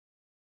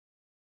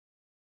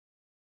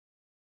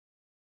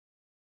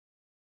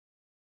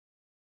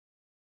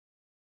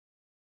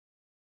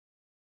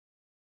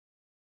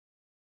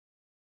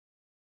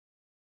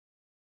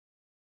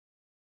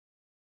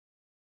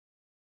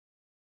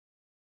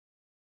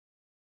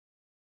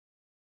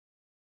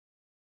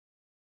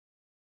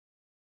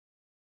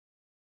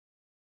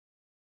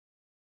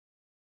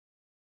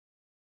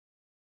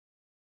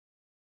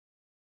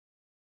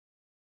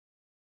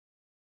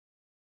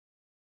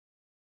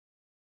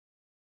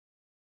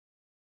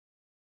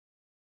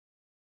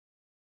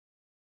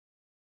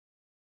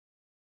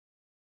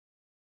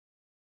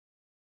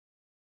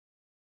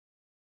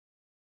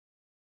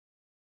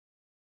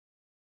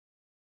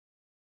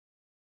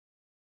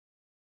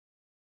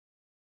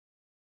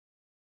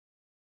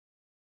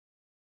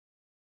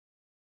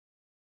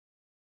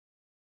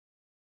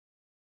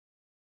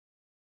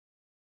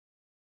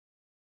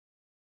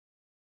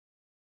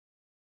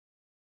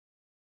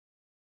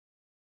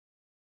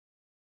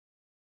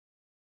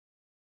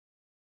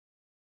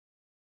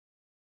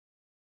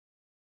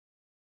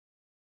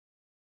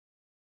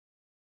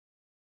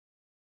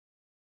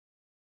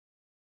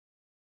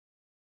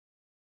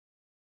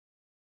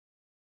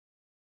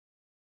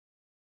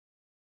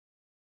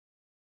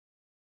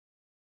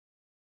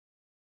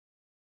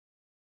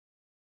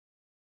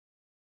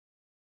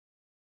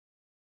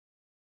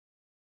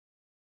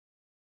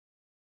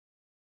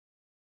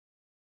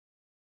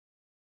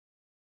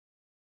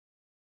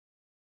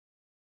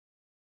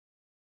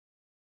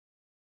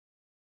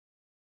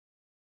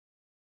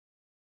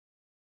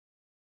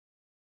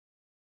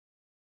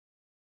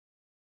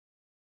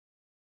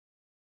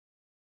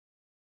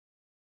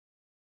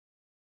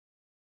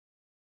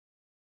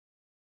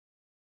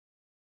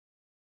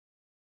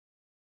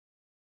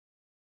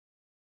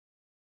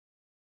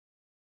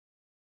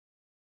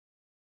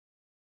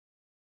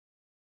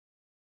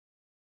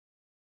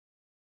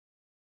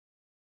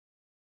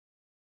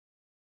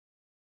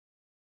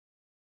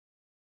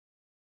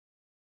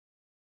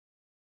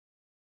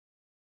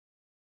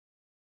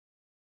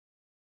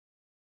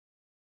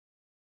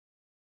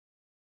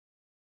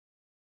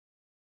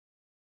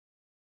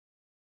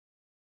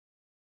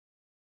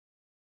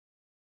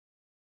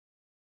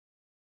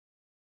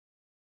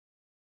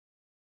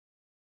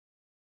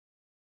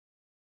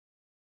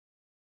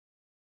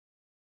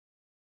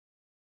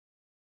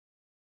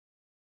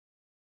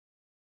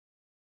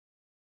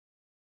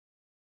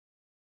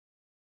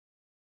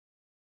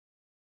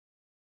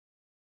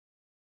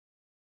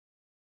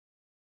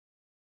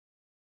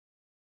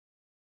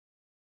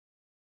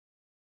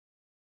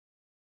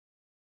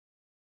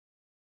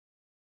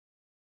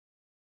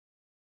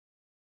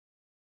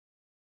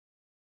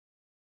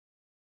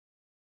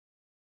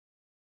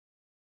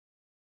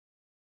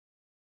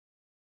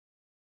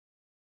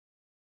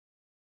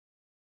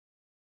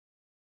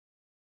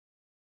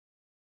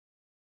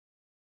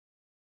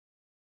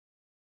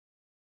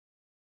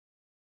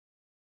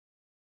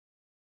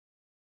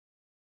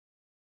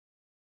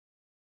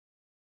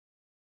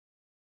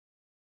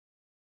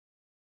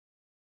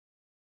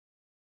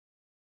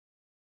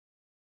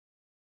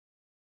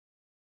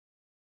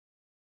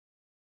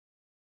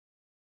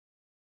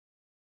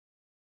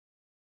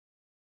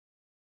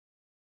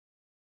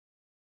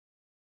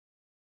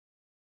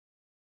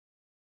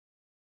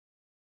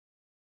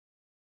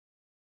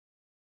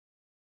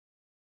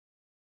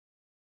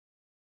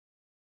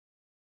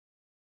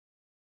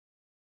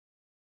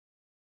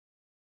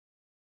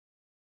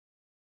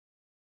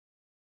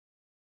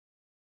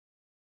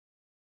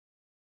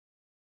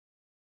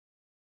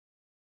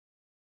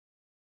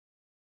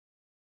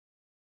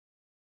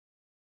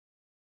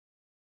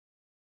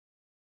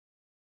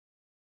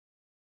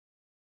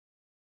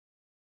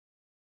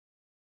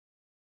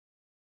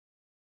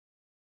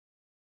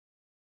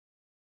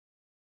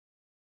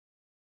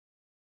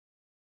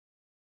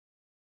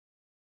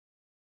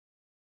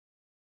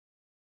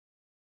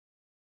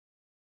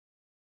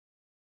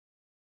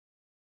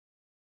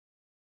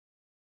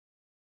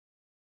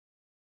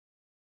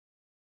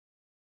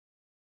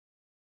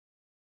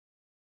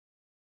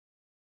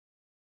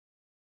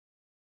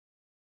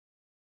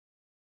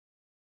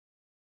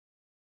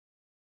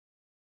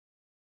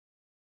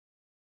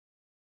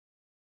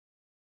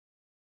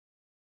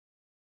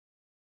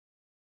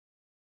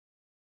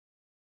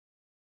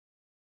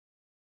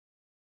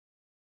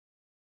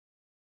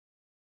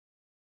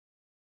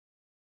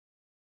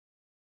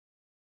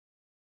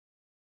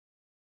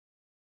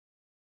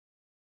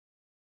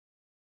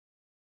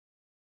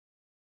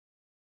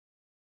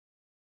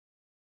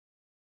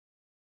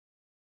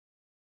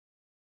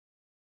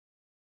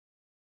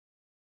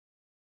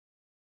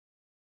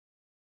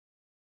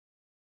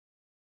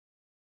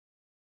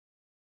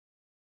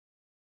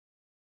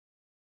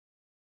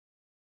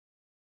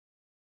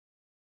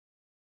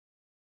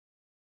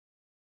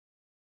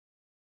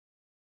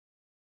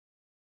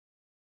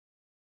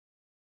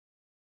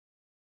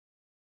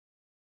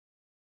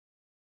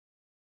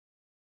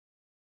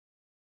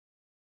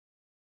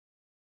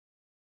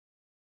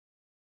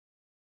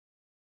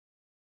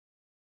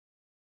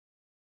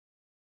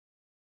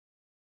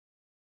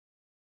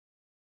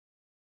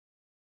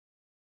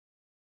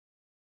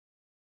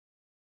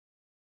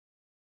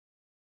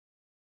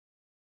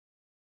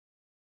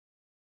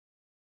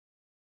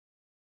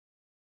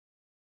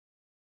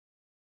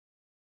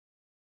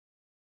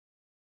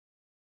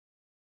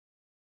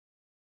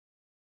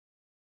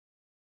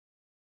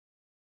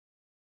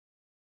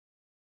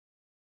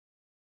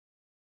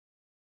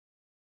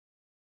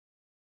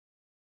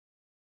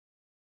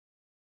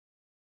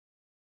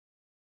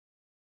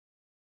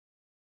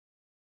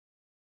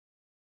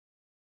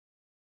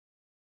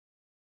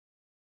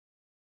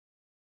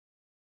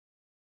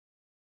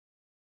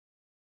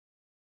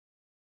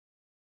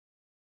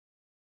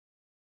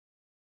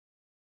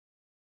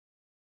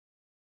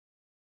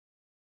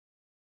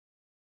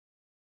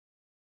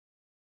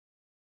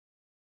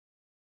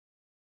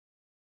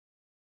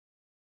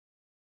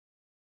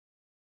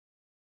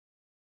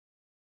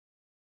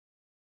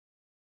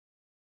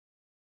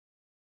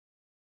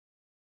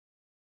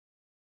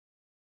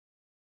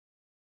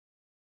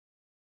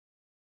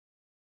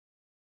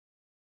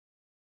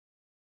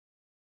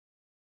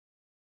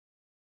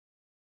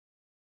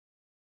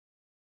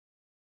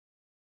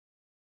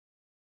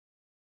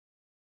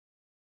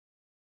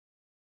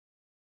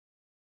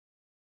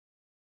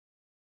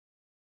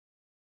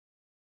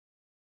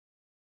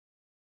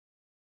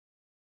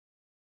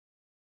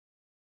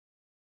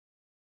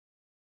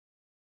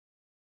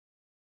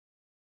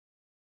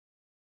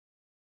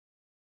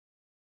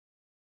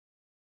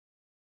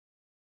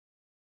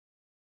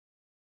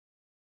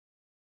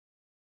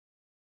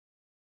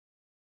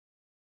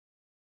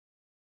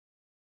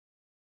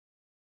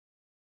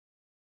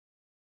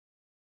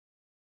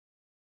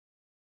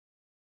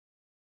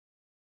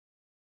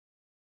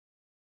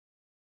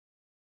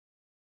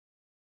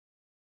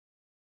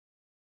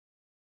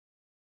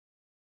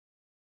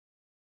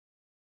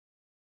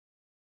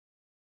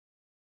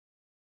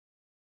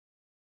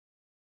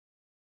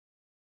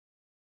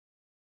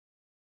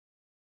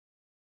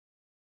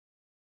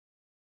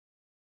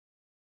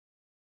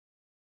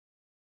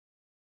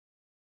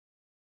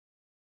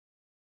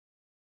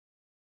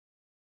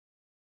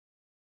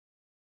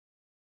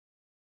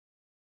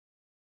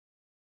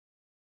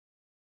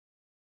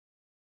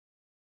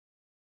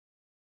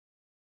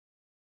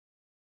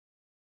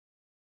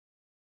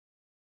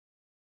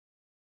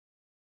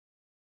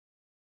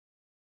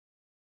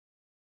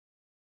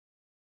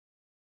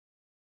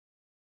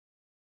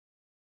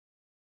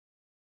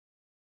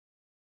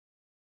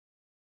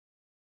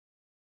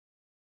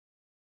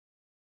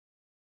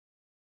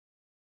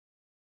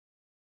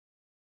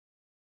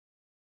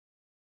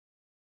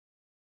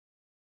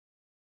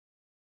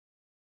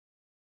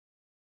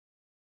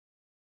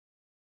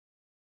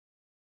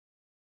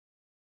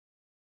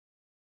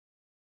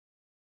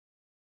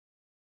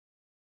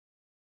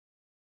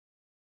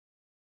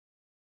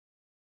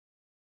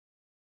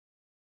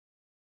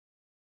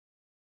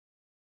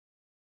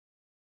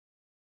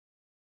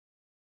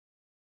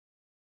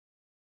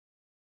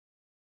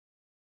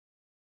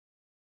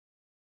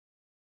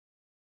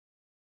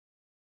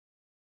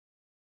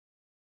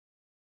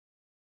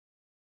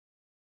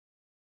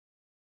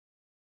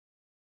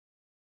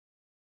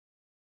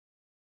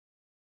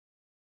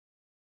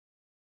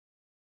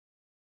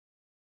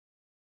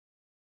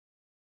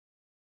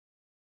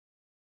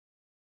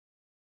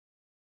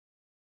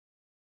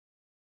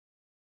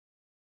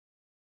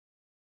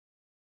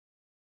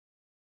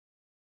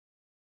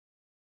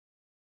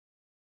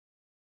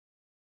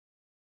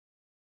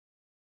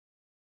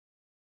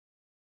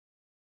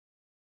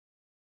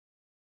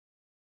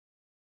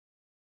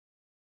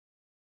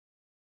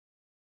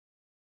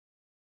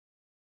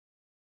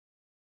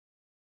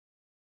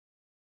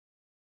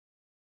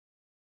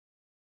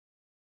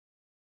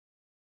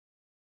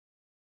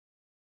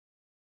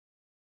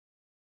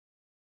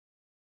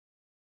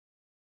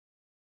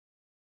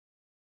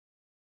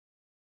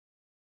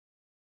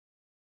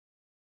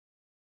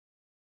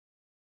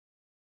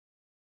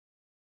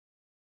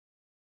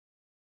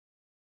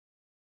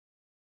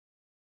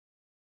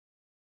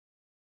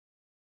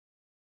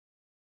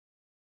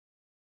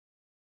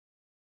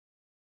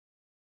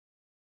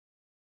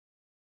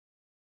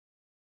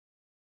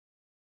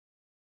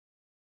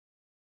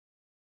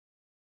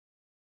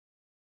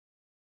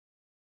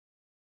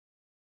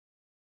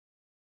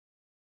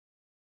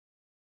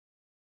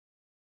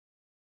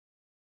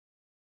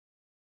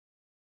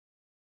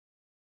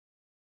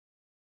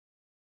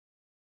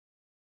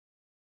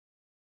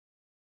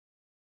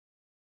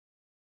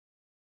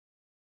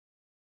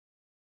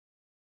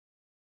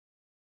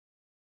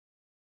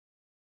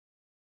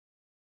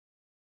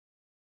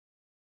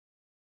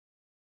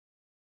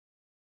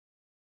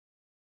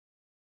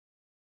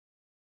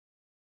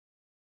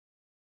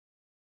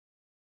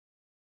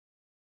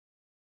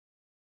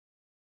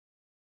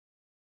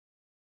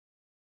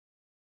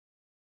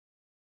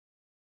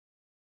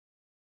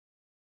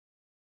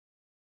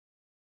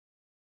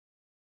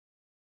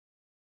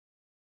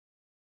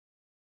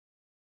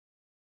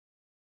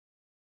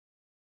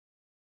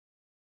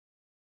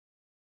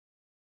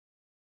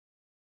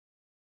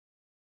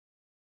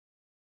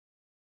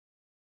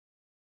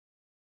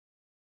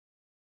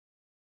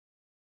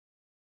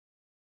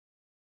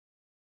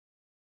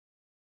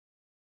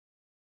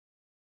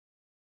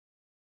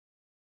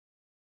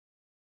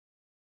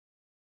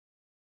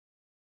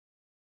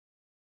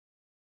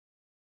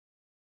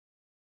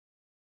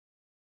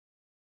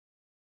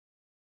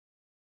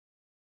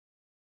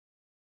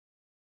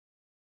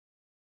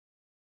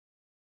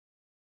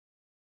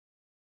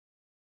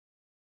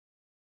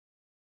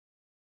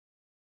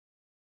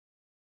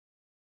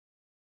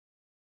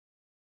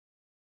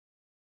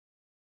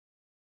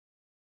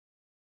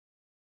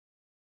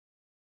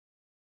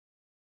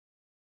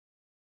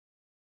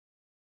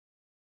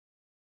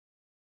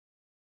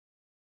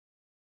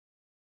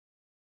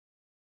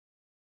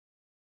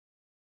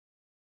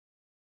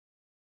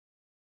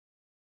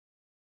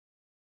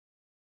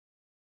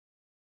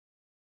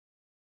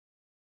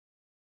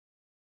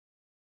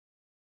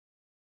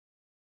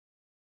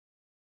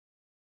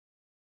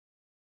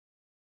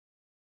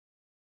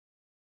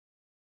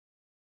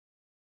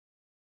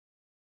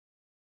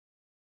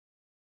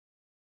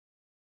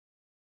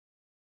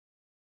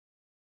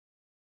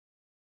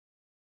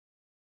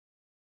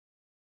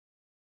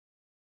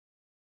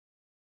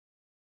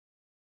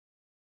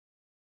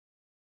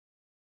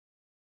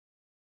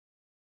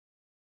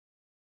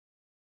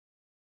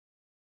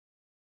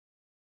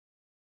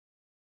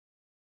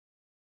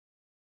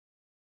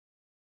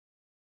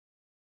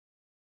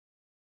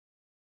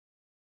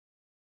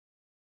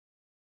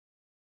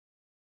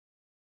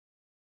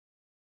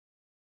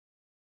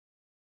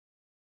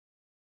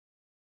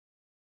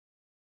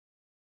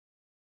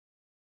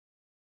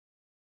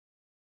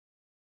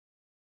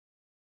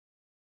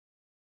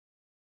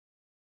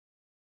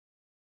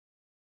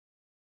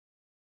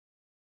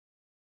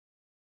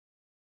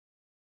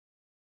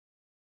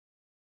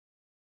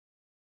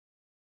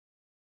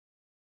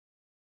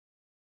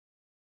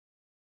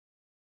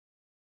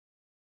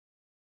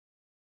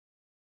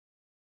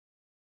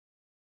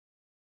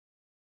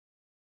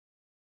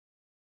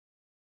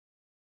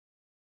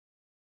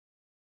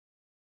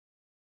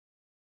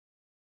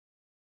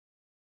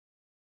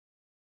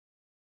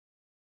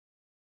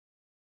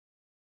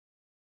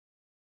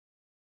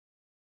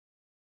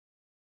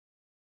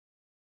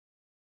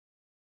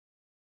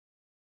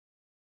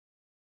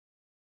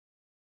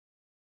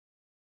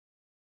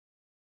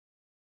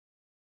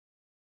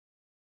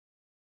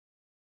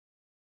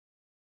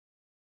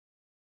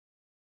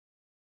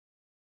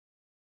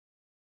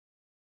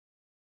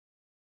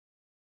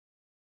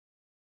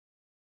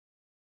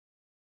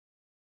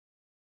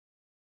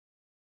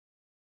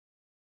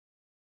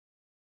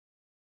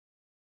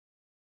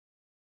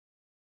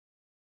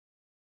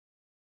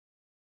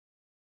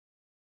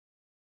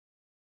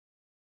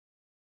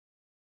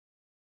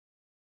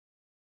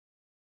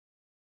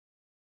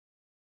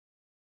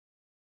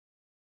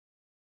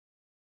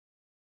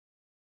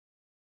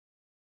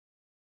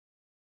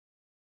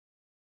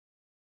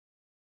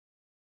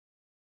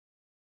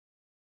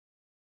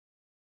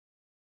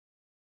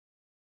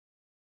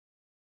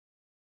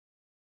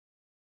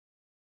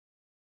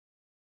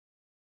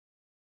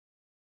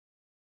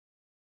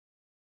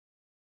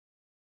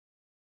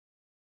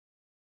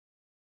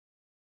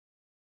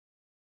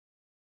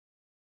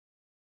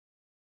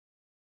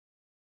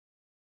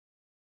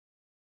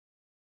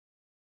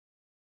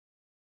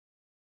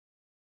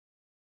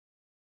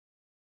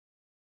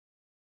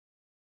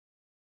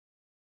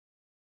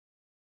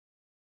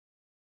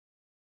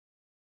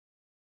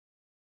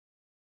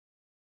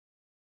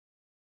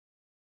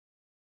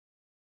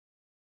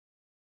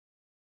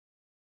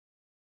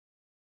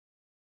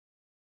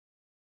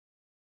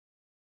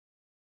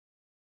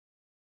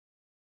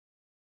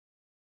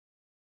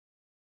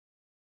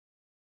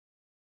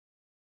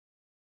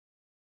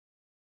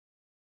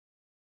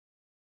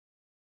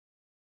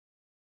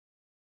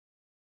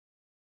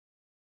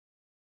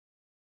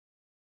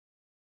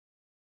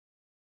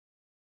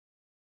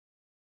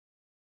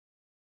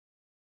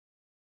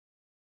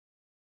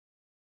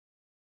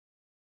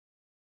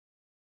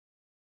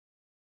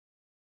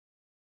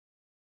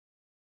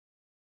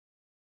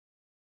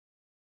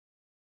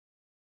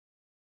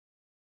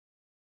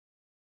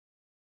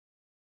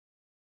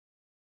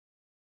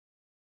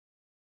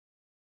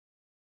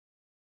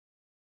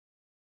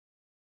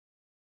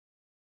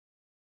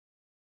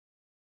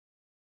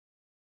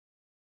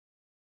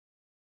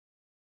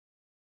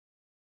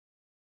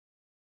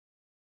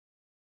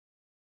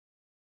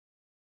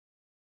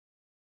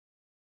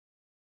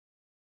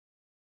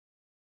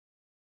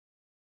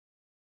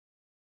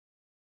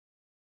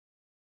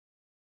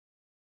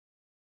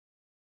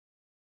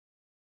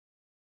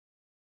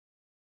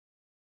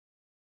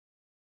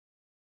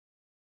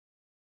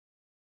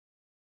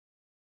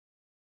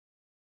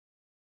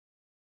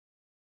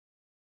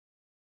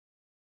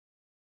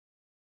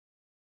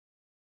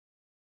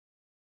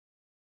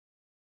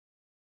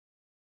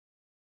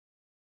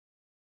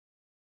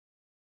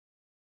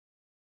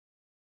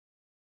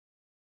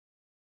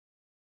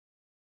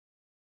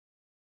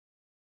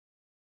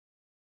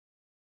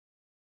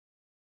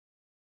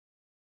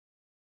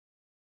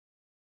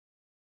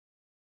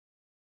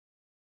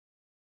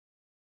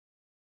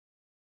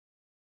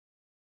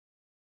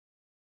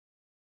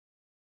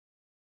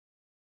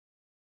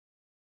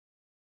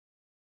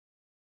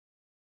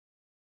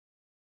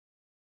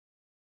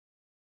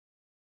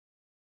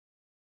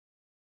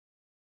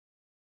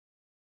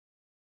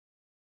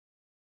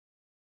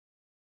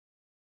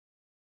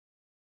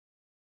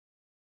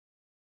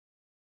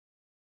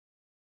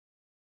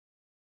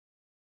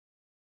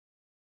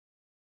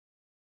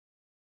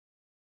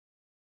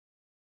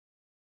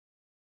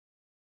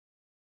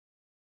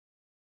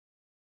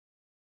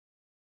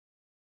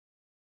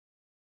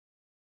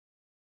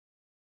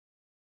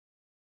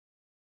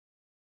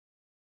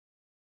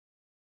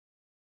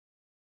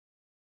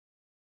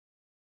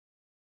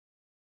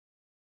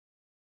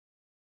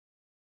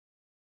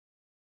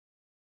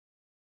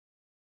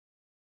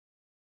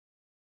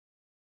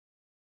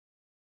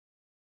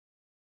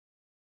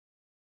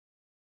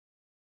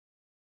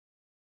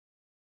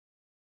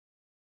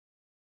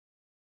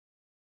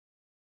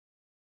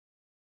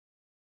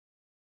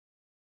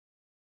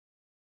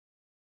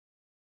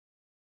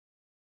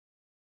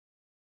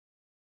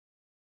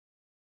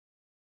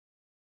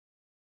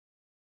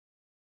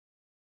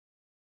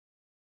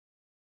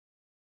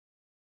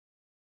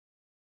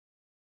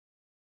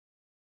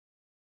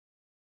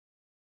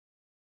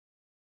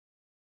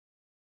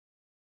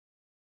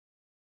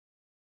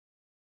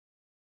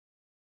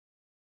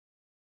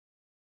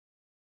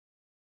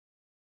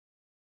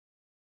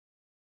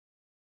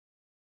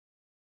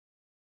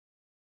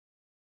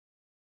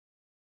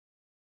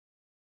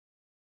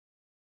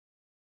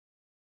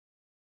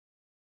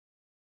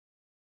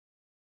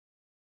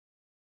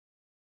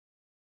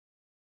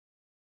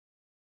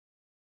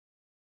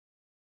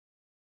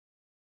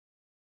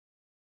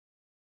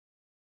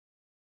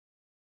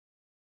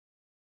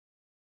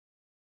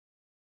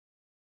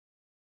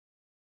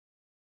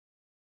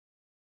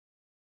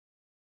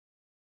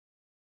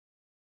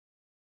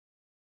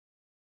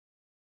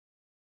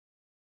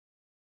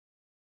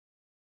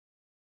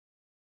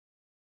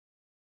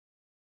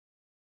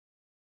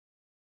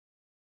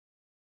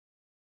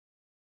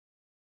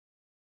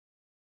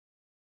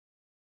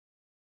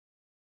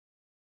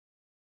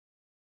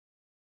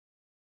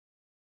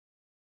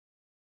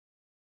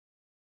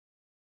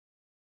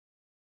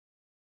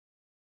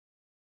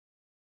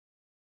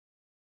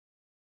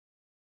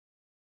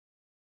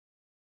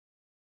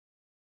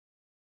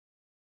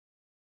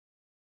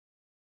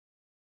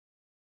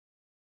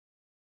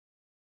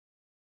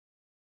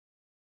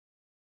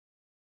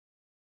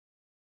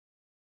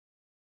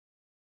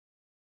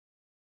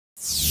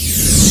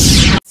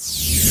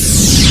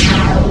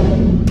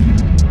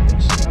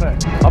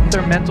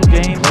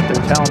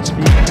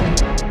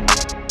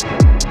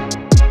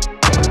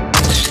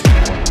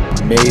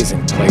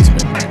amazing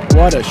placement.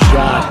 What a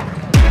shot.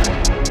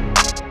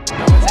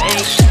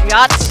 A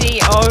Yahtzee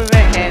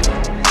overhead.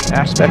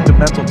 Aspect of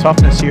mental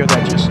toughness here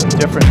that's just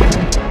different.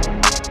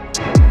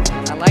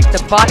 I like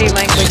the body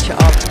language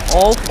of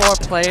all four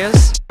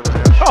players.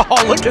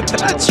 Oh, look at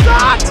that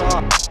shot!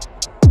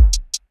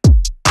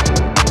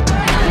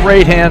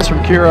 Great hands from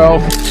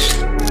Kiro.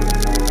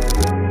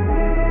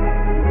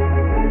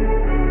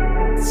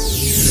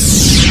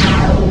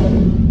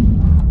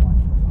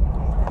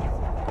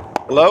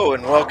 Hello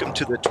and welcome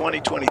to the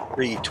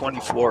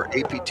 2023-24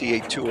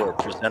 APTA Tour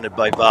presented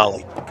by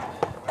Volley.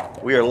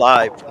 We are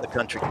live from the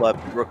Country Club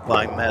in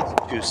Brookline,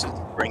 Massachusetts,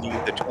 bringing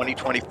you the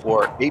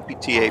 2024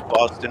 APTA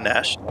Boston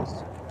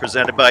Nationals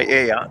presented by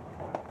Aon.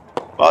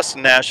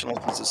 Boston Nationals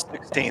is the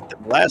 16th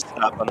and last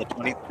stop on the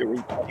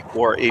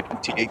 23-24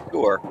 APTA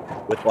Tour,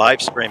 with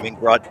live streaming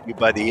brought to you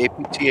by the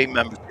APTA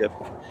membership,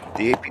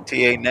 the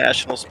APTA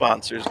national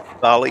sponsors,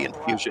 Volley and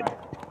Fusion,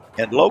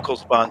 and local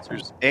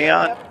sponsors,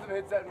 Aon,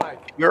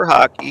 Pure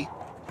Hockey,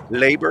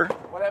 Labor,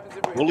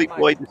 Woolly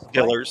Boy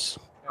Distillers,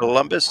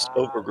 Columbus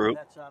Over Group,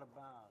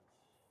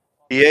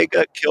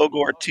 Diego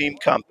Kilgore Team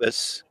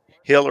Compass,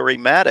 Hillary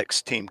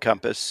Maddox Team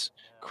Compass,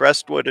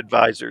 Crestwood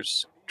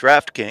Advisors,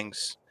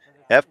 DraftKings,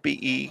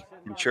 FBE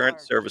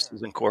Insurance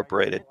Services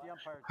Incorporated,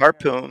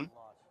 Harpoon,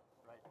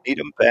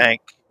 Needham Bank,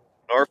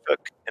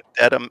 Norfolk and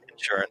Dedham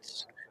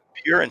Insurance,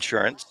 Pure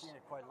Insurance,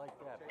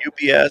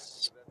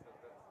 UBS,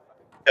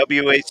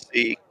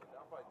 WAC,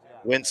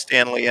 Win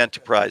Stanley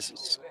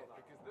Enterprises.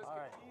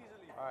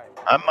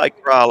 I'm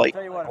Mike Raleigh,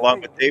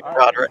 along with Dave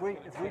Broderick,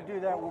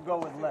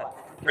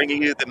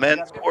 bringing you the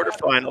men's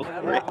quarterfinals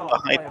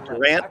behind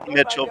Randt and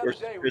Mitchell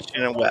versus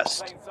Christian and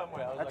West.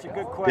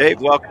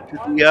 Dave, welcome to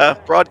the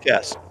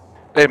broadcast.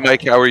 Hey,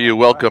 Mike, how are you?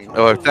 Welcome.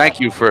 Thank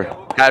you for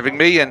having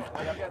me. And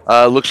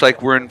looks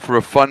like we're in for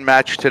a fun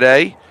match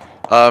today.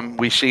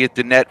 We see at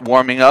the net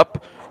warming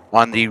up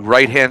on the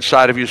right-hand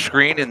side of your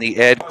screen in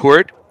the ad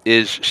court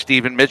is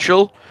Stephen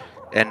Mitchell.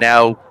 And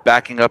now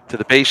backing up to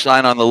the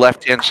baseline on the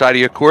left-hand side of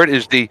your court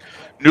is the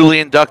newly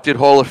inducted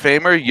Hall of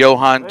Famer,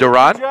 Johan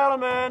Durant. Ladies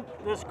and gentlemen,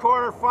 this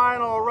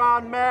quarterfinal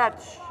round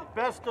match,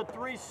 best of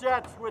 3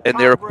 sets with and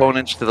their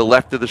opponents to the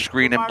left of the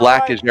screen in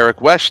black is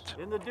Eric West,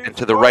 and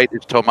to the right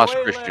is Tomas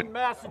Christian.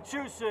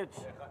 Massachusetts,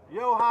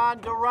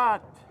 Johan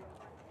Durant.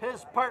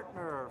 His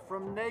partner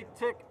from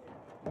Natick,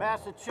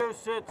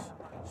 Massachusetts,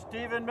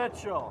 Stephen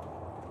Mitchell.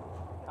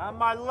 On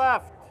my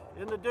left,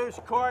 in the deuce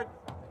court,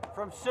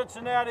 from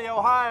Cincinnati,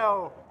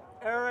 Ohio,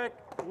 Eric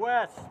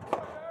West.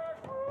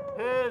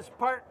 His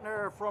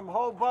partner from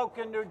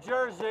Hoboken, New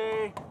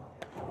Jersey,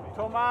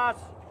 Tomas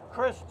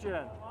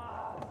Christian.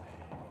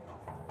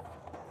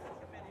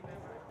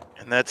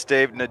 And that's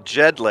Dave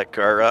Najedlik,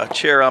 our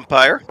chair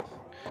umpire,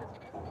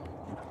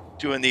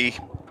 doing the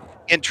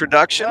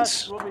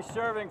introductions. We'll be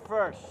serving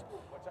first.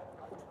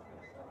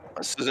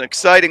 This is an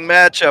exciting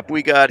matchup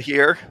we got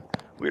here.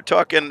 We were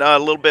talking a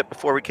little bit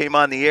before we came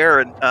on the air,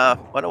 and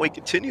why don't we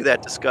continue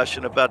that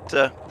discussion about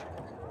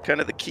kind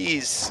of the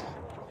keys?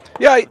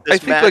 Yeah, I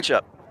think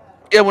matchup.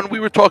 When we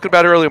were talking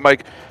about earlier,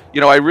 Mike,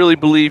 I really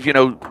believe,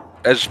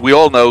 as we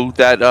all know,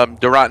 that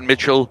Durant and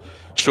Mitchell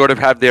sort of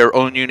have their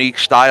own unique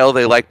style.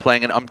 They like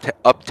playing an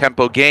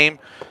up-tempo game.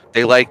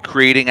 They like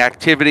creating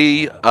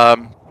activity.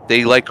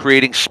 They like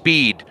creating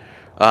speed.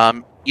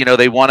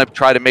 They want to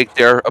try to make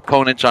their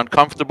opponents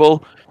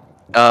uncomfortable.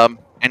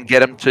 And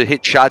get them to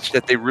hit shots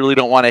that they really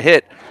don't want to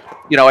hit.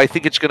 I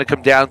think it's going to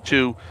come down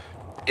to,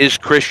 is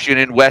Christian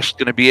and West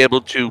going to be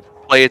able to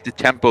play at the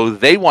tempo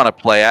they want to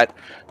play at,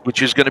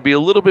 which is going to be a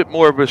little bit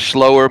more of a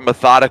slower,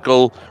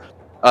 methodical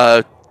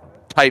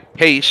type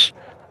pace,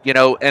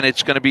 and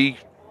it's going to be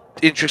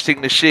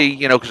interesting to see,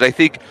 because I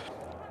think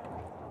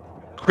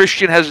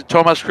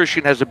Tomas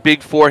Christian has a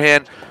big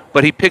forehand,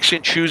 but he picks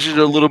and chooses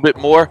a little bit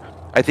more.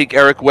 I think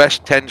Eric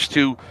West tends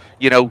to,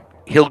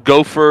 he'll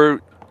go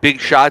for big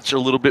shots a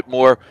little bit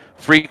more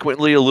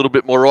frequently, a little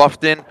bit more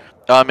often,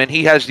 and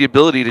he has the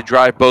ability to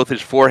drive both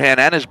his forehand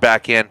and his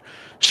backhand.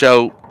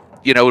 So,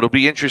 it'll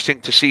be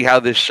interesting to see how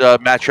this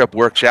matchup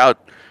works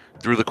out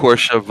through the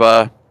course of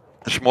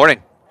this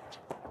morning.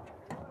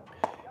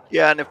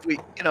 Yeah, and if we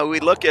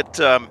look at,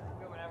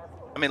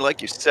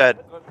 like you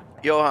said,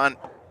 Johan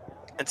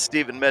and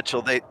Stephen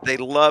Mitchell, they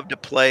love to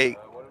play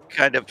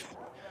kind of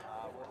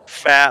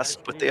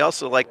fast, but they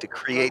also like to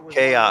create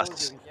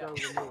chaos.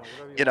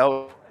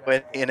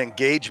 In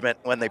engagement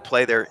when they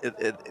play their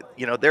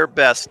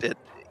best at,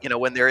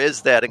 when there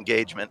is that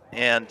engagement.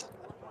 And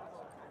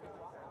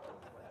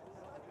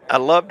I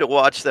love to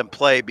watch them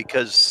play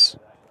because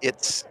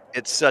it's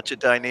such a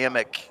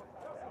dynamic,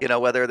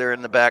 whether they're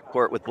in the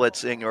backcourt with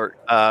blitzing or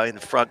in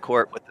the front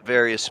court with the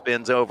various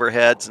spins,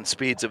 overheads, and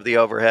speeds of the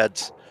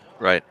overheads.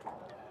 Right.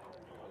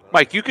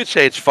 Mike, you could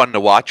say it's fun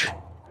to watch.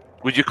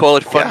 Would you call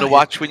it fun to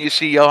watch when you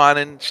see Johan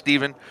and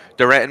Stephen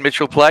Durant and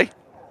Mitchell play?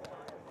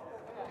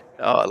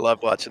 Oh, I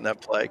love watching them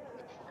play.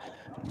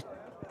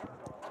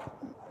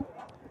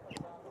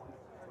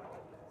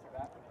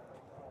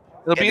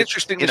 It'll be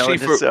interesting to see.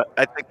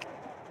 I think.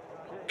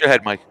 Go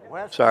ahead, Mike.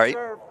 Sorry.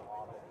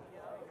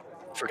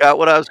 Forgot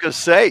what I was going to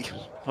say.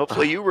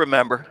 Hopefully you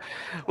remember.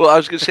 Well, I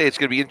was going to say it's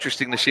going to be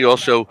interesting to see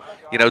also,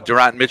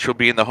 Durant and Mitchell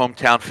being the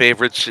hometown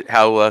favorites,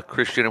 how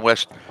Christian and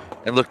West,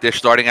 and look, they're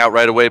starting out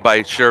right away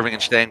by serving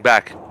and staying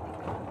back.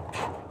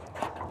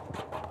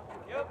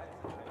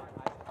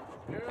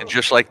 And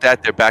just like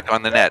that, they're back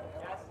on the net.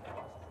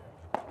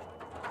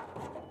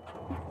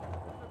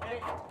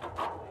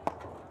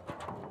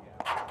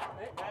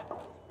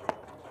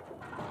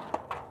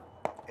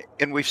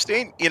 And we've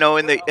seen, in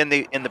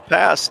the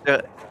past,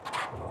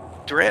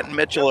 Randt and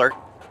Mitchell are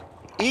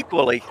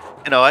equally,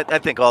 I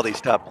think all these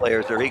top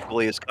players are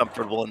equally as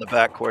comfortable in the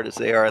backcourt as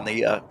they are in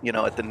the,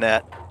 at the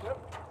net.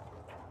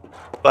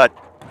 But,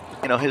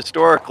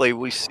 historically,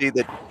 we see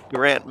that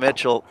Randt and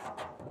Mitchell,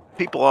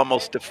 people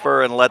almost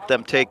defer and let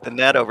them take the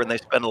net over, and they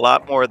spend a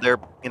lot more of their,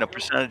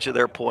 percentage of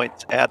their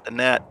points at the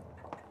net.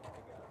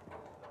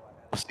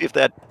 We'll see if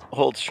that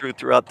holds true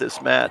throughout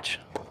this match.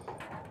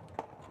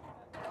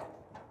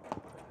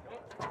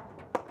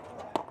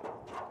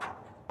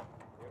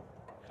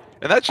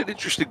 And that's an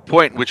interesting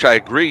point, which I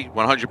agree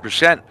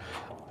 100%,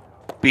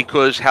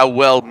 because how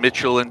well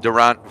Mitchell and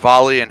Durant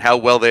volley and how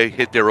well they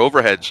hit their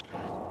overheads.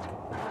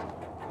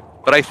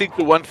 But I think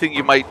the one thing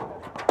you might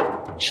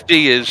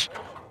see is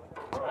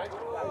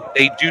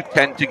they do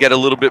tend to get a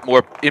little bit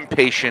more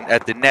impatient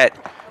at the net,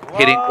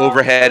 hitting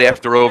overhead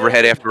after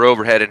overhead after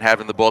overhead and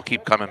having the ball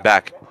keep coming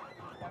back.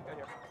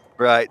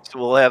 Right, so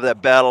we'll have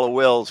that battle of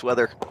wills,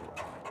 whether,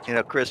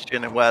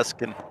 Christian and West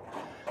can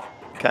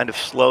kind of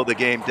slow the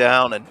game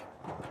down and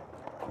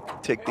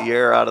take the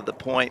air out of the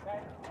point.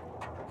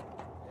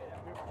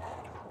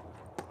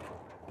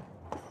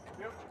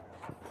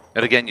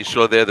 And again, you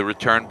saw there the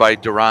return by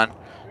Durant,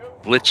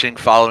 blitzing,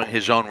 following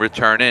his own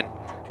return in,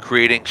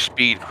 creating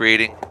speed,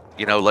 creating,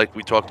 like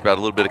we talked about,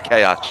 a little bit of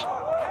chaos.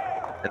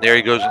 And there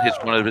he goes and hits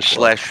one of his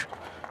slash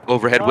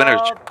overhead winners.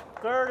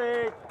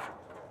 30.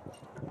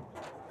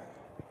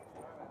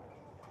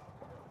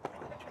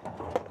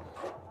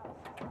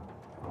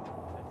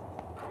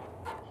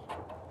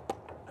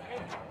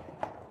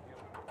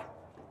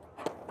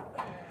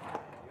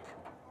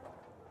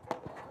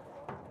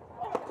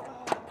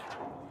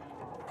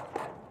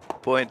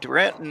 Boy,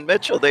 Randt and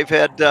Mitchell, they've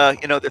had,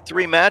 the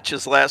 3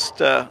 matches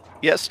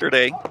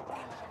yesterday.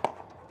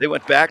 They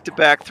went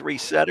back-to-back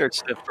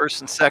 3-setters, the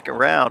first and second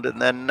round, and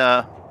then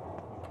kind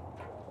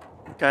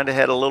of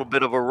had a little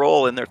bit of a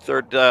roll in their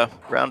third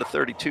round of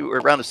 32 or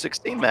round of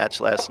 16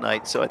 match last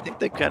night. So I think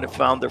they kind of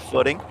found their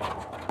footing.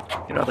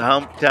 The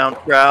hometown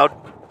crowd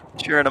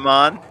cheering them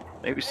on,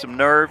 maybe some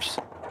nerves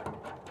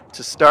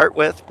to start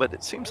with, but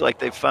it seems like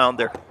they've found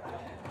their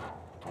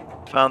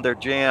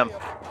jam.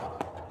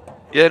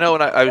 Yeah, no,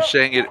 and I was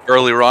saying it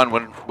earlier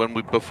on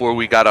before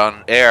we got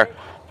on air.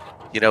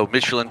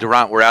 Mitchell and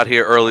Durant were out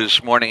here early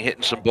this morning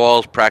hitting some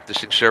balls,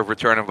 practicing serve,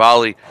 return, and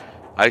volley.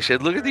 I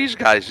said, look at these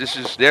guys. This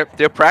is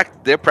they're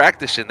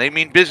practicing. They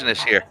mean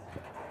business here.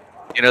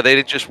 They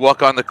didn't just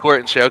walk on the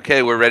court and say,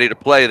 okay, we're ready to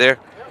play.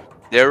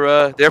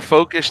 They're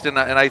focused, and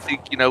I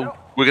think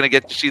we're going to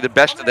get to see the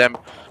best of them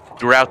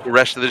throughout the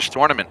rest of this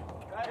tournament.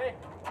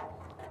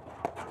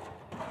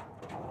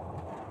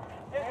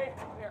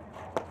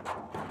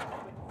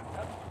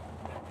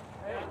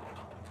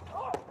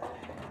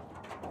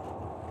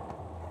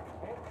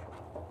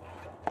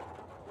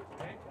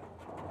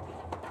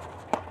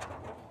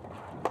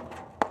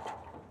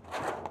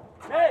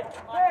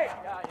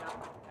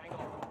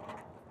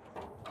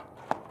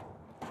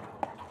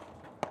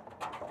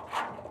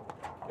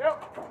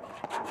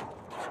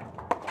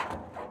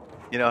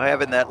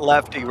 Having that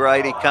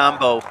lefty-righty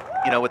combo,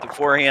 with the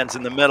forehands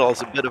in the middle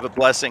is a bit of a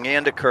blessing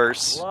and a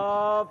curse.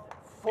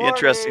 Be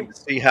interesting to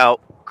see how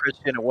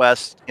Christian and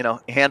West,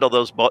 handle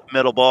those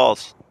middle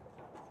balls.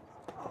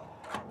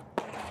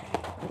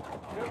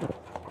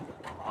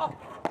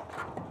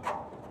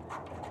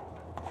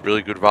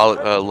 Really good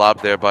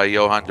lob there by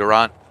Johan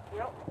Durant.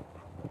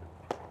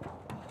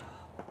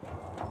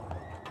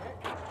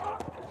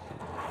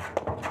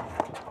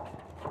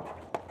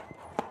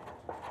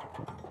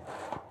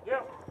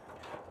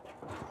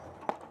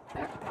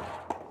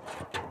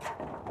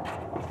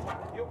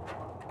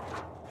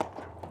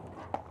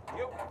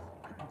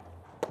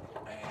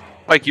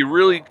 Mike, you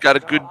really got a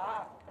good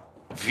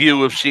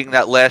view of seeing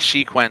that last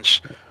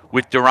sequence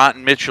with Durant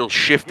and Mitchell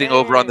shifting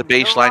over on the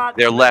baseline to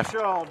their left,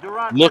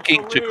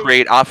 looking to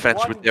create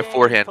offense with their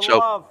forehand.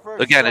 So,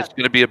 again, it's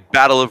going to be a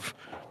battle of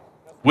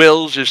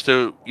wills as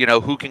to,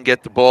 who can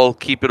get the ball,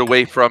 keep it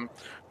away from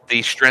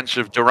the strengths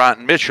of Durant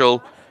and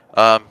Mitchell,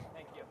 and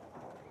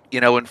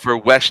for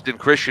West and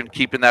Christian,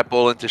 keeping that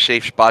ball into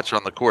safe spots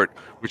on the court,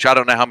 which I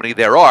don't know how many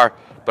there are,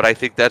 but I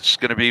think that's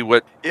going to be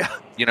what,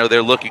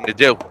 they're looking to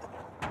do.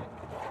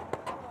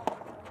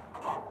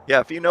 Yeah,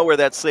 if you know where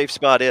that safe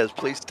spot is,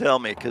 please tell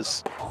me,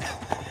 because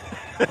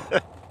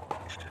I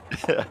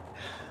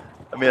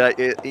mean,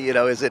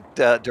 is it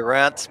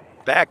Durant's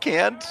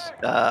backhand?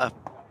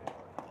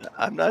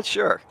 I'm not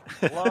sure.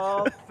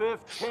 Love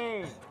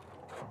 15.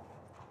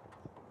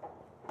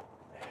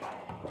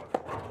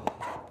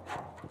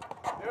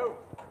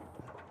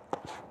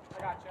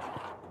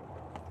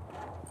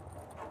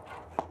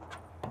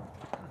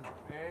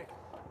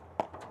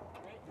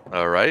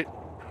 All right.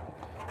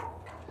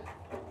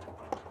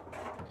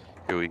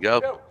 Here we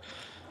go.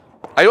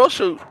 I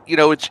also, you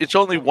know, it's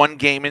only one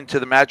game into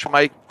the match,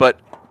 Mike, but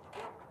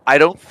I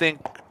don't think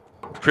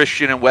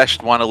Christian and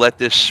West want to let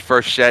this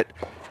first set,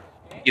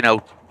 you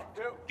know,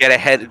 get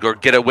ahead or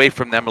get away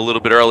from them a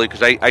little bit early,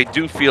 because I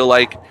do feel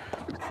like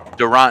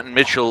Randt and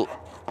Mitchell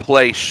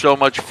play so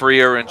much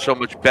freer and so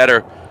much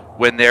better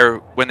when they're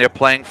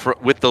playing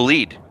with the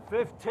lead.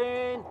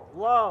 15,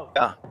 love.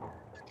 Yeah,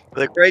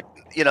 they're great.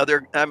 You know,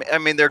 I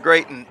mean, they're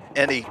great in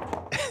any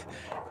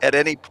at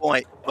any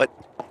point. But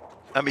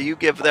I mean, you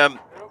give them,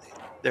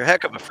 they're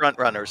heck of a front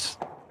runners.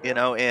 You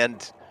know,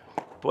 and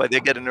boy,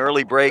 they get an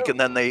early break and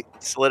then they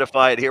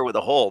solidify it here with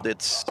a hold.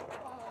 It's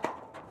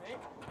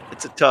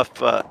a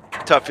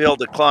tough hill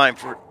to climb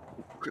for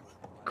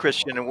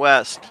Christian and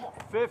West.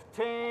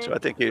 15, So I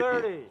think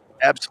you're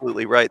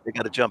absolutely right. They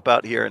got to jump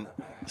out here and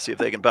see if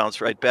they can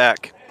bounce right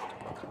back.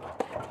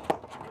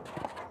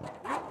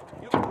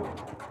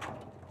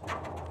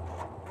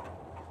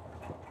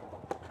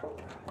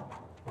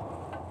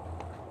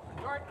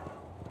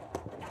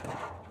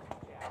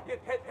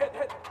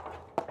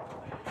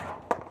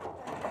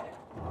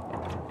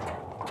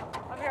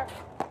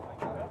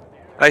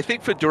 I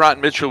think for Randt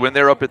and Mitchell, when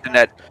they're up at the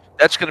net,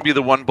 that's going to be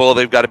the one ball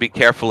they've got to be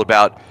careful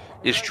about,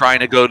 is trying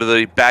to go to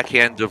the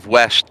backhand of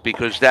West,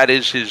 because that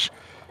is his,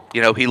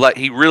 you know, he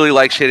really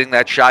likes hitting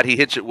that shot. He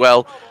hits it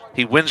well.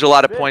 He wins a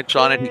lot of points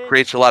on it. He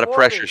creates a lot of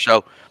pressure.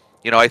 So,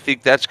 you know, I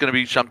think that's going to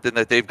be something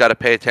that they've got to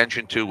pay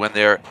attention to when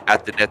they're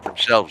at the net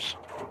themselves.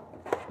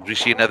 We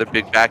see another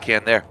big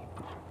backhand there.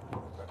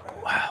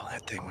 Wow,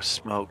 that thing was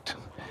smoked.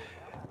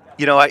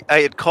 You know, I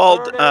had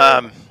called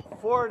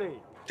 40.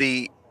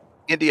 the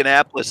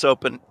Indianapolis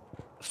Open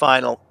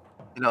final,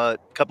 you know, a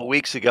couple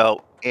weeks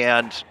ago,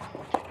 and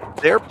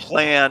their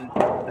plan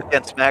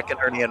against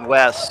McInerney and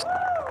West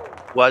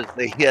was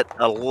they hit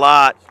a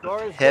lot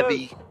of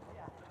heavy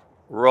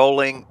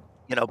rolling,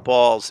 you know,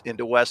 balls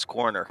into West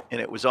corner, and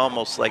it was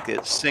almost like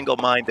a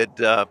single-minded,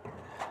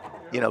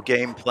 you know,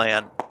 game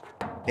plan.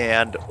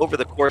 And over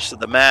the course of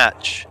the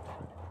match,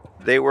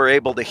 they were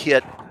able to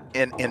hit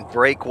and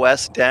break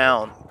West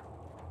down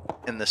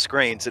in the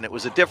screens, and it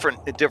was a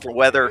different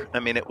weather. I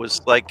mean, it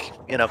was like,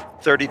 you know,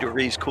 30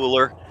 degrees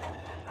cooler,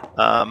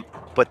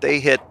 but they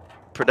hit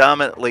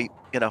predominantly,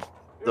 you know,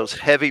 those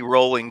heavy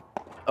rolling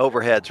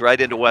overheads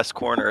right into West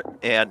corner,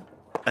 and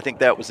I think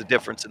that was the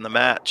difference in the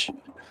match.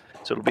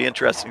 So it'll be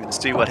interesting to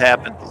see what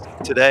happens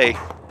today.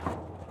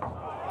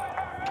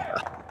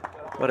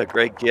 What a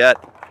great get.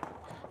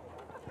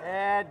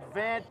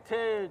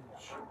 Advantage.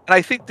 And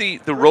I think the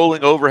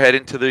rolling overhead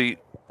into the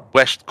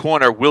West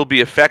corner will be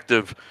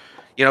effective,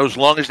 you know, as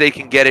long as they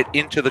can get it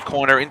into the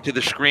corner, into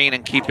the screen,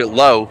 and keep it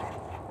low,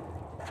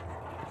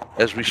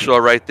 as we saw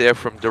right there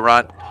from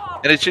Randt.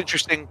 And it's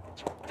interesting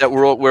that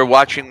we're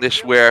watching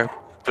this, where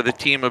for the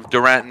team of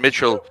Randt and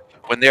Mitchell,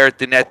 when they're at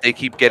the net, they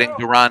keep getting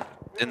Randt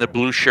in the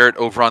blue shirt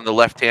over on the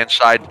left-hand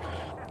side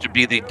to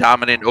be the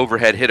dominant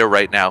overhead hitter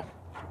right now.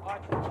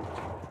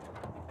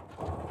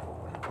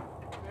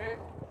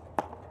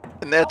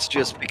 And that's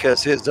just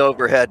because his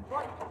overhead,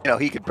 you know,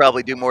 he could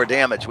probably do more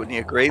damage. Wouldn't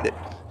you agree? That,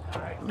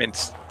 I mean,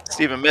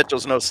 Stephen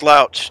Mitchell's no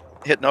slouch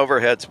hitting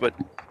overheads, but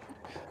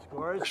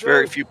there's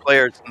very few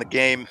players in the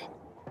game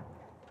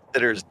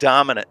that are as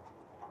dominant,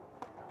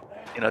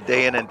 you know,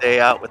 day in and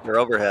day out with their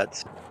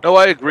overheads. No,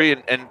 I agree.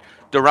 And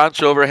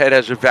Durant's overhead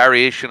has a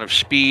variation of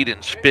speed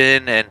and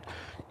spin, and,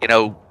 you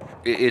know,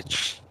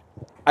 it's.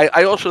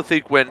 I also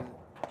think when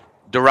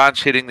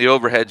Durant's hitting the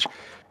overheads,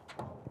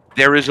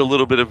 there is a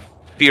little bit of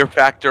fear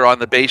factor on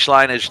the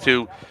baseline as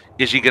to,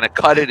 is he going to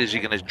cut it? Is he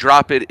going to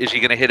drop it? Is he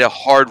going to hit a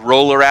hard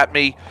roller at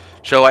me?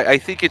 So I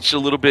think it's a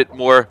little bit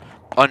more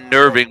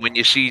unnerving when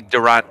you see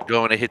Randt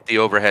going to hit the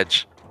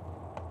overheads.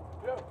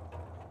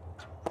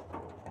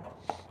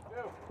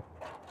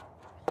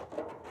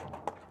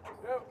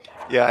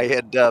 Yeah, I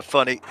had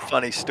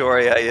funny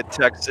story. I had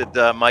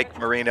texted Mike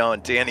Marino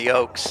and Danny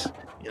Oakes,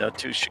 you know,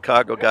 two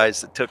Chicago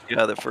guys that took, you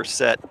know, the first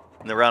set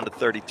in the round of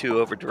 32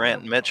 over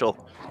Randt and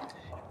Mitchell.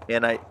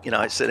 And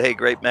I said, hey,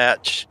 great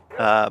match.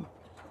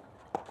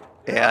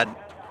 And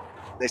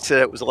they said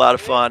it was a lot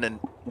of fun, and,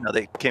 you know,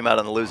 they came out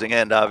on the losing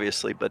end,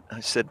 obviously. But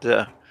I said,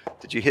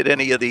 did you hit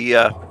any of the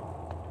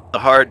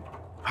hard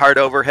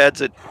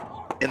overheads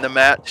in the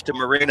match to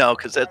Marino?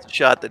 Because that's a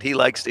shot that he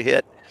likes to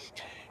hit.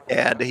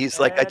 And he's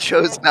like, I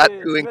chose not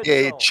to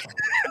engage.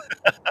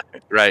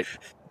 Right.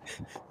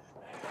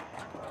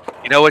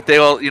 You know what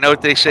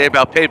they say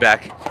about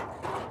payback.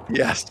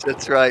 Yes,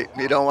 that's right.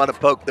 You don't want to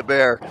poke the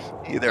bear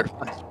either.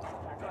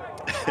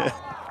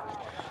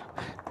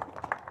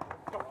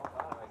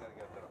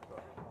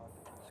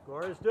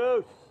 Score is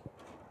deuce.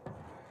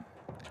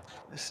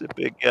 This is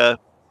a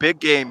big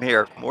game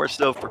here, more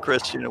so for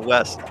Christian and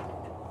West.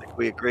 I think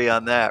we agree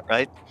on that,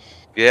 right?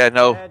 Yeah,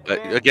 no.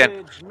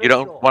 Again, you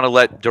don't want to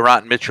let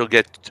Randt and Mitchell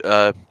get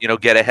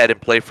ahead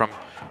and play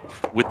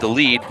with the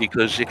lead,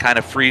 because it kind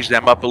of frees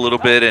them up a little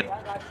bit, and,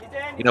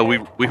 you know,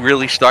 we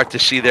really start to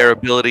see their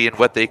ability and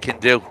what they can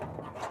do.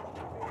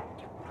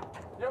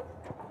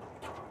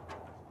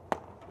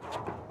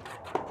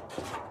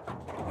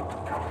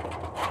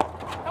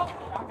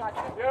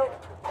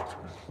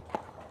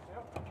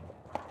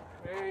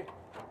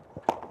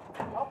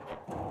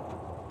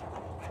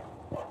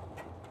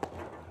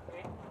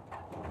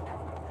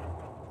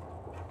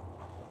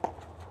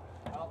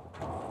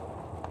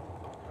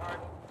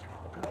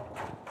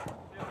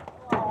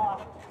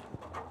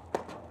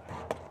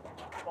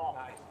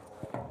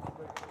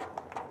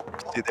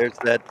 See, there's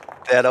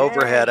that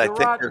overhead. I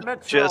think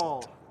there's just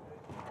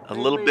a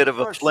little bit of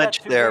a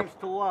flinch there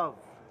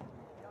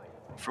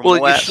from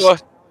West.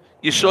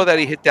 You saw that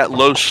he hit that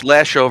low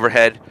slash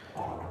overhead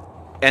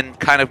and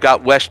kind of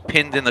got West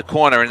pinned in the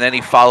corner, and then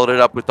he followed it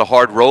up with the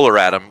hard roller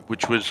at him,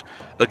 which was,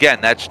 again,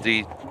 that's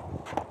the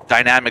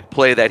dynamic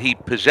play that he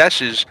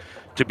possesses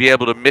to be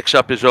able to mix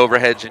up his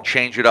overheads and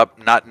change it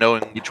up, not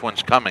knowing which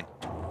one's coming.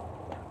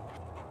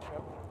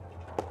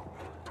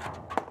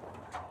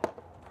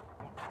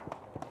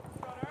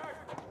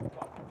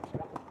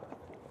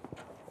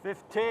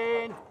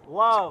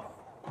 Love.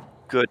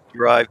 Good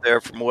drive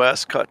there from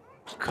West.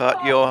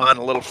 Caught Johan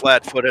a little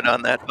flat-footed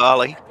on that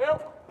volley.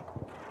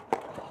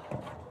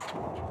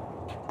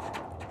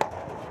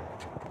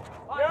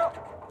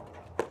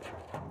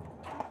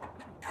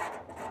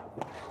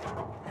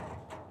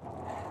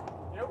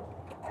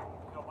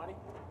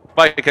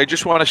 Mike, I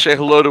just want to say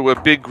hello to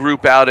a big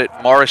group out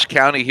at Morris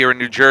County here in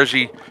New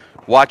Jersey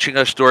watching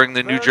us during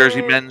the New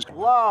Jersey Men's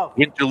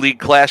Winter League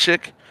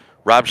Classic.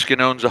 Rob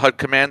Skinnone's the HUD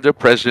commander,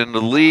 president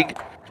of the league.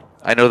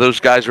 I know those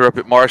guys are up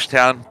at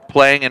Morristown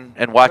playing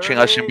and watching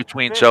us in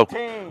between, so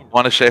I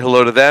want to say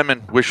hello to them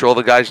and wish all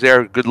the guys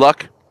there good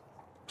luck.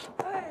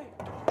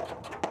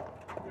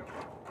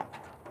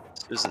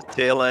 This is the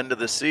tail end of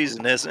the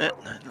season, isn't it?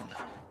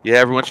 Yeah,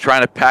 everyone's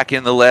trying to pack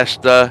in the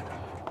last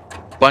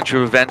bunch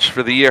of events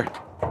for the year.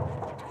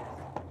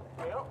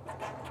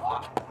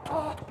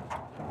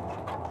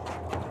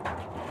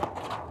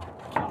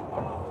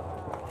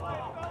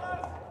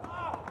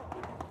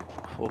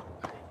 Cool.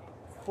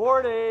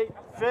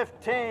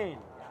 40-15.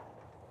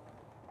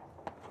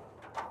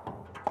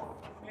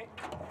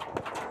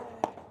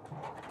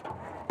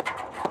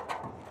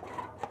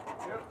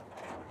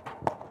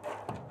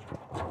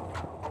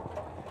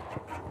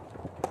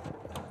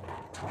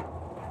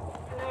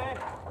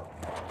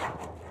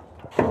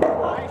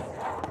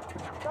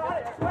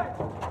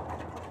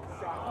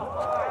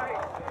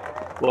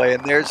 Boy,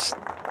 and there's,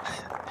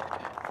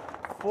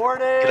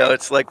 40, you know,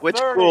 it's like, which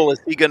 30. tool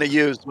is he going to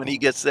use when he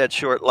gets that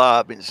short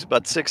lob? And there's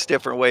about 6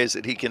 different ways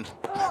that he can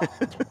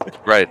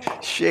Right.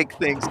 shake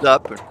things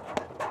up.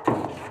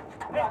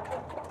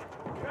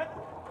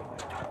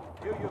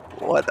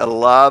 What a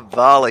lob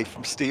volley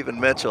from Stephen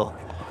Mitchell.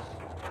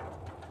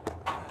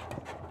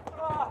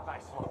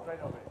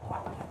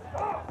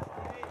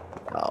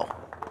 Wow.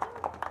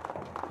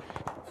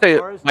 Hey,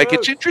 Mike,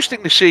 it's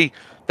interesting to see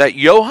that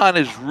Johan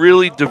has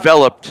really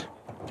developed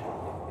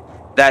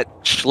that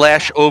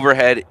slash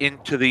overhead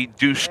into the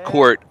deuce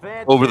court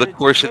over the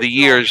course of the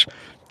years,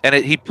 and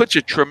he puts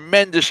a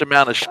tremendous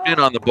amount of spin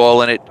on the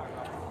ball, and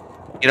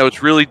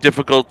it's really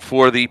difficult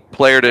for the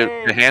player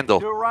to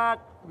handle.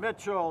 Randt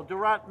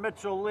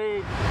Mitchell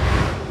lead.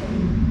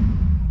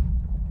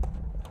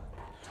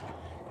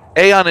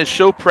 Aon is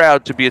so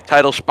proud to be a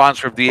title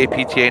sponsor of the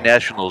APTA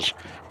Nationals.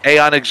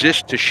 Aon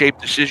exists to shape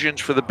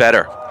decisions for the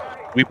better.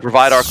 We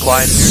provide our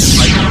clients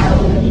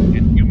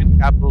in human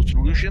capital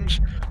solutions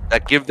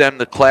that give them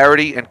the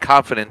clarity and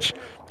confidence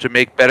to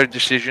make better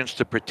decisions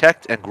to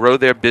protect and grow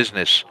their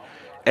business.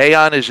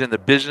 Aon is in the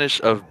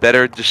business of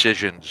better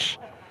decisions.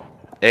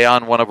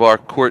 Aon, one of our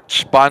court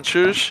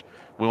sponsors.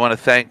 We want to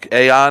thank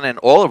Aon and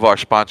all of our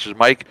sponsors,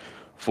 Mike,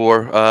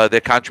 for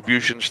their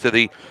contributions to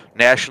the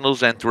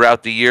Nationals and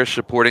throughout the year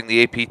supporting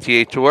the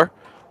APTA Tour.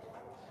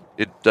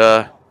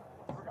 It's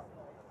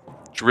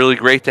really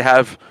great to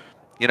have,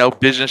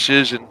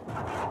 businesses and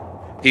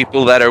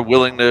people that are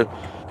willing to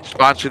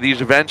sponsor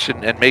these events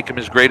and make them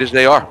as great as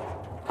they are.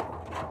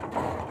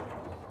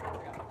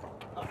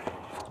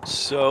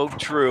 So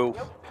true.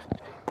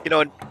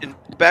 And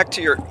back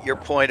to your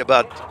point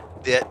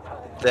about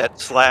that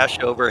slash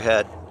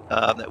overhead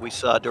that we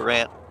saw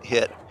Durant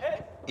hit,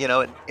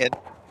 and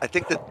I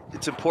think that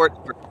it's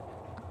important for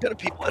kind of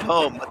people at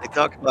home when they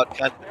talk about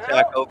kind of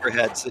attack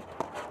overheads. That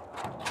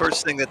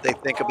first thing that they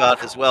think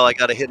about is, well, I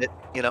got to hit it,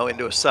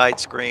 into a side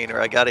screen, or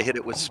I got to hit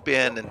it with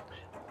spin. And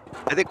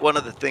I think one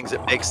of the things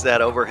that makes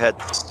that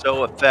overhead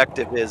so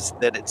effective is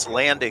that it's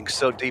landing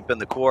so deep in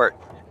the court,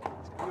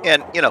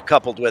 and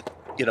coupled with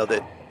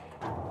the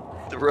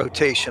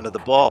rotation of the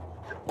ball,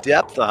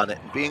 depth on it,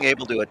 and being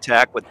able to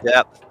attack with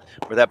depth,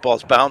 where that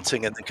ball's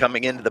bouncing and then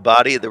coming into the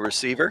body of the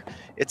receiver.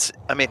 It's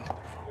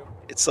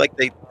like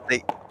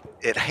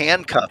it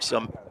handcuffs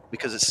them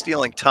because it's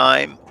stealing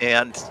time,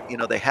 and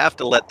they have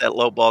to let that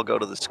low ball go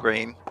to the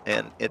screen,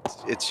 and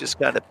it's just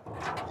kind of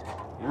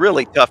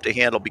really tough to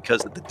handle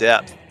because of the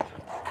depth.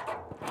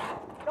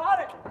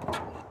 Got it.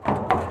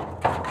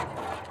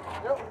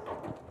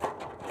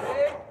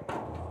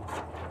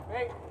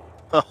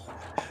 Oh,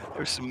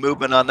 there's some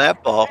movement on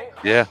that ball.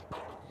 Yeah.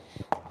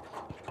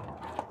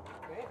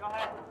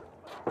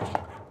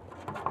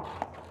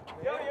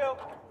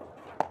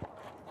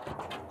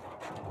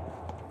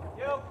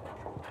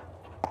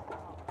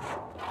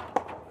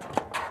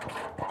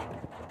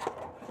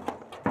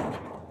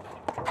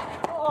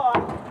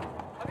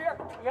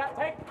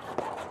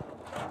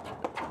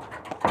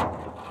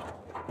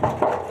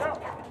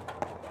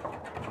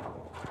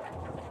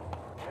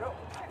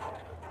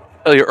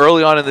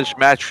 Early on in this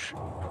match,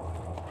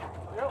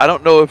 I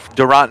don't know if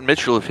Randt and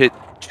Mitchell have hit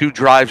 2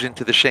 drives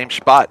into the same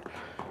spot.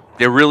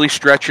 They're really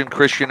stretching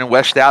Christian and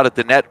West out at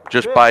the net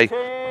just by,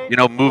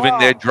 moving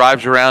their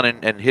drives around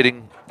and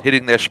hitting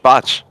their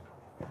spots.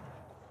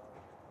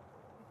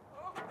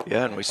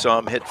 Yeah, and we saw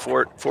him hit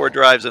four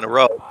drives in a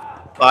row,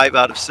 5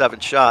 out of 7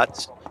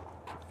 shots.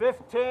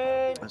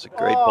 15. That's a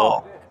great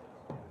ball.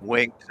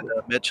 Winked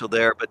Mitchell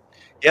there, but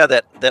yeah,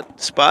 that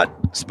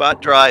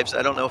spot drives.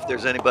 I don't know if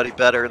there's anybody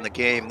better in the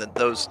game than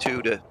those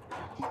two to.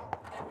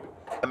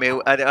 I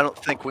mean, I don't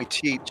think we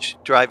teach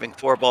driving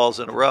 4 balls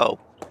in a row,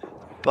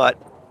 but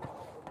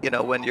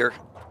when you're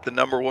the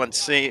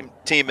 #1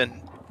 team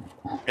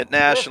at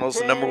nationals,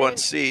 the #1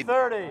 seed,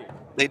 30.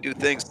 they do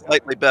things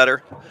slightly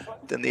better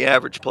than the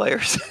average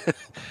players.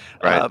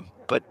 Right.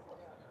 But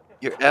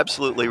you're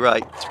absolutely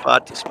right.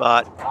 Spot to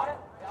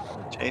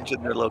spot,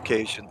 changing their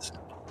locations.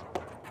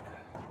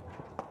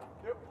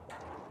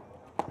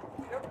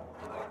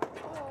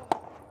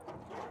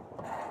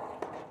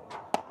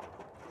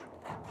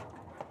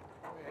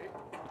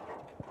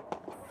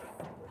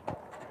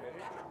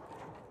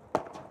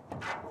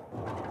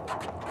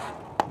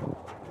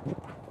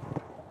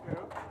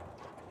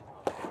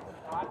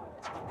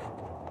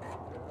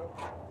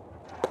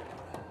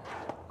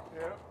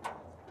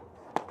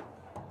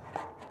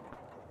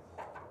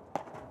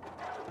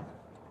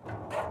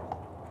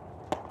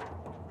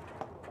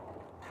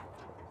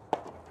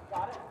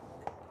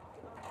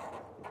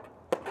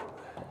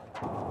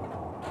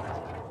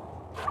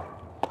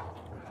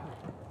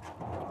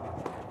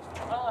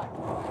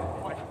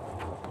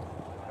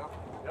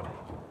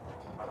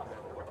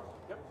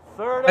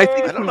 I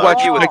think if we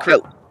watch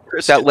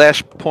that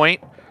last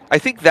point, I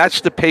think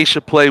that's the pace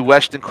of play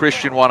West and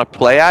Christian want to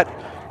play at.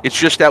 It's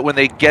just that when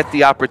they get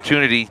the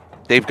opportunity,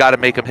 they've got to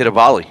make them hit a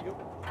volley.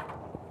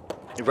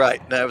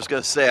 Right. And I was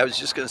just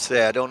going to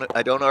say, I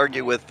don't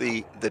argue with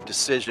the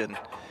decision.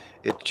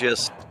 It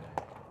just,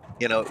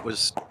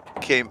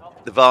 the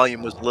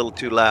volume was a little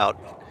too loud.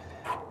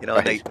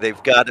 Right.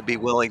 They've got to be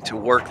willing to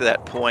work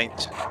that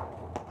point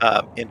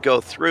and go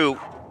through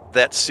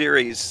that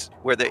series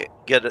where they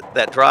get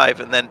that drive,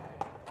 and then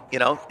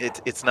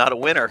it's not a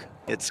winner.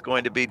 It's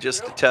going to be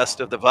just a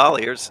test of the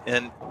volleyers,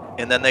 and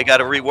then they got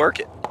to rework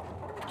it.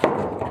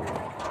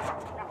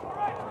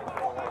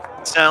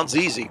 It sounds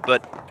easy,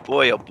 but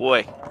boy, oh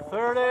boy.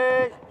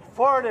 30,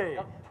 40.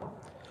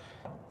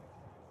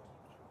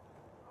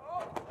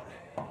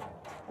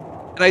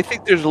 And I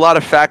think there's a lot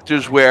of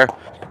factors where,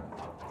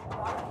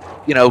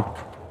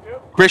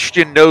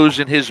 Christian knows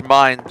in his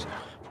mind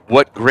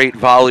what great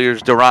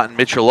volleyers Randt and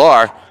Mitchell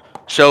are.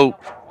 So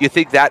you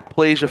think that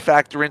plays a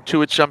factor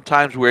into it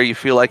sometimes, where you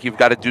feel like you've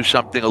got to do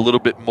something a little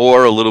bit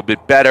more, a little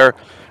bit better,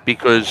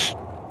 because,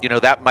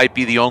 that might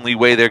be the only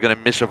way they're going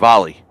to miss a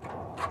volley.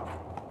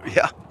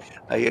 Yeah,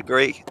 I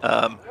agree.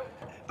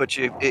 But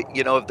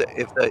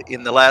if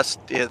in the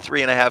last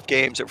 3.5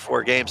 games or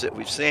 4 games that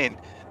we've seen,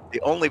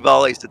 the only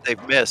volleys that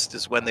they've missed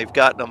is when they've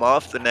gotten them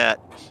off the net.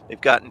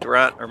 They've gotten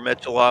Randt or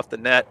Mitchell off the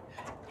net,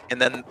 and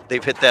then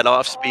they've hit that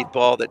off-speed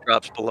ball that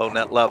drops below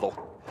net level.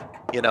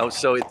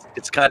 So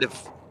it's kind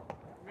of,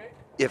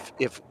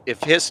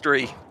 if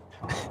history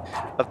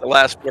of the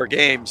last 4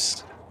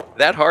 games,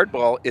 that hard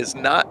ball is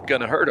not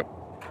going to hurt them.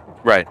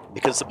 Right.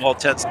 Because the ball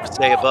tends to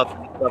stay above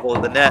the level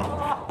of the net.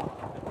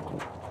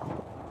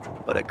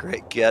 What a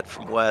great get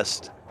from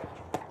West.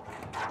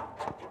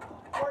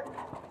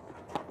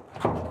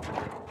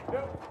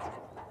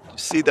 You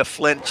see the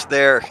flinch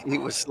there.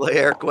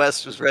 Eric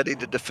West was ready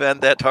to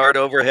defend that hard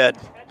overhead.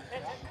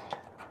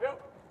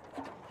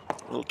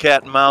 Little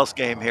cat and mouse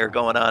game here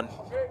going on.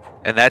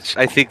 And I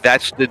think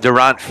that's the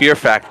Randt fear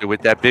factor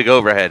with that big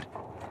overhead.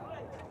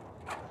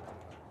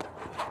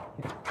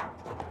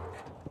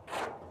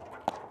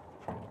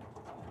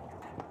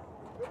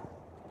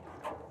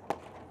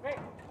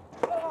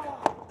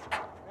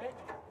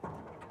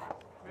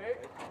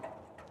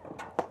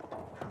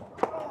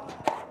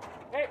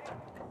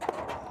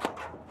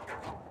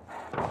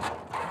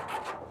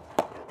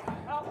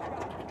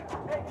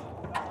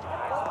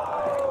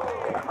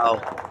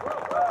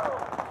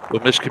 A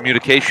little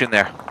miscommunication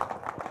there.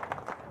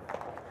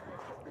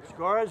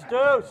 Score is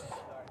deuce.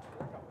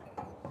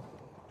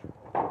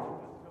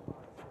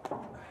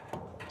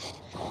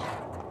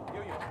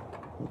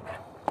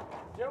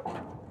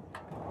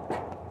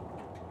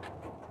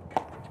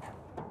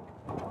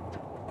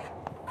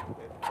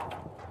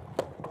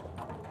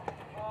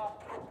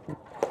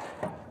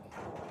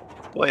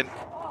 Boy,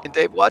 and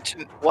Dave,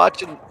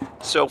 watching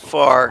so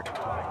far,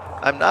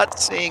 I'm not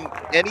seeing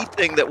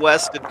anything that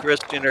West and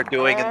Christian are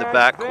doing in the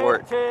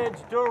backcourt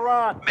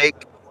make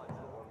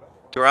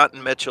Randt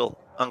and Mitchell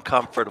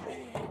uncomfortable.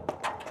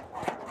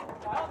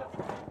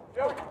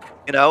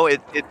 And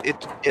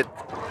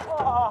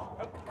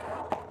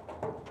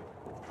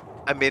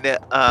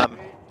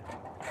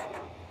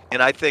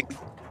I think,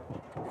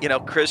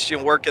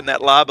 Christian working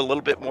that lob a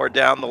little bit more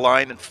down the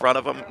line in front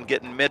of him and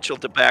getting Mitchell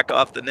to back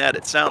off the net.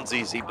 It sounds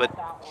easy, but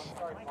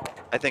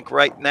I think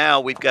right now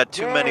we've got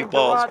too many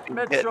balls being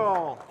hit.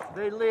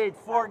 They lead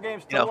 4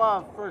 games to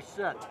love first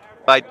set.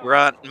 By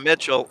Randt and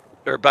Mitchell,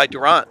 or by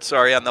Randt,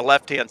 sorry, on the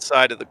left-hand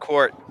side of the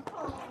court.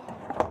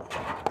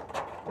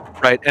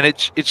 Right, and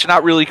it's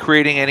not really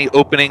creating any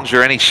openings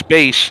or any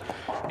space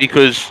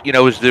because, you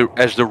know,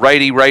 as the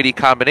righty-righty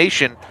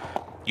combination,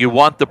 you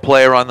want the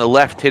player on the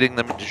left hitting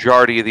the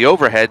majority of the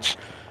overheads,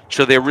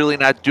 so they're really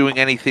not doing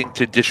anything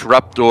to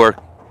disrupt or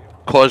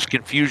cause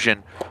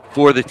confusion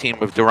for the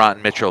team of Randt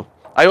and Mitchell.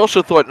 I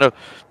also thought in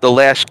the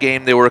last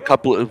game there were a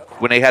couple of,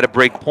 when they had a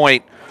break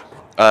point,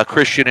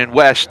 Christian and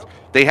West,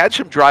 they had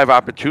some drive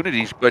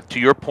opportunities, but to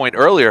your point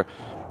earlier,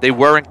 they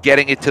weren't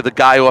getting it to the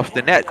guy off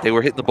the net. They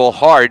were hitting the ball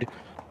hard,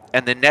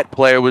 and the net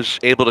player was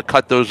able to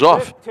cut those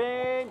off.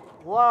 15,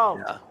 love.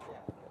 Yeah.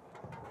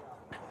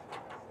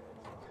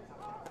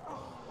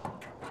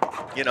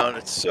 You know, and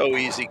it's so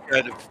easy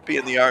kind of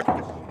being the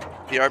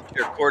armchair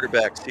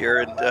quarterbacks here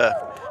and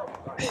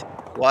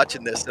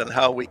watching this and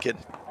how we can,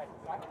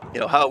 you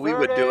know, how we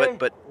would do it.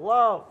 But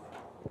love.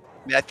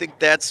 I mean, I think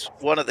that's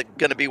going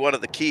to be one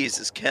of the keys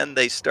is can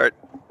they start,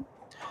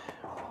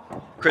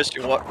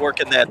 Christian,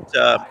 working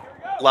that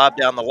lob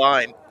down the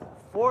line,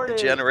 40,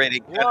 and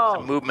generating kind of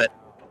some movement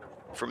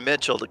from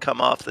Mitchell to come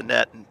off the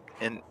net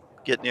and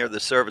get near the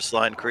service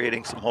line,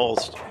 creating some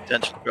holes to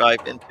potentially drive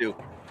into.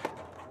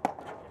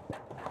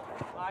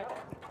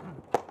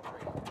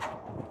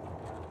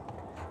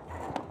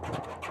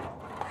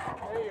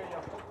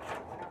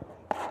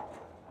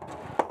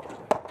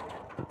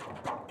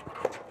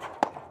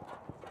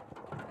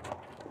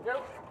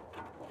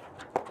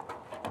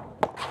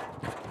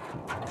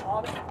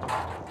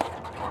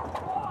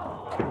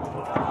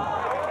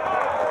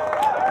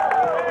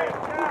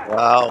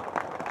 Wow.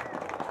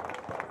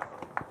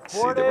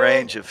 See the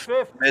range of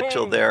 15.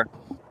 Mitchell there.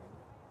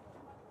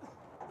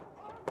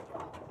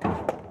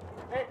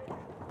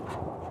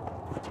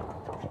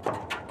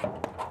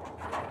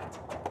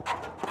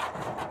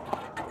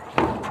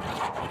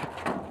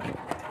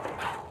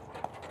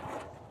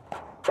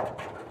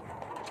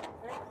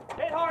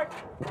 Hit hard.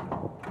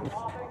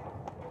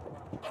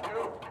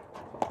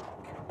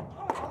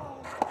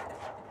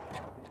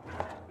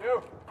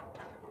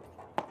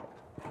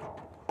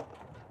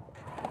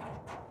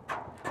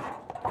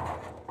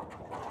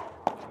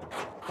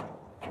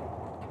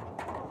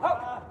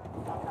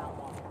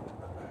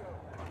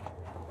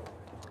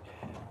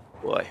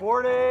 Boy,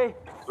 40,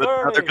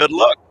 another good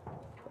look.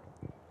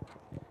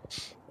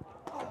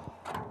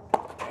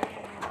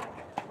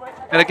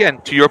 And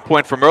again, to your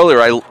point from earlier,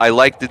 I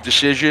like the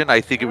decision.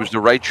 I think it was the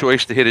right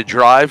choice to hit a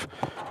drive.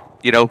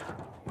 You know,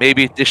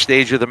 maybe at this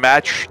stage of the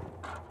match,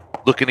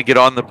 looking to get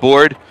on the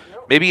board,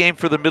 maybe aim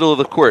for the middle of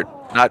the court,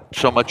 not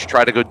so much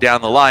try to go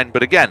down the line.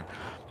 But again,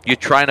 you're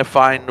trying to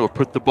find or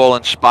put the ball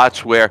in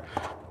spots where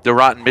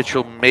Randt and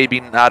Mitchell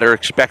maybe not are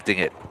expecting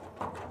it.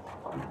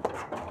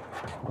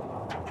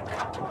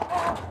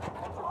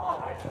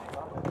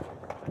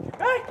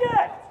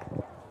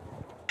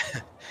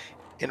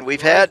 And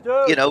we've had,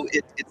 you know,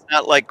 it's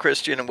not like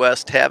Christian and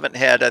West haven't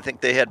had, I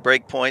think they had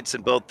break points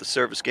in both the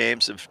service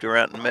games of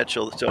Randt and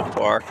Mitchell so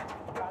far.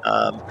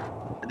 And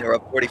they're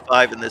up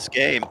 45 in this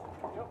game.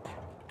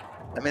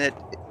 I mean,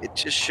 it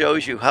just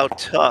shows you how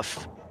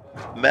tough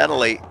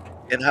mentally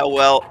and how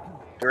well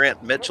Randt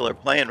and Mitchell are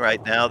playing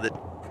right now that,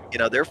 you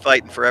know, they're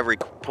fighting for every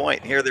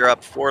point. Here they're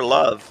up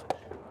 4-love,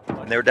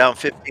 and they're down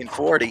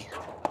 15-40.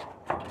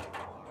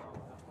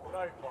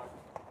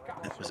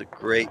 That was a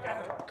great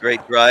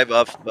drive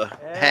off a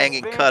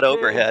hanging cut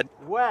overhead.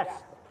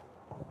 West.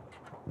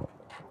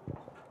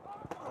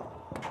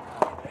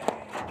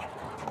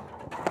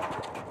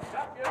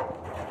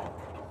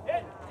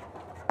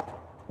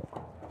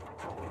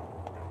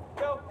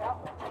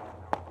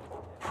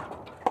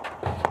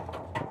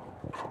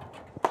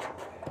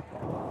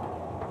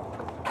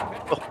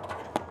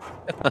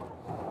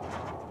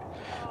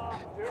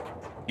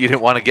 You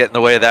didn't want to get in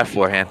the way of that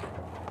forehand.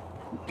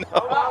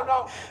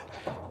 No.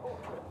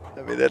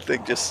 I mean, that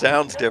thing just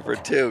sounds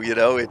different too, you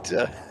know, it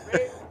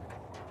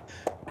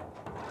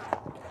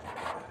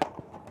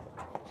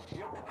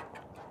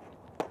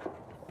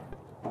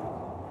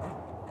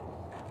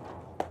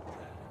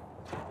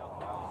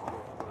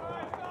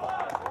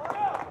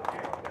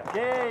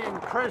Game,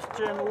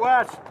 Christian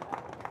West.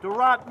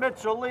 Randt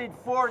Mitchell lead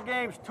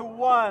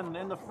 4-1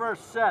 in the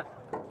first set.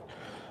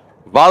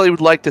 Volley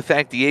would like to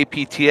thank the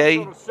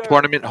APTA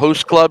tournament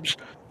host clubs,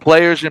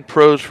 players, and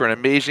pros for an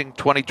amazing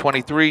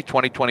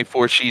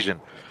 2023-2024 season.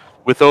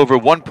 With over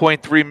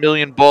 1.3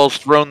 million balls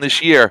thrown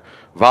this year,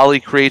 Volley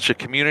creates a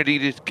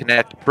community to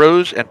connect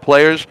pros and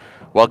players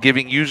while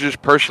giving users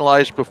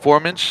personalized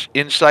performance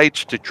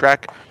insights to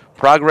track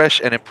progress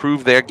and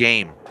improve their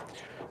game.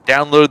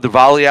 Download the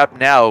Volley app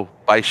now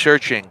by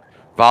searching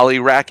Volley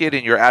Racket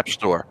in your app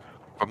store.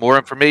 For more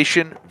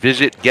information,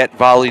 visit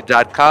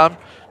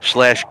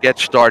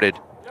getvolley.com/getstarted.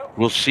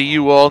 We'll see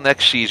you all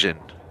next season.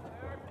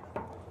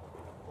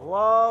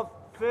 Love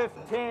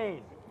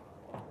 15.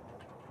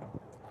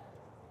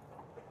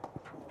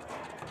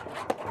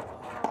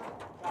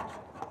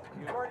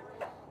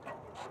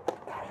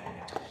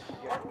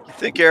 You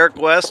think Eric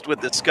West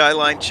with the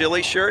Skyline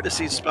Chili shirt, is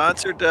he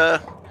sponsored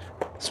by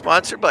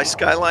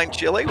Skyline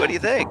Chili? What do you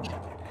think?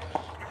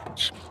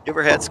 You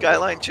ever had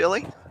Skyline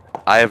chili?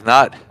 I have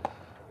not.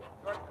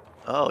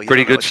 Oh, you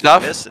Pretty don't know good what you're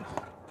stuff? missing.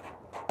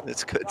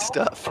 It's good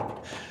stuff.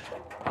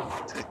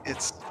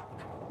 It's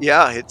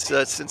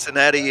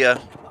Cincinnati. I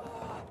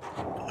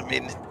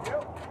mean,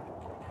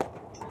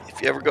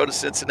 if you ever go to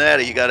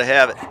Cincinnati, you got to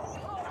have it.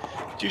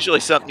 It's usually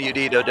something you'd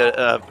eat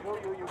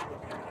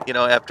you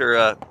know, after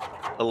a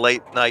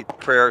late night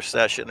prayer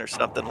session or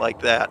something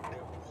like that.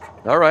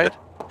 All right.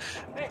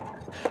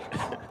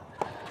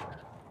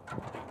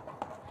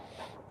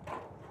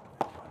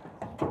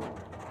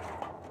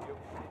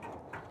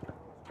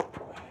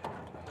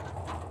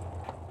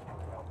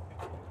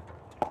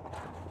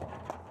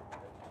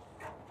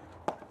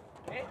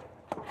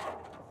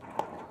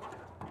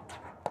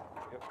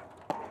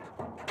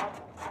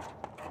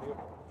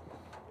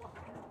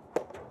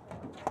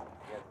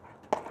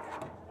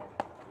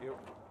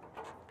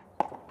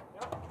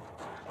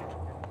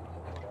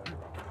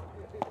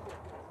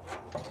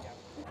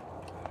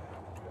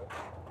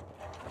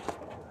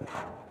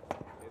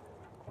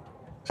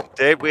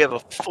 Dave, we have a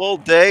full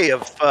day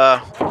of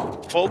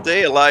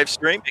live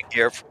streaming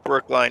here for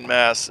Brookline,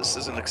 Mass. This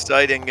is an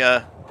exciting,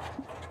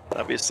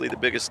 obviously the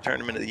biggest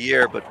tournament of the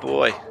year, but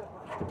boy,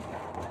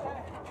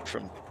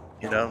 from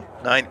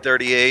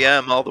 9:30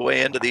 a.m. all the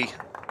way into the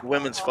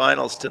women's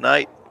finals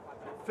tonight,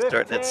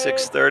 starting at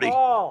 6:30.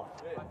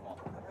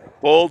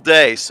 Full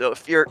day. So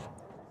if you're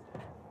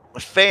a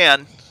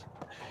fan,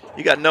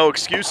 you got no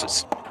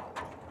excuses.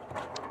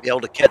 Be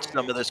able to catch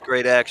some of this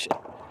great action.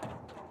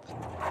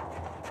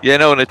 Yeah,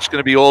 no, and it's going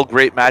to be all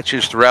great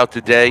matches throughout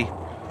the day.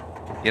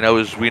 You know,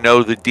 as we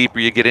know, the deeper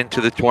you get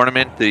into the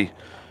tournament, the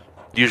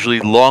usually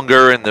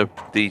longer and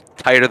the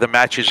tighter the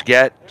matches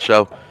get.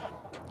 So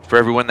for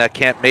everyone that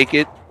can't make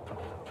it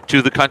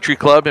to the country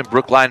club in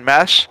Brookline,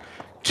 Mass,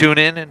 tune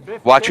in and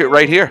watch it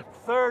right here.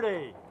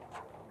 30.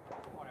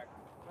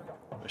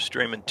 We're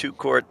streaming 2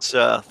 courts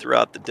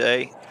throughout the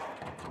day.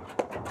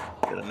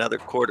 Got another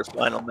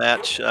quarterfinal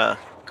match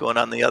going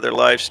on the other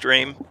live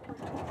stream.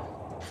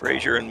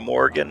 Frazier and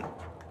Morgan.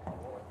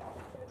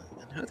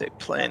 And who are they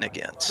playing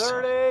against?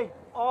 30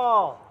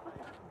 all.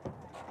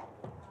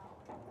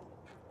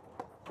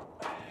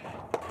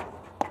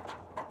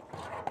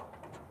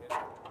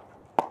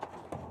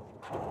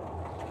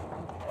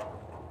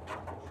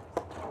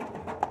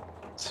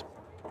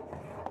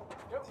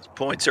 These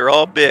points are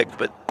all big,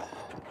 but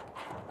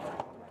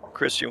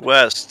Christian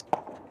West,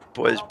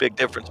 boy, there's a big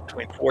difference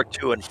between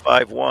 4-2 and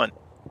 5-1.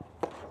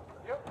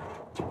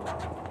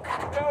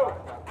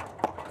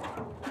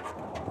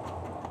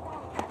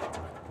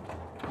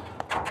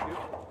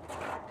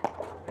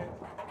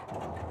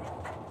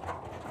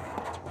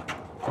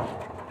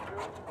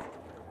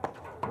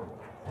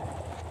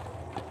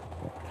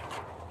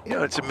 You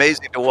know, it's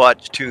amazing to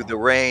watch, too, the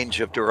range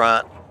of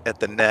Randt at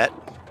the net.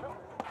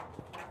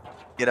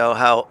 You know,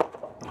 how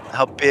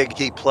big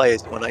he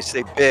plays. When I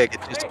say big,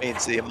 it just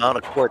means the amount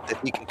of court that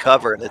he can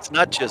cover. And it's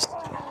not just,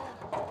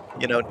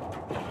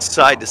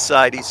 side to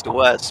side, east to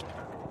west.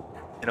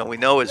 You know, we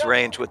know his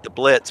range with the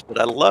blitz, but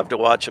I love to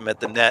watch him at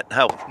the net,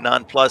 how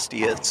nonplussed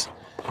he is.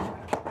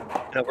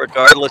 You know,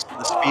 regardless of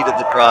the speed of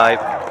the drive.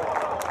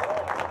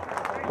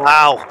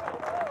 Wow.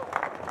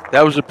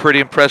 That was a pretty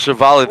impressive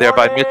volley there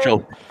by 40,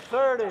 Mitchell.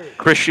 30.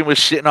 Christian was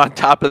sitting on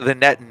top of the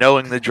net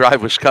knowing the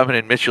drive was coming,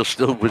 and Mitchell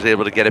still was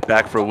able to get it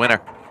back for a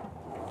winner.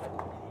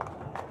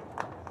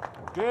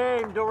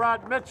 Game,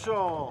 Randt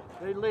Mitchell.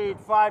 They lead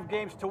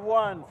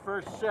 5-1,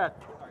 first set.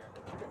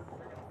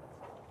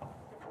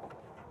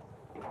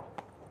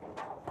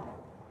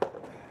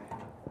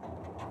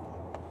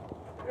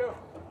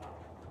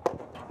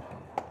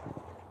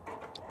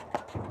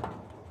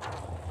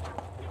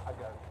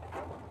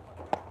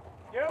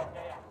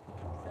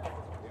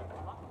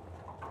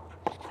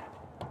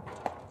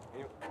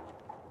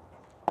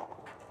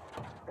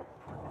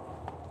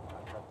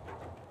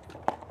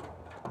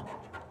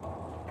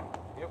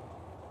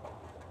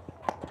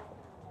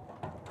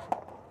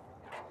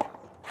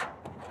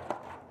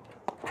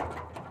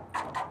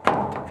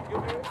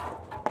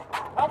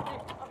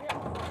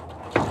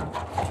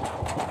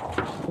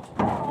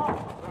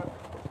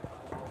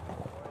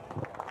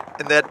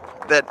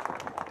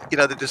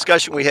 And the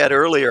discussion we had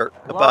earlier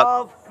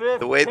about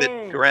the way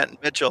that Randt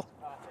and Mitchell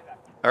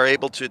are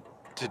able to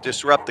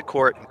disrupt the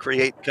court and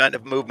create kind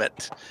of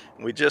movement.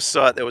 And we just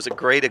saw there was a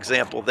great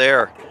example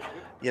there,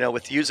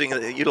 with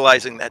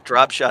utilizing that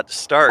drop shot to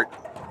start.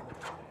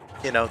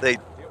 They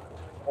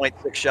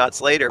 0.6 shots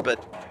later,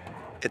 but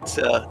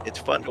it's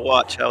fun to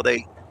watch how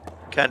they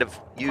kind of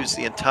use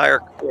the entire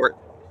court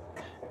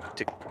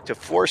to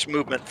force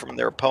movement from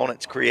their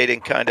opponents, creating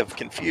kind of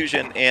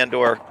confusion and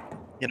or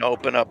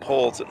open up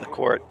holes in the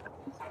court.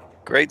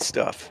 Great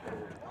stuff.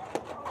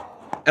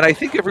 And I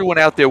think everyone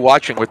out there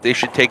watching, what they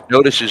should take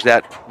notice is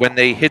that when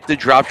they hit the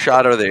drop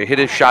shot or they hit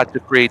a shot to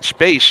create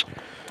space,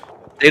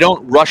 they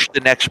don't rush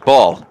the next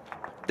ball.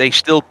 They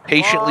still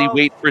patiently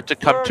wait for it to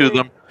come to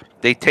them.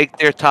 They take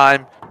their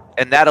time,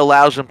 and that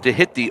allows them to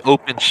hit the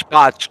open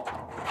spots,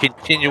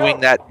 continuing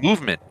that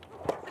movement.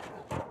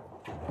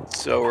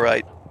 So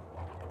right.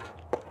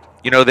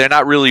 You know, they're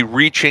not really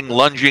reaching,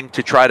 lunging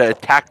to try to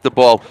attack the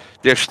ball.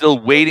 They're still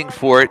waiting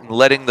for it and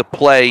letting the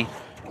play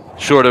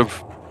sort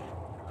of,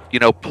 you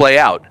know, play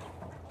out.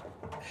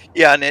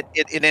 Yeah, and it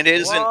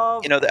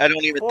isn't, you know, I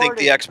don't even think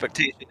the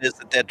expectation is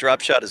that that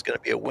drop shot is going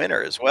to be a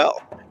winner as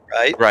well,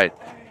 right? Right.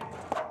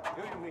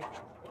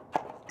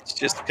 It's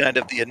just kind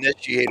of the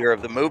initiator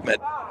of the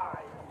movement.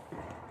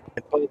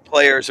 And both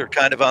players are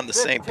kind of on the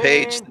same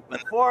page. When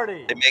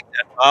they make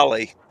that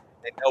volley,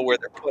 they know where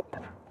they're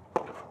putting it.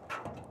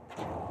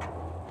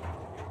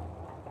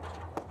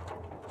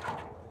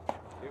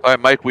 All right,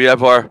 Mike, we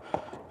have our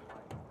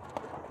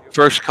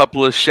first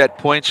couple of set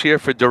points here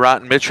for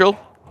Randt and Mitchell.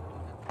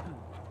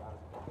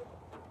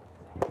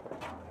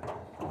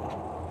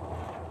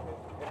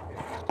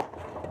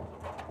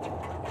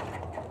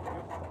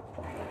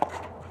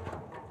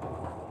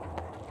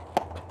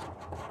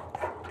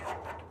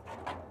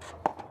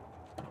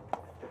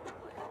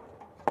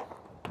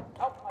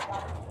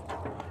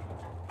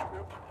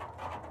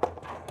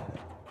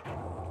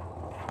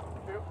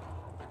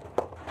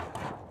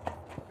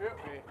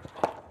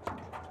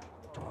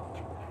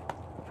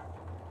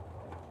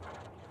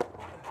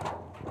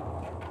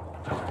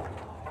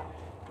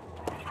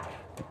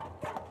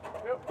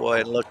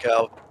 Boy, and look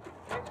how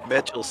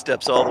Mitchell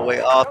steps all the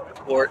way off the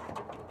court.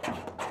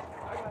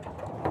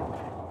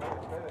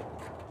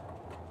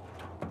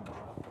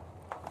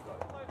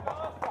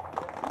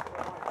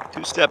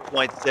 Two-step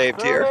point saved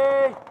 30,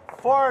 here.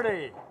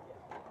 40.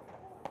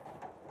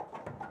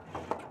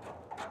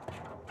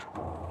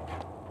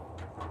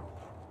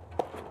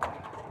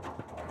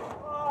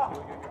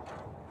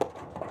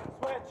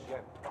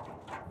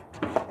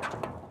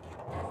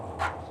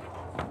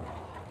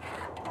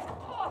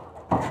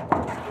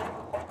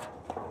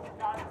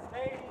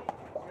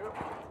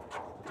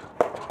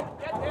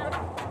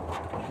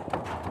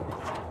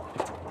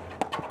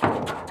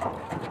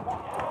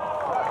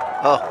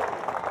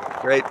 Oh,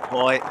 great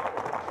point.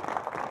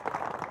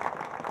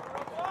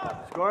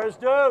 Scores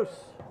deuce.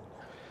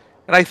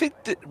 And I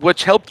think that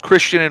what's helped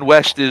Christian and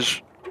West is,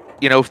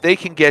 you know, if they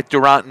can get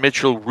Randt and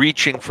Mitchell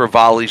reaching for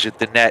volleys at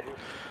the net,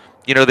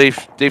 you know,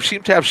 they've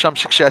seemed to have some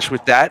success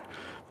with that,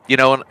 you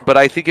know, but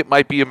I think it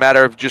might be a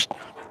matter of just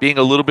being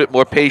a little bit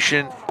more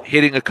patient,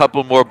 hitting a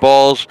couple more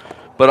balls,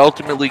 but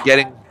ultimately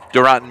getting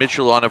Randt and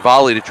Mitchell on a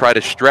volley to try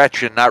to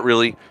stretch and not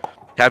really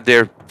have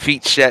their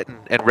feet set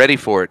and ready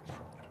for it.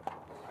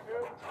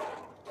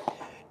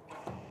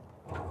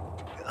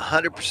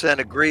 100%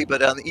 agree,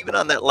 but even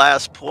on that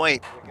last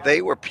point,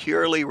 they were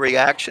purely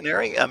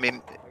reactionary. I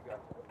mean,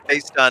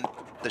 based on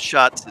the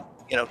shots that,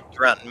 you know,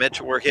 Randt and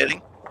Mitchell were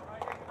hitting.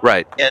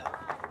 Right. And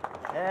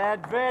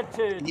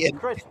advantage,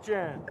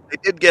 Christian. They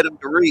did get them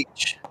to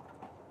reach,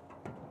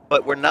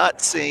 but we're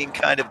not seeing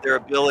kind of their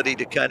ability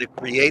to kind of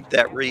create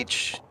that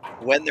reach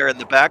when they're in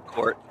the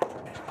backcourt,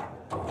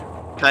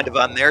 kind of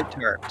on their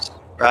terms,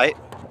 right?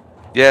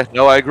 Yeah,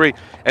 no, I agree.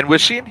 And we're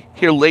seeing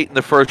here late in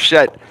the first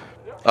set,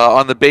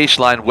 on the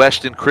baseline,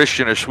 West and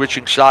Christian are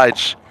switching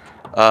sides.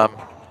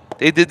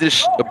 They did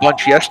this a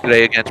bunch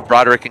yesterday against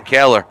Broderick and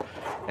Kaler,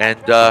 and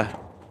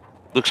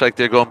looks like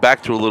they're going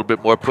back to a little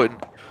bit more,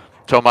 putting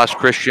Tomas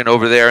Christian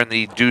over there in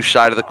the deuce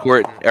side of the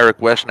court, and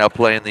Eric West now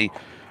playing the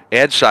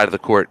ad side of the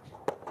court.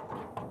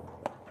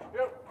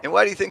 And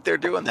why do you think they're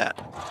doing that?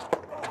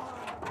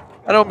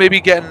 I don't know, maybe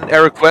getting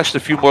Eric West a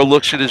few more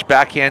looks at his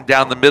backhand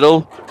down the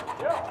middle,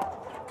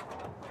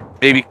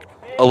 maybe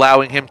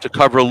allowing him to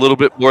cover a little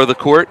bit more of the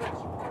court.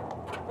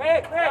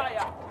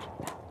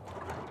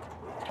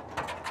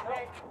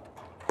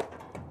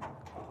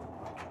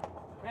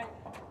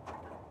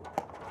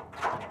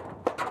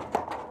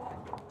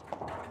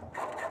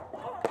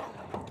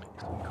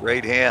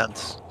 Great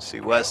hands. See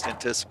West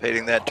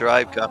anticipating that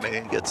drive coming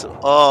and gets it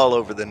all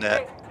over the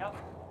net.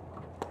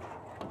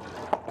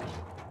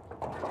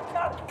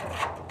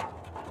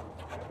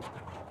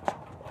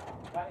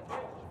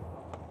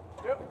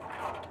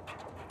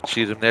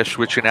 See them there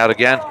switching out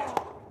again.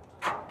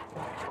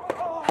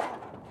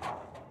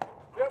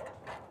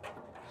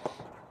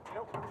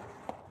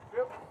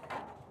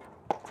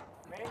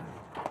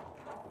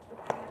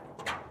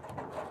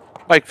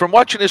 Mike, from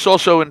watching this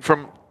also and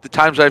from the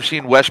times I've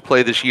seen West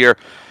play this year,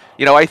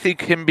 you know, I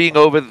think him being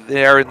over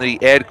there in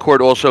the ad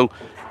court also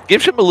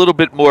gives him a little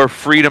bit more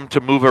freedom to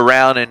move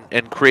around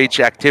and creates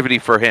activity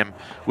for him,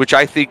 which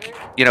I think,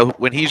 you know,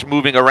 when he's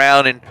moving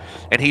around and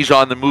he's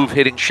on the move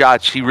hitting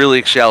shots, he really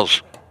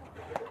excels.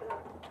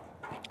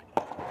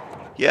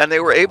 Yeah, and they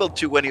were able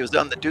to, when he was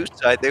on the deuce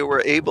side, they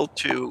were able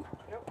to,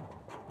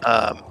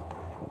 I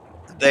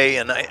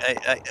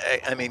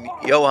mean,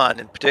 Johan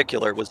in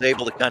particular was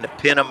able to kind of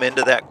pin him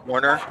into that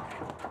corner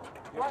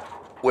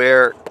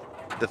where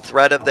the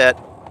threat of that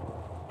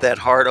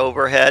hard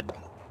overhead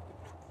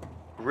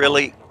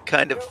really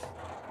kind of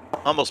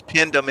almost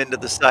pinned him into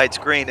the side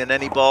screen, and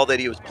any ball that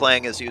he was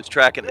playing as he was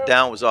tracking it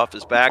down was off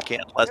his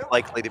backhand, less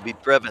likely to be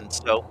driven.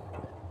 So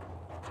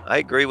I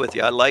agree with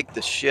you. I like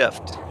the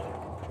shift.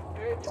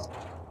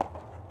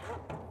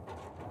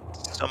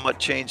 Somewhat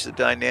changed the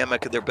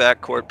dynamic of their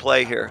backcourt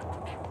play here.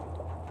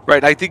 Right,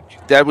 and I think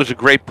that was a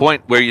great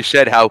point where you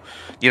said how,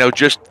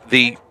 just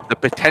the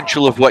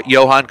potential of what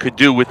Johan could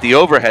do with the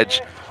overheads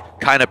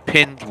kind of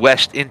pinned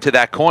West into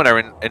that corner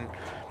and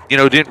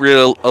didn't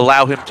really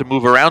allow him to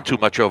move around too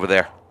much over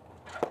there.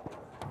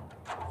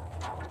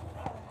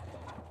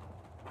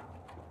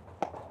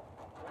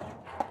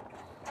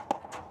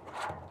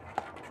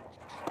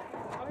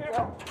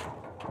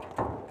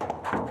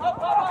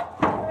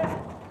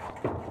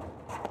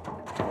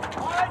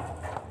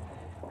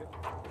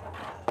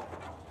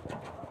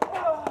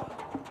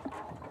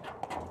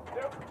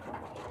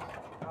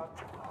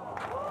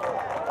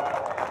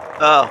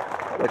 Oh,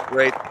 what a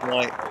great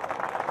point.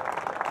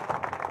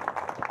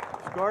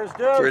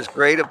 For as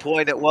great a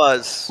point it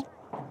was,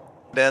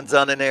 it ends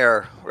on an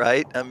error,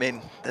 right? I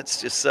mean,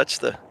 that's just such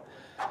the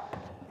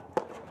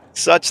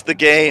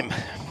game.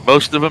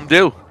 Most of them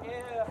do.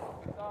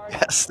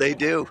 Yes, they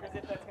do.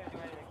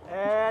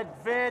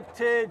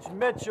 Advantage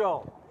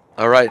Mitchell.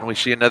 All right, and we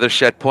see another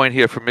set point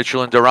here for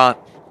Mitchell and Randt.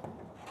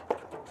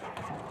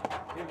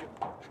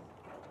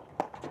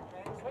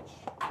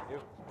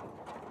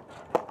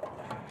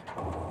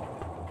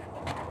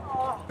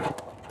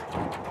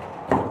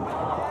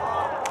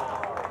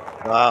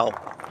 Wow.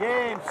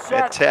 Game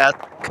set.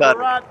 Fantastic cut.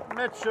 Randt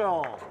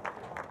Mitchell.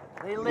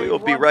 We will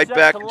be right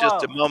back in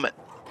just a moment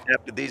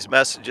after these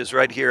messages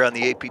right here on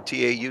the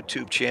APTA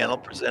YouTube channel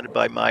presented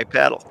by My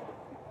Paddle.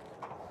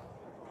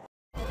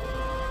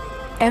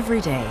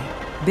 Every day,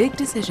 big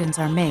decisions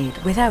are made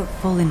without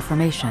full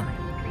information,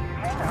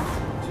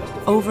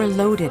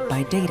 overloaded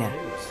by data,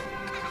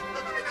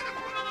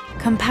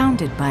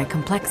 compounded by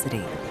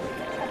complexity.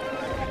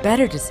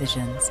 Better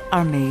decisions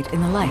are made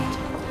in the light,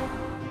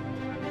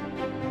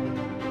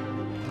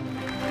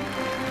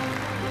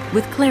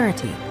 with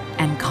clarity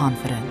and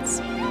confidence.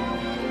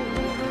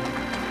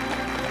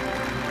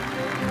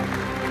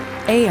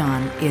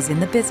 Aon is in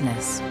the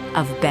business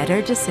of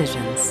better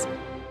decisions.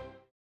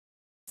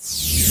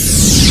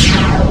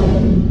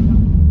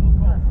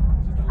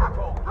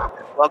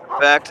 Welcome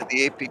back to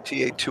the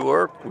APTA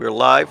Tour. We're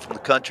live from the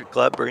Country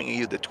Club bringing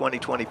you the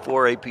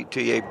 2024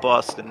 APTA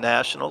Boston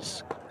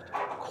Nationals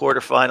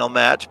quarterfinal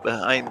match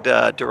behind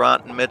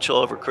Randt and Mitchell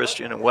over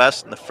Christian and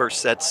West in the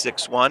first set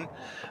 6-1.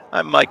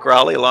 I'm Mike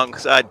Rowley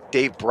alongside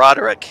Dave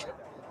Broderick.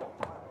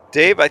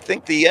 Dave, I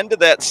think the end of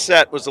that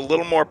set was a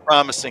little more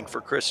promising for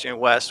Christian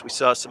and West. We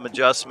saw some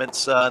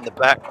adjustments in the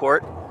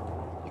backcourt.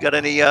 You got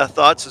any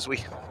thoughts as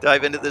we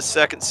dive into this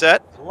second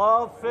set?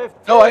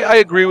 No, I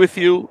agree with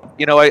you.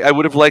 I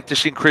would have liked to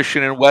see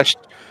Christian and West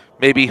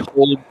maybe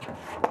hold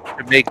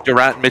to make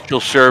Randt and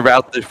Mitchell serve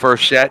out the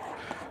first set.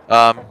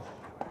 And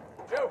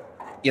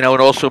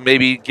also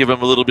maybe give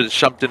them a little bit of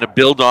something to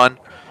build on.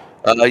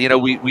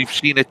 We've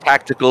seen a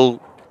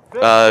tactical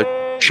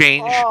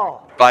change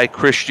by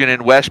Christian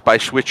and West by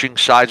switching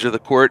sides of the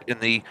court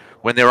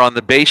when they're on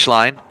the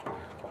baseline.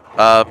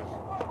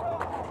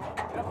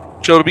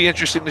 So it'll be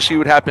interesting to see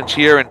what happens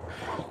here. And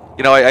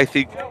I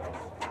think,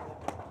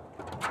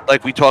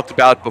 like we talked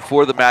about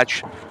before the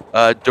match,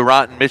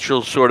 Randt and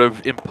Mitchell sort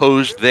of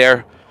imposed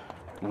their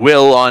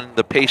will on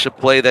the pace of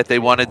play that they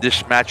wanted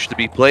this match to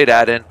be played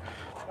at. And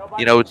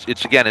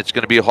it's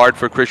going to be hard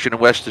for Christian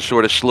and West to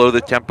sort of slow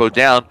the tempo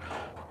down,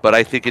 but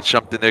I think it's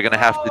something they're going to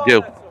have to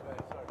do.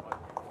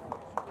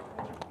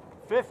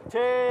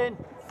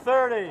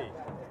 15-30.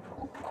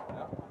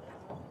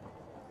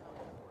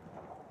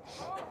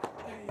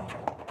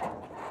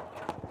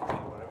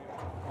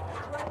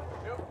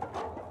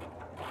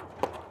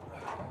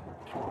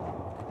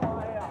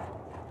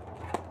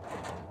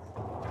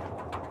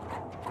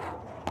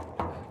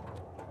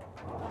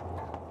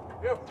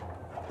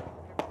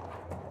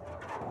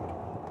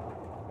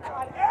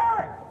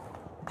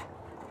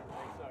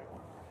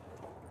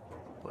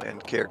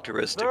 And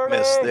characteristic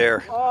miss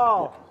there.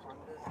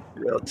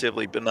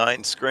 Relatively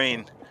benign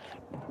screen.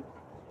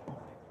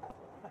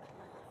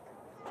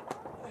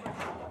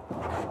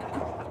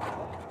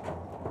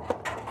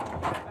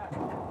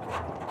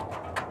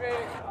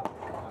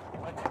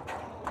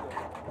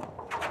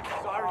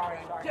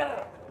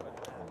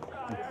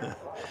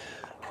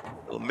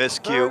 Little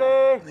miscue.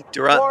 I think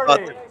Randt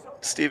thought that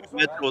Steve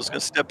Mitchell was going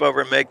to step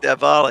over and make that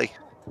volley.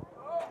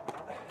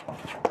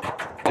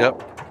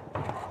 Yep.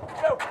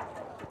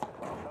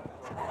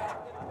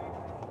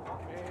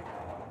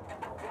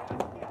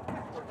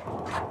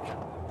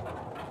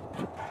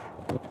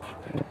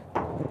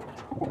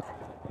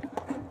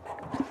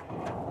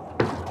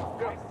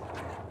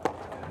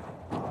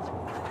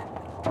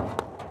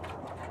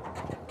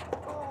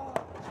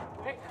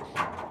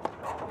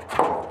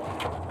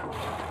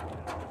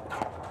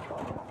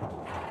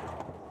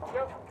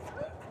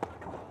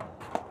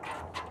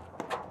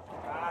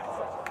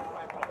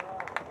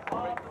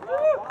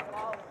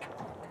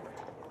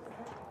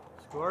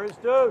 Score is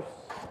deuce.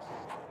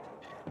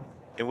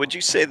 And would you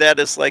say that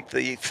is like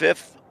the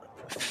fifth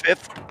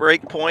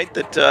break point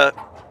that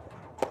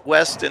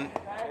West and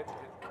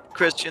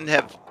Christian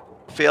have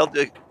failed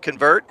to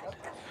convert?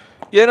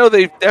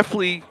 They've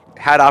definitely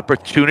had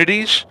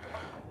opportunities,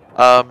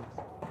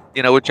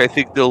 which I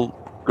think they'll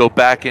go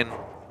back and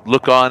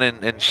look on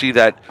and see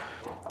that,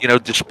 you know,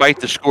 despite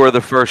the score of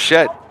the first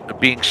set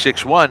being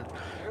 6-1,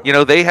 you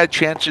know, they had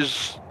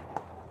chances,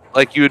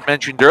 like you had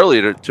mentioned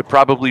earlier, to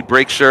probably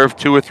break serve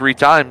 2 or 3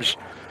 times,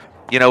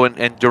 you know,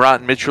 and Randt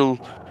and Mitchell,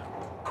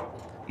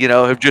 you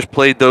know, have just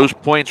played those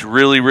points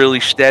really, really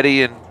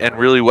steady and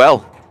really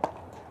well.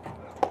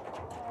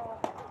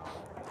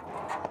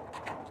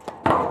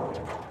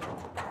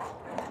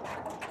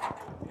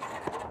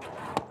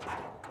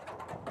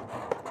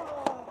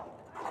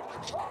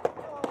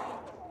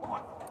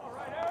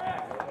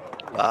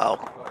 Wow.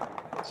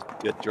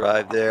 Good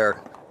drive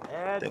there.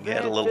 I think he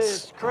had a little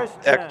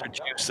extra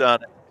juice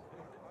on it.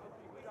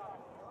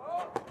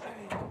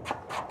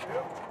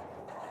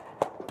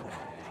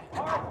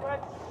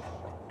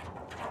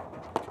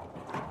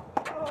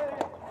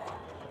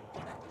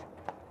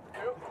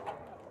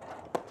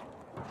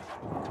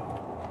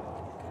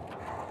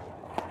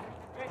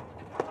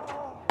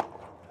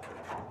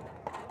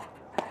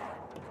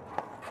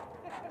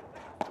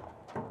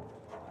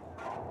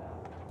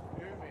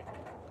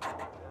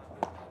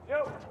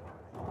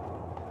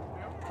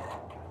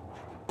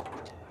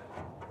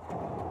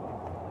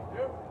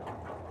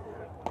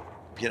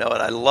 You know,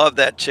 and I love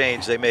that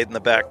change they made in the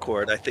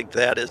backcourt. I think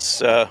that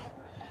is,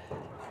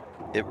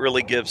 it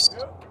really gives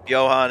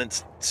Johan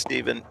and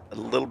Steven a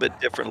little bit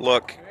different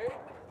look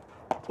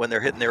when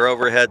they're hitting their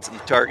overheads and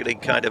targeting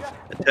kind of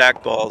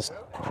attack balls.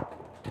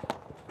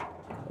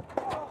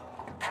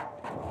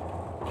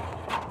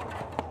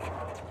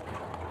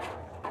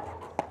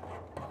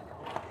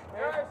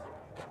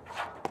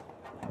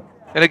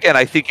 And again,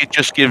 I think it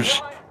just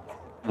gives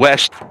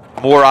West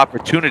more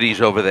opportunities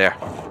over there.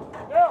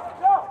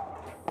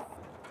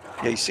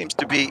 Yeah, he seems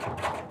to be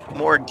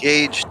more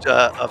engaged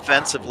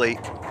offensively,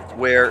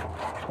 where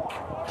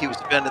he was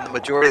spending the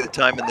majority of the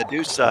time in the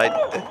deuce side,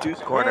 the deuce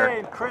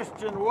corner.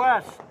 Christian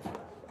West.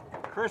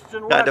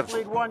 Kind of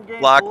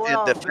locked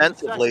in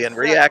defensively and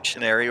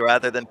reactionary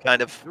rather than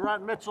kind of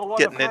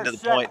getting into the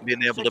point and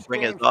being able to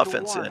bring his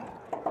offense in.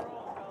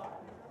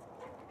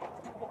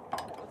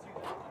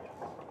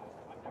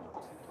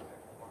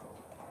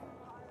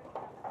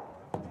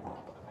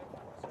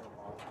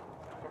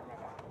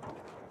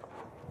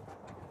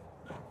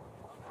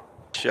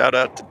 Shout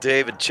out to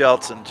David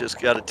Chelton, just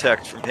got a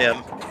text from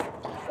him.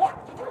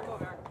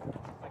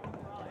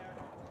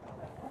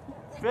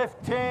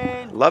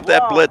 15. Love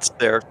that blitz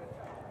there.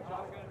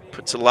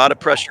 Puts a lot of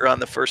pressure on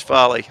the first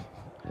volley.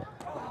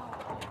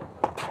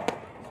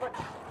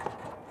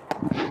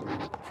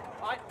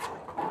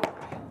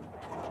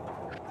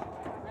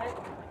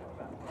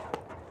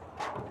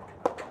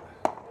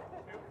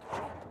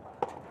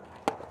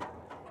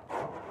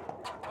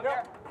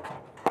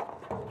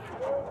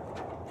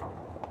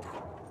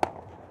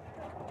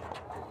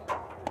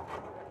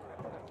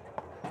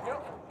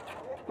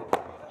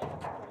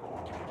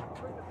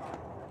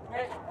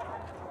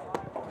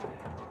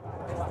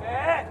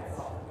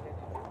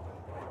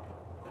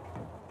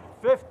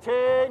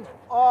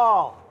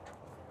 All.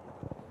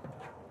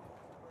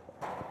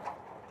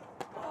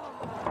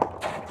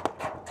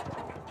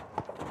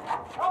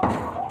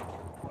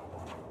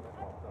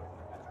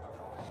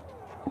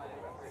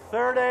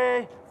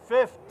 $30,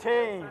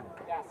 15.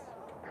 Yes.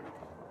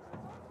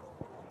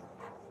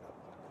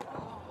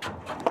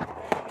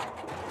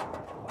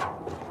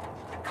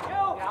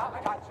 Yeah,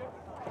 I got you.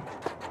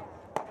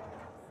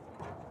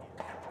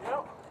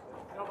 Yep.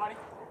 Nobody.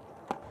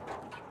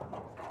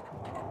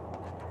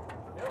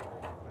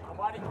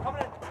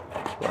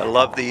 I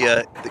love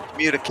the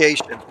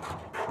communication.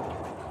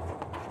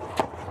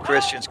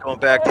 Christian's going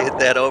back to hit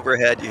that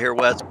overhead. You hear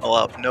West call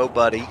out,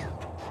 nobody.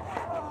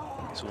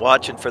 He's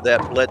watching for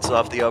that blitz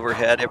off the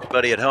overhead.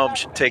 Everybody at home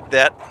should take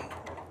that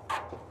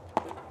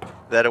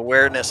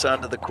awareness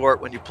onto the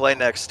court when you play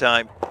next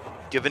time.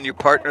 Giving your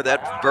partner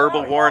that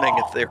verbal warning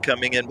if they're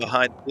coming in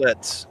behind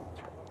blitz.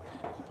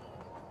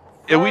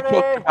 Yeah, we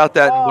talked about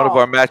that in one of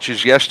our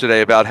matches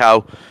yesterday about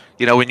how,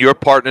 you know, when your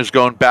partner's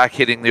going back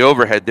hitting the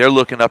overhead, they're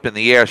looking up in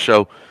the air.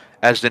 So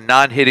as the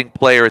non-hitting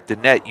player at the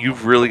net,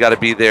 you've really got to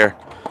be there,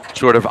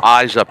 sort of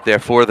eyes up there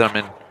for them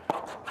and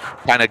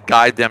kind of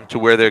guide them to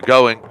where they're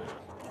going.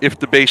 If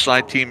the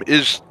baseline team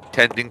is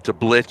tending to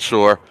blitz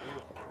or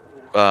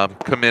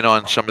come in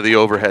on some of the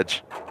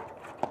overheads.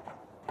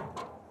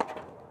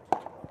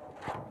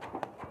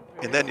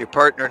 And then your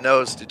partner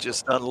knows to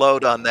just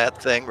unload on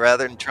that thing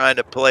rather than trying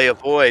to play a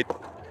void.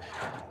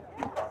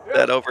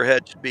 That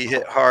overhead should be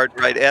hit hard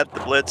right at the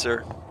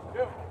blitzer.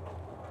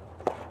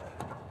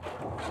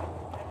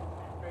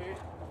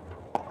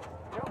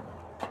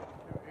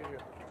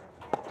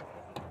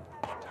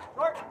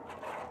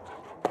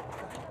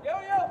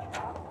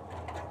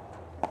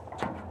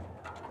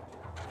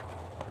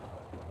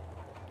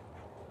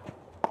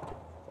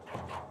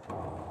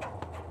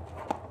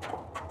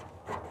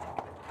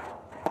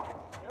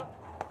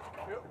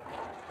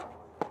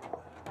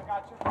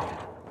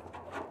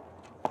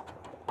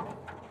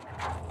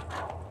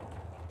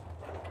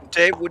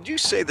 Dave, would you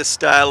say the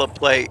style of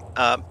play,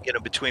 you know,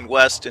 between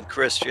West and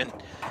Christian,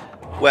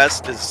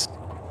 West is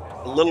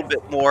a little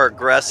bit more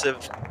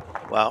aggressive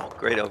Wow,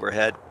 great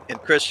overhead. And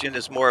Christian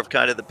is more of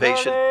kind of the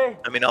patient. 30,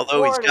 I mean,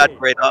 although he's got 40.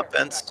 great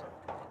offense,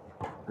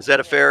 is that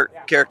a fair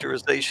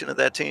characterization of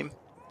that team?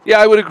 Yeah,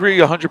 I would agree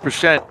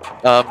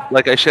 100%.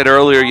 Like I said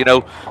earlier, you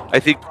know, I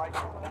think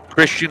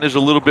Christian is a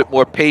little bit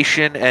more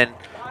patient and,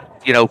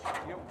 you know,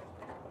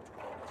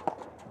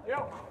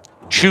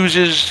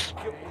 chooses,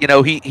 you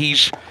know,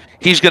 he's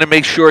going to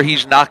make sure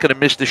he's not going to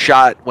miss the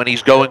shot when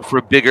he's going for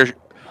a bigger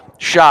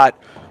shot,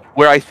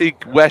 where I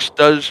think West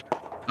does,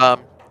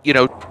 you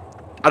know,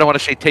 I don't want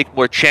to say take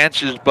more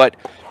chances, but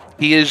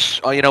he is,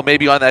 you know,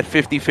 maybe on that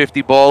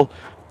 50-50 ball,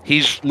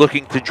 he's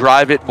looking to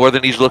drive it more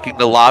than he's looking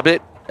to lob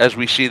it, as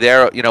we see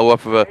there, you know,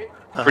 off of a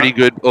pretty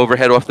good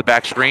overhead off the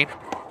back screen.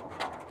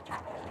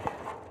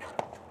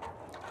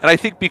 And I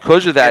think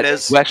because of that,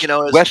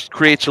 West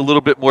creates a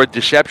little bit more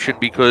deception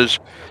because,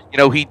 you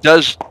know, he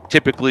does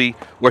typically,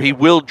 where he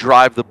will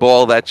drive the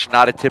ball that's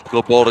not a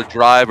typical ball to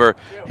drive, or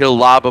he'll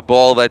lob a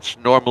ball that's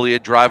normally a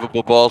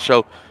drivable ball.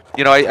 So,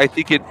 you know, I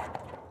think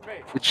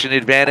it's an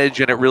advantage,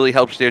 and it really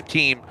helps their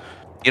team,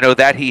 you know,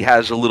 that he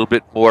has a little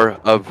bit more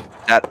of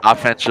that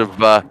offensive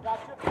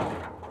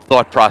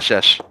thought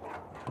process.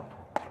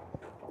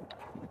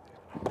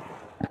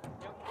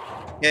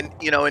 And,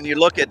 you know, and you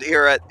look at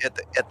here at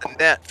the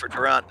net for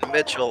Randt and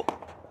Mitchell,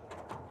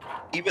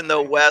 even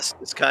though West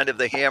is kind of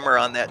the hammer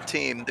on that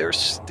team, they're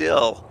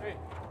still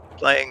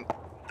playing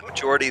the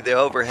majority of the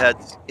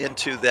overheads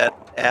into that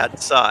ad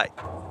side.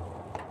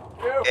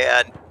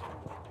 And,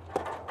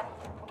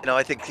 you know,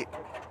 I think, you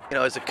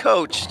know, as a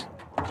coach,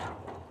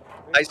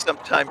 I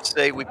sometimes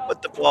say we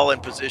put the ball in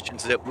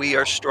positions that we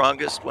are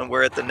strongest when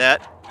we're at the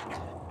net.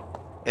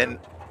 And,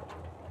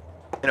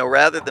 you know,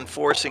 rather than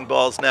forcing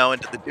balls now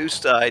into the deuce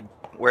side,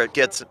 where it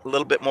gets a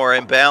little bit more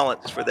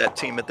imbalance for that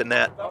team at the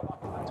net,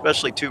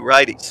 especially two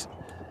righties.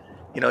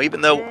 You know,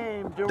 even though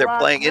they're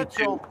playing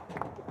into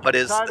what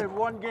is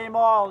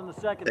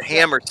the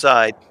hammer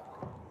side,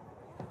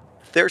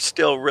 they're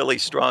still really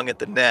strong at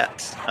the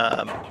net.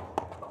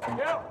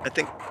 I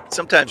think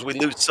sometimes we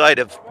lose sight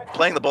of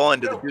playing the ball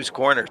into the deuce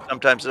corner.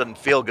 Sometimes it doesn't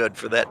feel good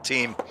for that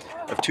team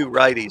of two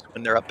righties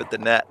when they're up at the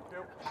net.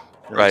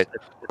 Right.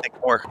 I think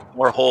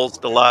more holes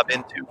to lob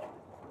into.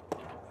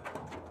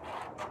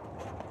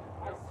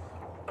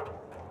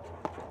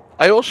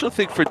 I also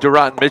think for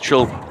Randt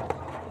Mitchell,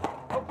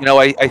 you know,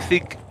 I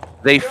think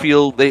they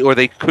feel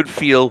they could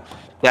feel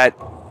that,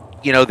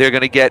 you know, they're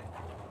going to get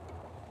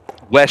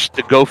West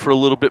to go for a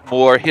little bit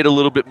more, hit a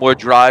little bit more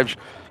drives.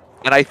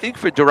 And I think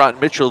for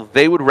Randt Mitchell,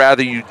 they would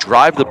rather you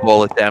drive the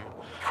ball at them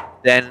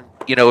than,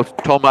 you know, if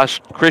Tomas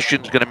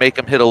Christian's going to make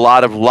them hit a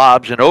lot of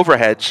lobs and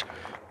overheads.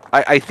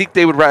 I think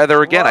they would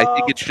rather, again, I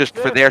think it's just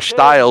for their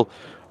style,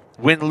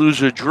 win,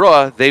 lose, or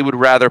draw, they would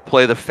rather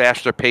play the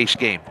faster pace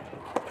game.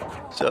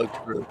 So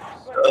true.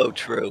 So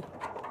true.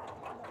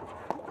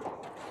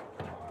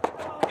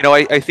 You know,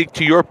 I think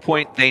to your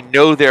point, they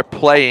know they're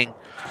playing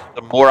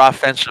the more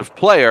offensive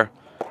player,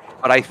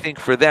 but I think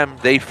for them,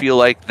 they feel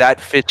like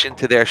that fits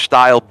into their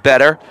style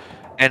better.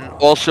 And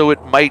also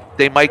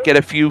they might get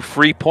a few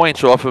free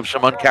points off of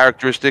some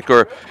uncharacteristic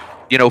or,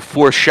 you know,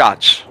 forced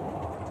shots.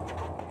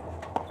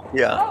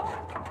 Yeah.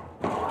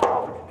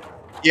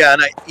 Yeah,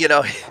 and you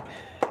know,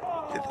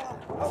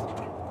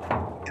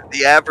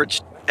 the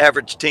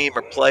average team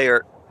or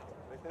player,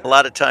 a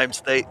lot of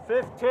times they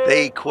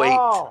equate, you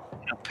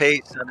know,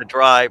 pace on a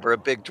drive or a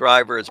big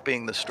driver as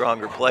being the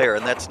stronger player,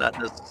 and that's not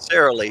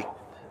necessarily.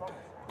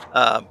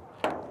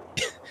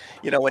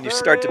 You know, when you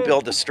start to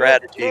build a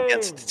strategy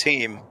against a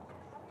team,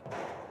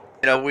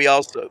 you know,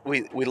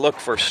 we look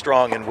for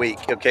strong and weak.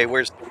 Okay,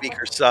 where's the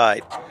weaker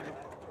side?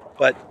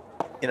 But,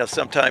 you know,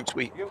 sometimes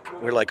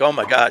we're like, oh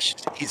my gosh,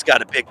 he's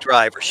got a big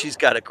drive or she's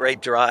got a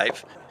great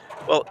drive.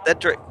 Well, that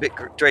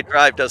great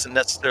drive doesn't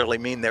necessarily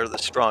mean they're the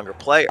stronger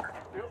player.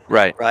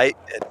 Right. Right.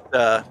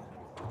 It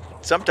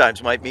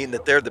sometimes might mean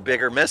that they're the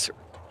bigger misser.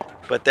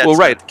 But that's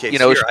not the case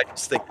here. I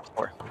just think it's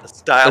more a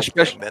style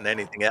thing than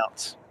anything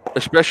else.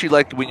 Especially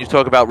like when you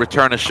talk about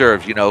return of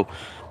serve, you know,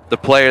 the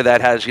player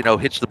that has, you know,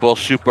 hits the ball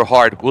super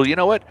hard. Well, you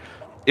know what?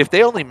 If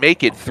they only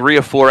make it 3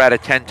 or 4 out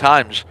of 10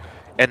 times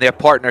and their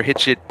partner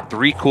hits it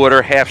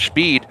 3/4, half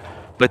speed,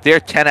 but they're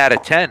 10 out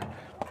of 10,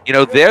 you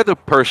know, they're the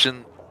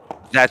person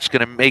that's going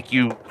to make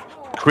you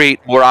create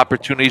more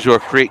opportunities or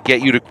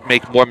get you to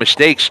make more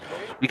mistakes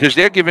because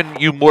they're giving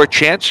you more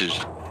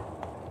chances.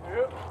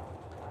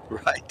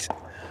 Right.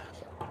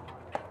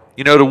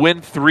 You know, to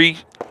win three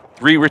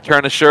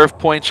return of serve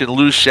points and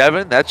lose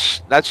 7,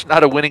 that's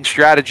not a winning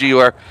strategy,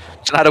 or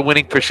it's not a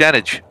winning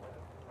percentage.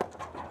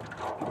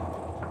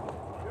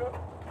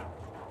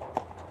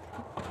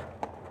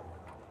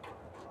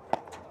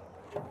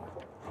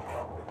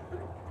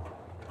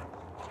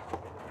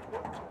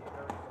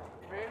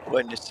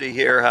 When you see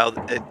here how,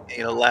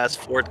 you know,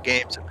 last 4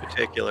 games in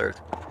particular,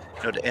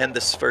 you know, to end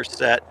this first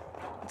set,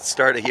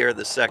 start of here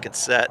the second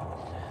set,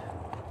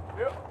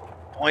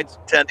 points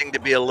tending to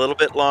be a little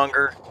bit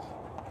longer.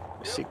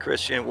 You see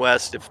Christian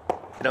West have,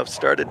 you know,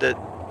 started to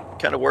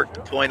kind of work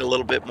the point a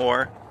little bit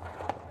more.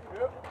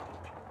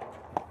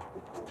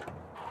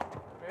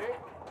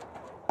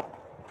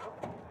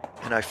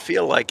 And I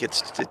feel like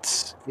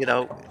it's you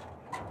know,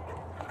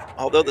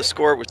 although the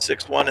score was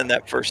 6-1 in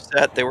that first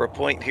set, they were a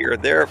point here or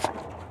there.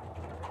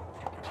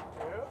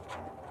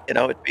 You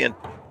know, it being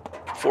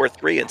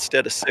 4-3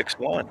 instead of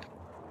 6-1.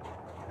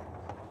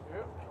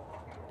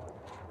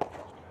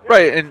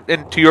 Right,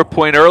 and to your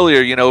point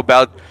earlier, you know,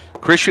 about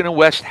Christian and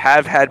West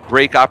have had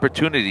break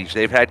opportunities.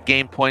 They've had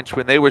game points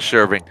when they were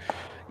serving.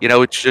 You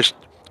know, it's just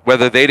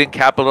whether they didn't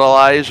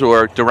capitalize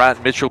or Randt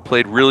and Mitchell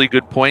played really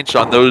good points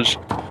on those,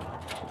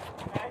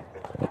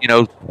 you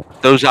know,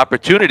 those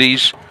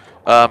opportunities.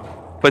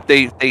 But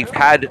they've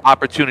had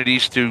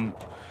opportunities to,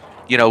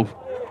 you know,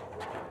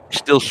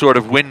 still sort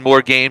of win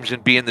more games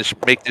and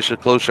make this a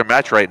closer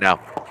match right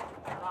now.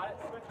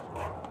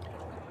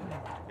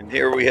 And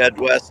here we had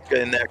West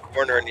in that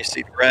corner, and you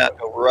see Randt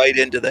go right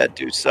into that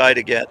deuce side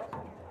again.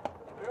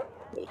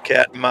 Little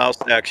cat and mouse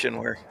action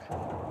where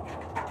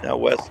now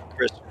West and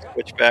Chris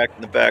switch back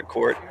in the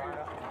backcourt.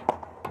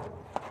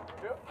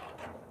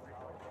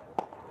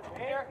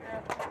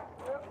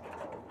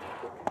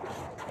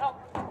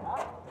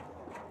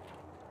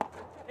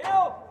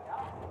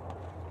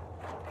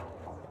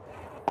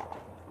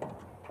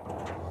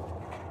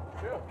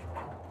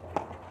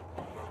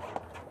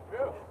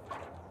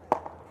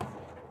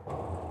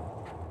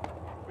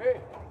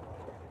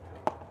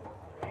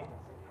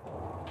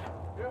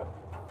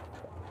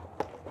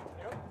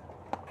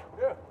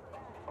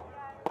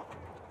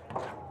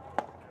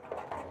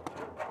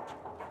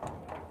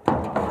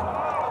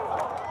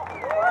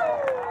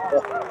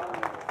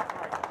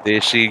 There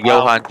you see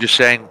Johan just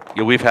saying,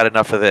 yeah, we've had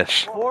enough of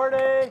this.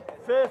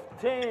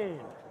 40-15.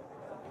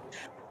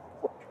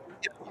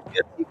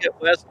 You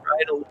get West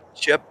right, a little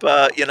chip,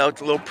 you know, it's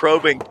a little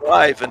probing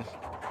drive, and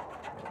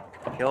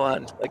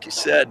Johan, like you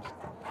said,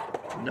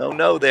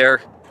 no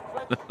there.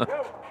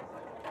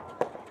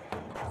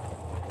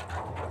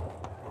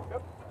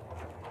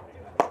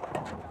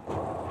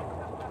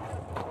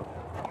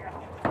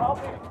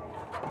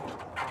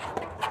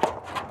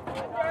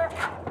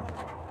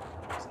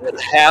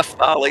 Half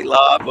volley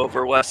lob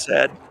over West's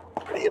head.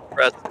 Pretty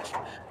impressive.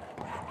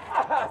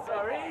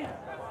 Sorry.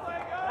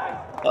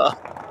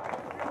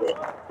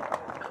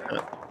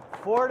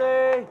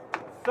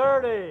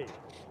 40-30.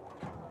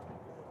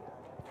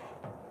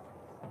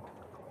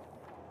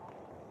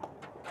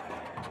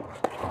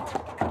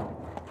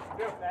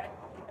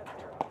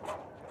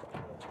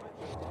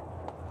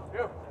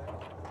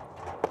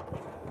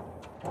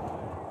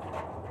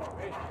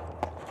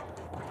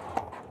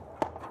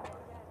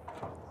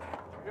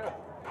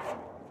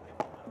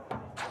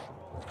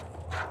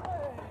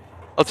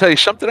 I'll tell you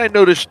something I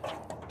noticed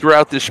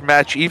throughout this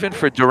match, even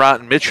for Randt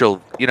and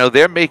Mitchell, you know,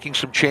 they're making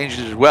some changes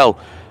as well.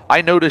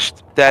 I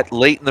noticed that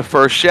late in the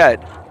first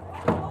set,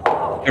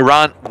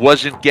 Randt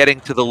wasn't getting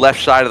to the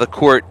left side of the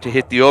court to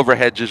hit the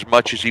overheads as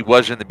much as he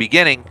was in the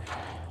beginning.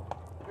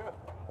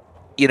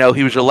 You know,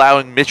 he was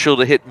allowing Mitchell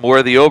to hit more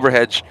of the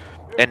overheads,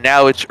 and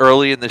now it's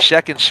early in the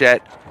second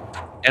set,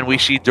 and we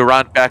see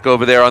Randt back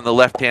over there on the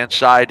left-hand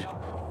side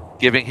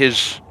giving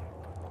his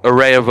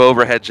array of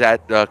overheads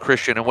at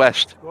Christian and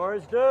West. Score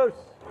is deuce.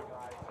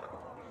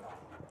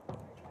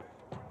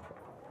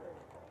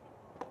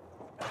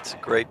 That's a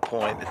great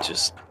point. It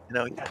just, you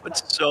know, he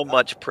puts so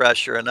much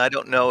pressure, and I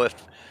don't know if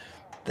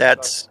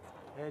that's,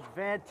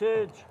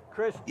 Advantage,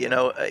 Christian. you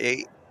know,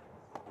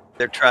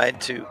 they're trying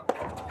to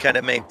kind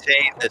of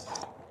maintain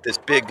this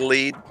big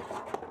lead.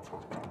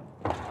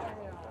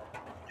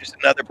 Here's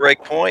another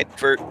break point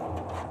for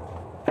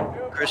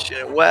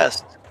Christian and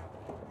West.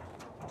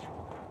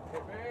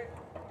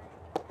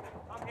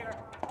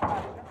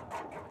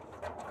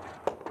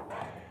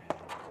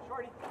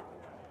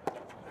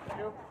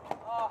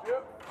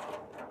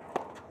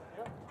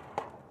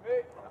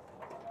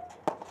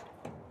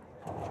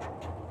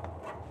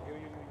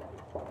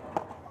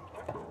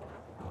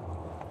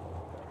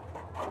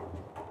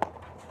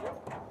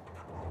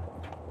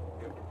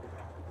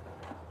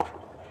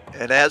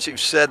 And as you've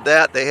said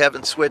that, they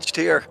haven't switched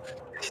here.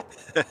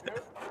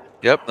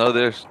 Yep, no,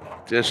 they're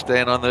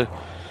staying on the,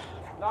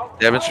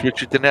 they haven't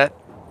switched at the net.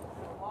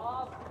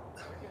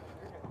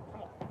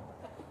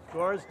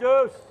 Score is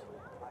deuce.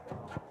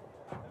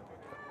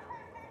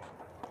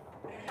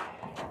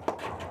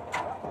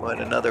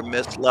 What, another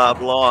missed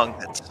lob long.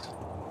 That's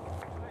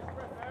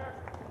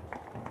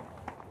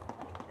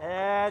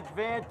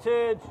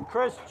Advantage,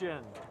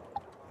 Christian.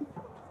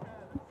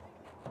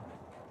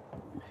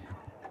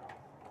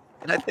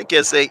 And I think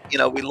as they, you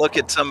know, we look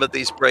at some of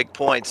these break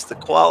points, the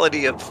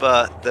quality of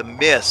the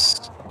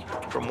miss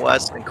from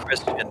West and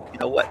Christian, you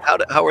know,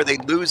 how are they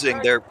losing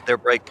their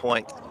break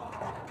points?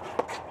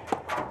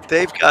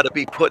 They've got to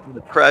be putting the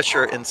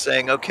pressure and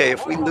saying, okay,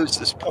 if we lose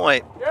this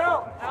point,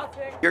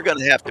 you're going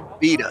to have to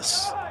beat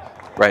us.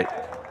 Right.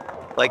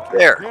 Like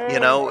there, you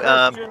know,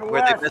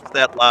 where they missed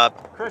that lob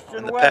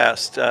in the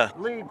past.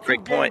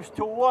 Great point.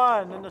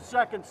 2-1 in the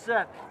second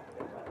set.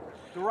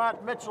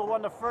 Randt Mitchell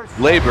won the first.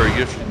 Labor,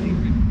 you're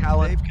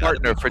They've got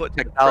to partner be for putting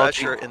the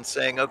technology pressure and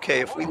saying,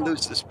 okay, if we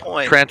lose this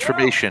point,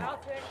 transformation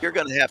you're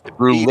going to have to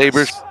through beat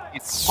Labor's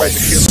us.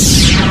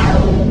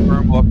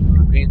 firm off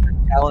the range of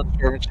talent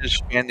services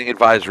standing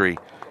advisory,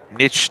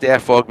 niche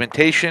staff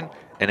augmentation,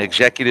 and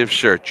executive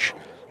search.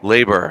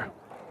 Labor.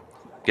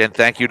 Again,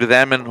 thank you to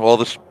them and all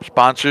the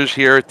sponsors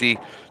here at the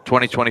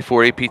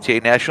 2024 APTA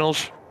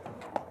Nationals.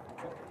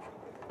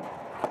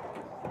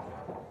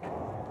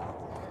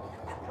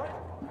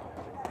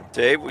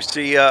 Dave, we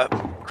see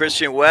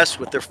Christian West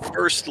with their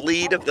first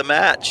lead of the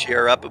match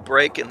here, up a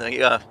break in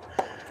the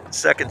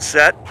second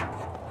set.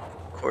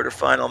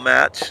 Quarterfinal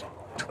match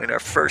between our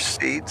first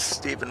seeds,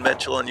 Stephen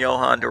Mitchell and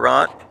Johan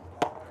Durant.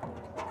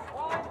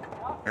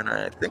 And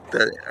I think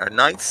that our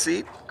ninth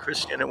seed,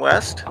 Christian and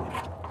West.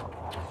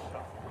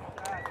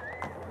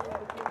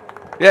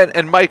 Yeah,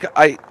 and Mike,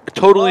 I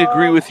totally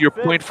agree with your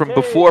point from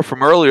before,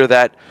 from earlier,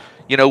 that,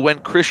 you know, when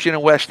Christian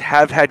and West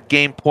have had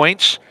game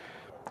points,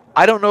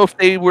 I don't know if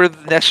they were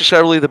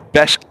necessarily the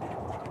best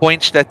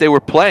points that they were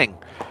playing.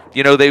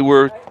 You know, they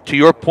were, to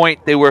your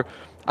point, they were,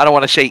 I don't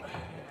want to say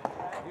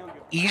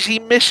easy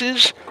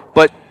misses,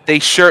 but they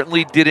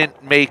certainly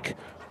didn't make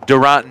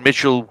Durant and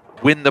Mitchell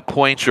win the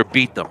points or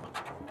beat them.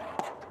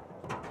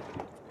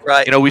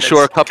 Right. You know, we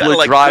saw a couple of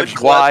like drives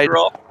wide.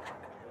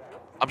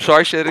 I'm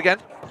sorry, say it again.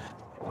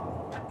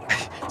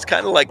 It's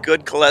kind of like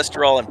good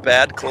cholesterol and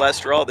bad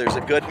cholesterol. There's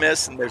a good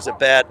miss and there's a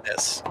bad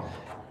miss.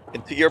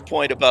 And to your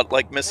point about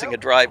like missing a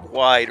drive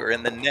wide or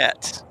in the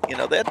net, you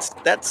know,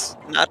 that's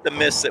not the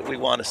miss that we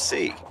want to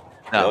see.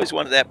 No. We always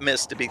wanted that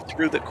miss to be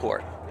through the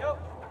court.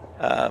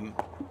 And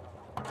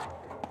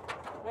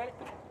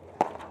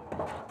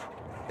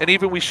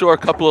even we saw a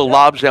couple of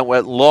lobs that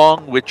went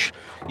long, which,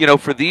 you know,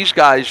 for these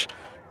guys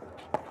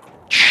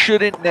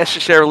shouldn't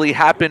necessarily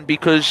happen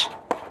because,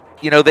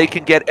 you know, they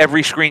can get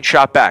every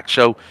screenshot back.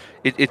 So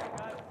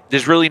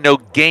there's really no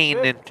gain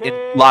in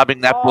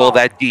lobbing that ball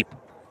that deep.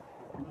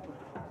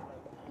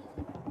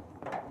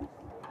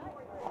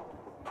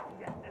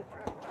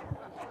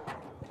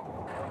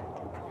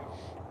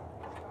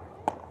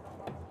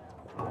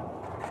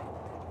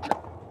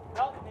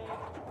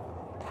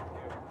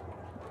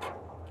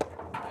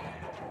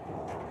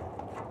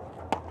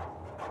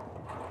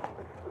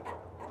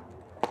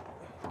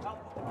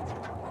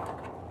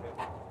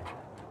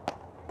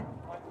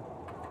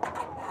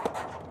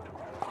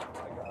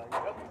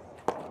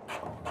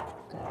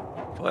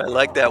 Boy, I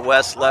like that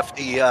West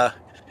lefty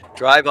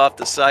drive off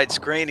the side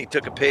screen. He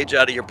took a page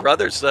out of your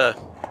brother's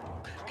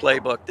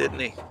playbook, didn't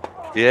he?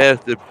 Yeah,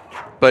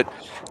 but,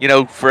 you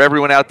know, for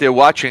everyone out there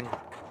watching,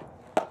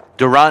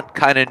 Durant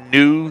kind of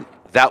knew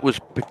that was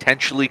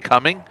potentially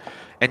coming.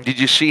 And did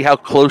you see how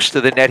close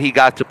to the net he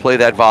got to play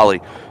that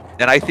volley?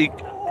 And I think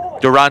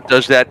Durant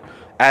does that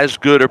as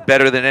good or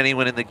better than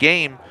anyone in the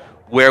game,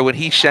 where when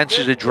he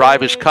senses a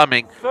drive is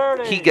coming,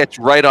 he gets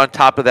right on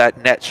top of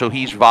that net, so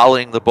he's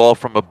volleying the ball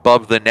from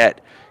above the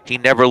net. He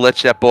never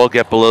lets that ball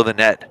get below the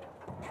net.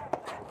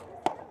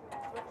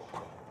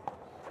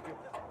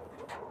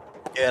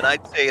 Yeah, and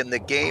I'd say in the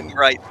game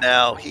right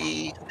now,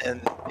 he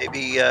and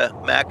maybe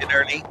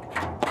McInerney.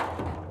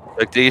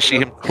 Like, do you see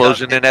him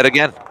closing the net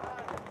again?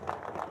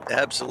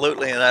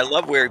 Absolutely, and I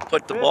love where he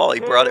put the ball. He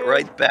brought it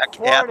right back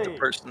at the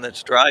person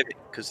that's driving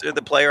because they're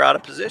the player out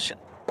of position.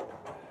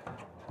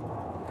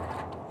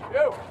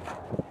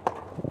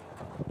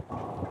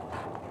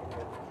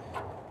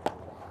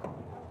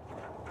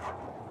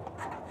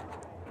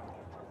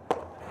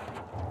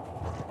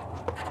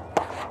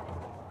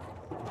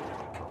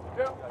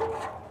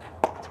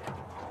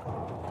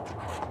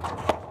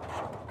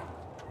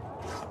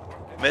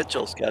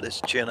 Mitchell's got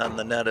his chin on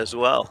the net as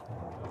well.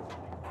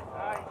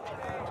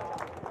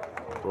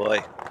 Boy.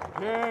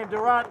 Game,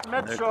 Durant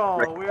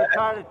Mitchell. We are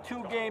tied at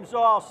 2 games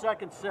all,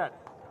 second set.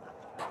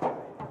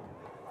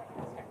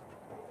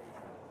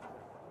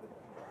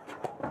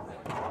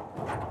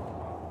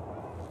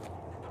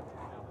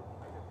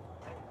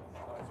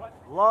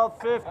 Love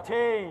 15.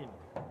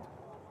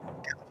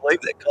 Can't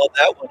believe they called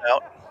that one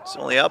out. It's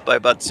only out by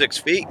about 6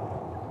 feet.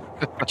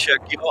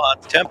 Check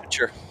Johan's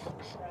temperature.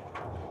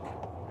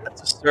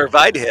 That's a serve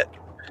I'd hit.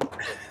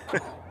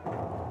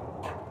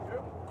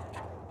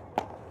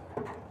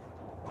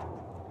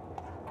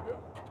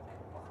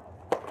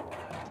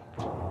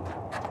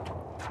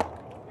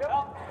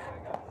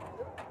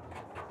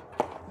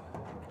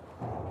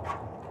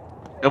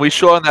 And we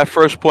saw in that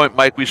first point,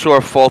 Mike, we saw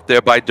a fault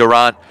there by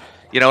Durant.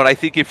 You know, and I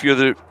think if you're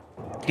the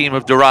team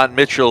of Durant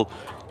Mitchell,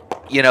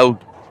 you know,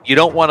 you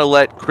don't want to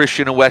let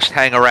Christian and West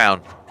hang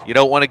around. You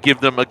don't want to give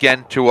them,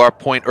 again, to our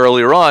point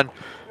earlier on,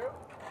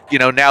 you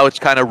know, now it's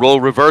kind of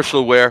role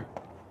reversal where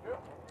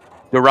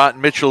Durant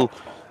and Mitchell,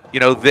 you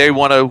know, they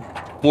want to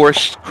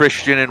force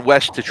Christian and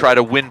West to try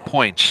to win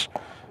points.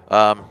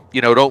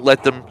 You know, don't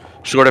let them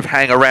sort of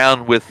hang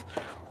around with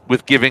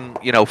giving,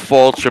 you know,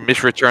 faults or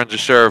misreturns of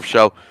serve.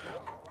 So,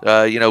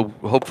 you know,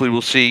 hopefully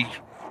we'll see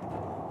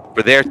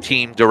for their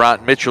team, Durant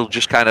and Mitchell,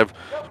 just kind of,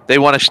 they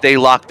want to stay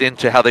locked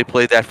into how they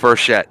played that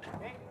first set.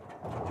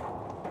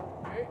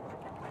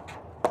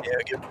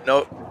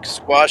 Yeah,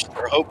 squash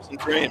their hopes and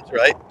dreams,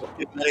 right? Don't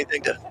give them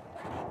anything to,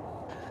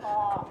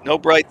 no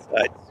bright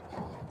sides.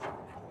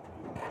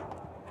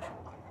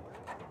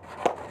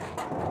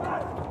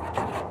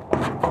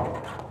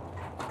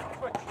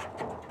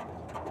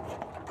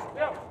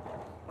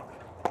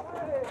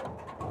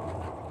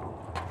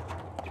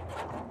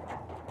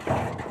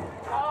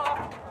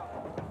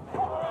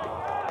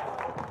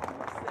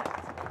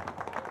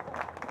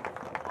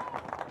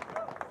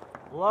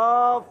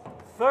 Love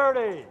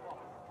 30.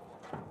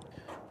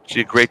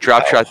 See a great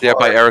drop shot there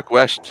by Eric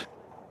West.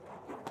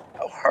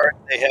 How hard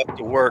they have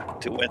to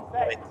work to win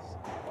points.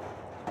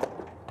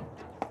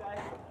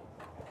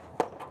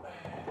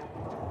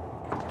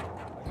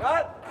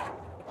 Cut.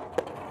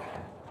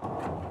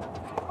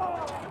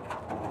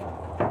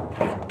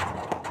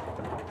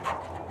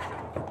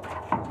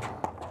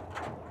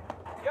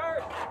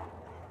 Yours.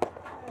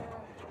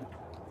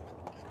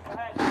 Go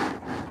ahead.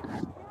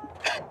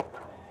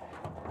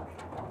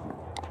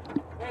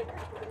 Wait.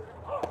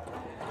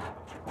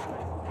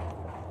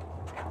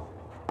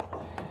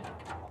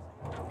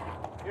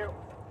 Here.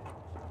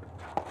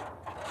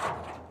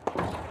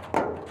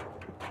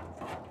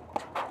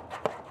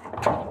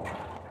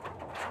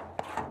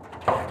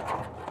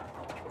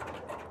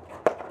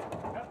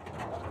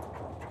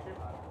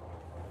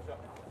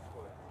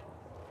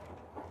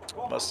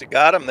 Must have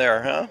got him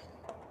there, huh?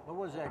 What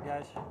was that,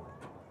 guys?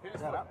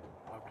 Is that up?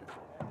 Okay.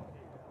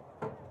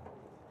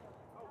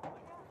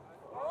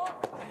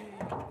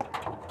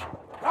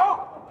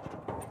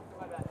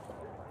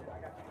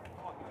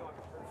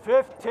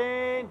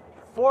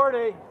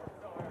 15-40.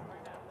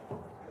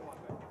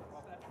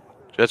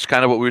 That's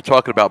kind of what we were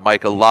talking about,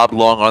 Mike. A lob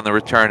long on the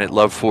return at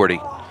love 40.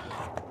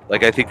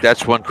 Like, I think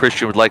that's one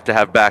Christian would like to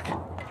have back.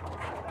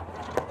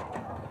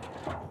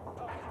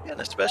 And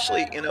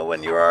especially, you know,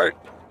 when you are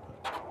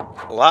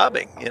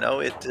lobbing, you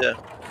know,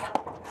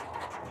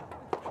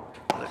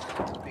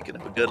 speaking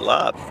of a good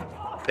lob,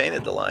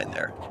 painted the line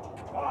there.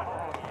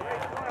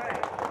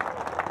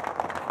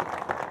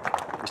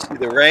 You see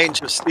the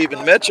range of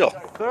Stephen Mitchell.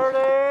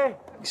 30.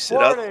 You sit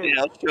out there,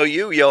 I'll show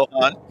you,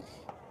 Johan.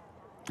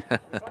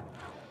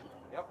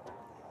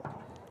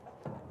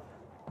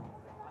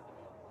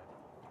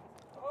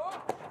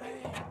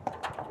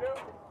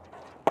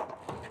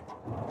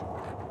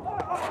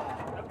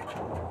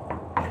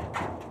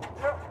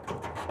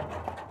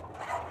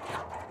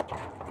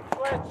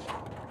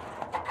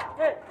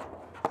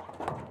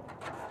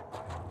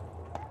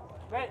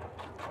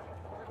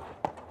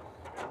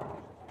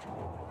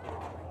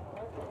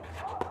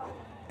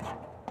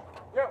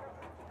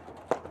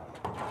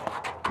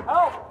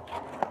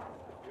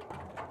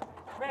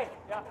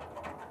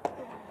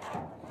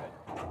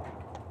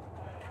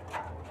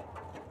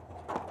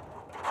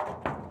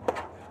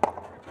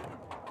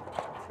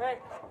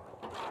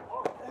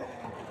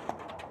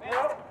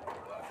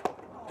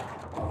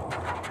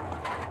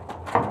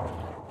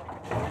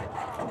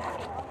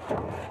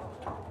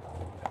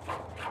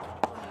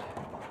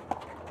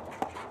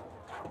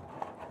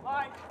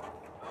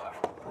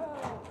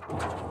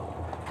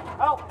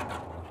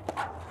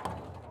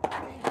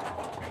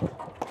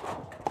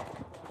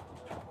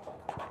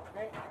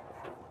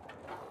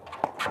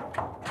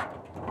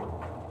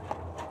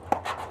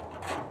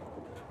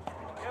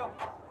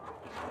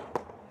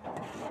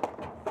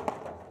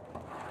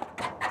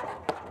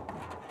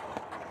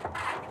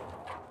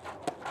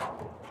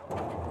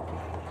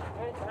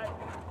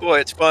 Boy,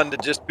 it's fun to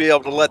just be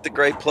able to let the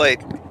great plate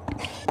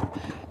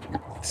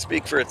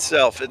speak for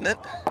itself, isn't it?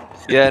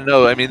 Yeah,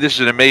 no, I mean, this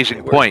is an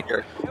amazing point.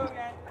 Here.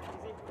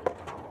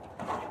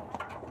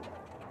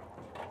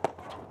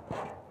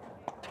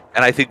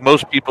 And I think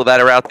most people that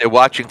are out there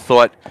watching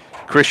thought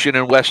Christian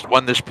and West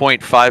won this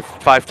point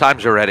five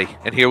times already.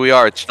 And here we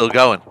are, it's still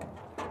going.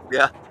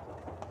 Yeah.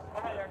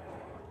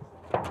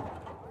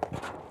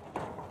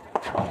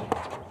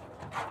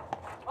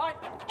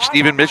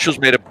 Stephen Mitchell's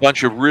made a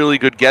bunch of really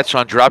good gets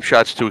on drop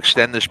shots to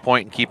extend this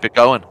point and keep it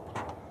going.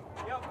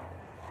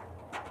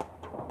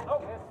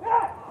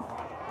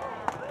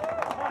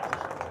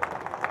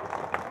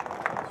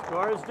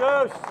 Score is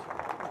deuce.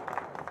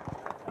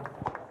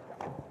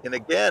 And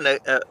again, a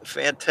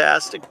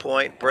fantastic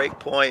point, break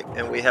point,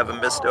 and we have a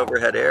missed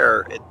overhead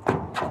error. It's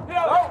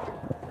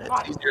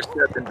easier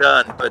said than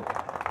done, but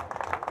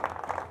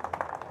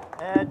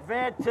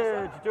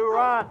Advantage,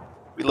 Durant.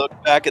 we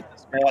look back at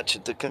this match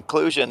at the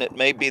conclusion, it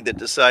may be the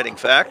deciding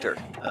factor.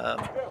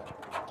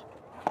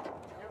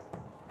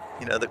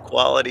 You know, the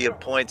quality of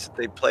points that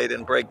they played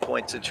in break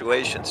point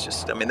situations.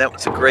 Just, I mean, that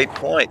was a great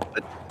point,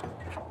 but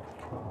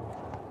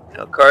you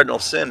know, cardinal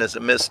sin is a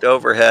missed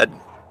overhead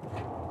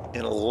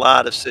in a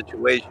lot of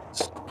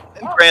situations.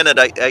 And granted,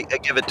 I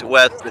give it to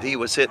West that he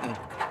was hitting,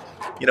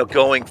 you know,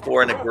 going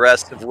for an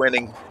aggressive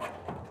winning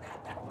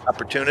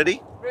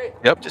opportunity.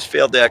 Yep. Just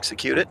failed to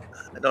execute it.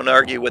 I don't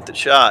argue with the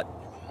shot.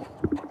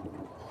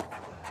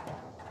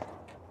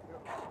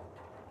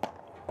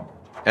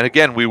 And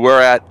again, we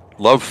were at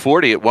love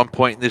 40 at one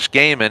point in this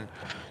game, and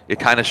it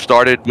kind of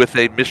started with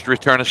a missed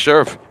return of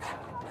serve.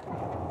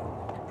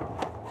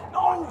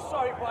 Oh,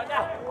 sorry,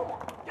 partner.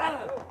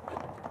 Got it.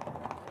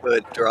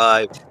 Good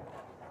drive.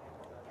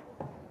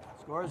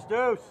 Score is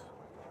deuce.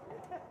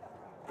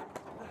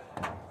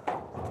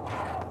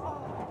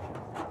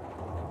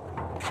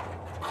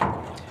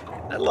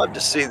 I'd love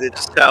to see that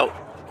just how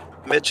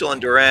Mitchell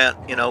and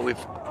Durant, you know, we've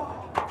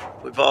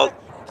all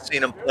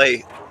seen them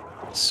play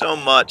so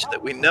much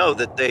that we know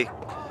that they've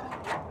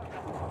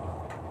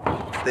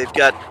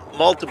got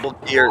multiple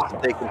gears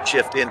that they can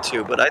shift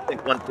into, but I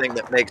think one thing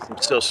that makes them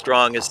so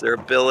strong is their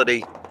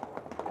ability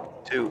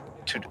to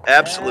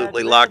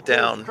absolutely lock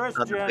down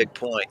on the big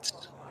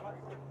points.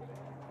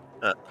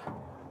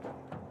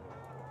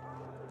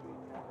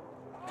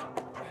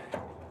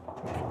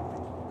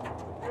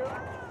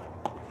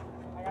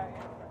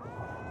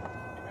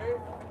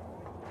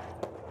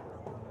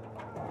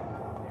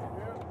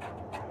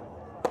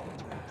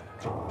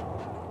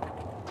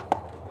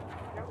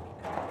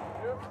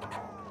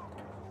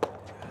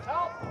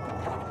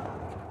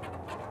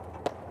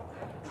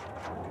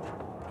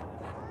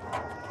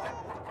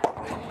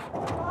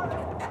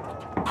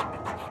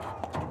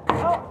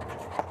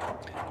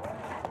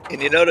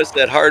 And you notice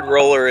that hard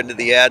roller into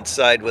the ad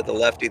side with the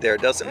lefty there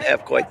doesn't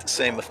have quite the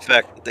same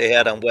effect that they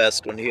had on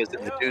West when he was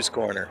in the deuce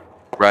corner.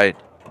 Right.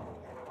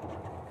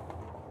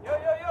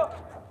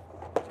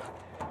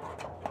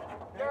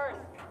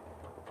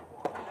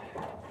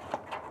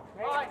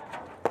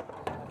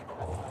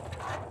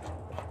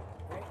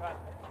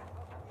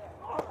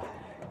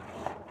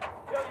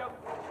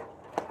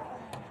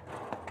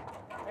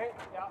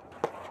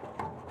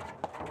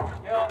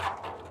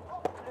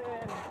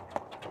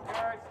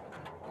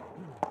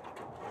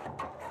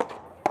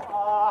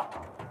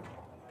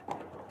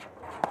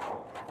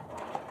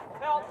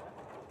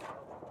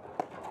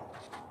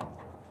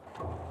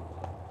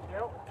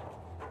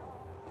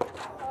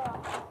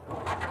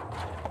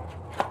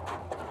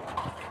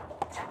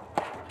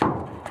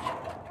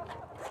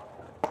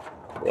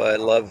 Boy, I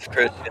love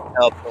Christian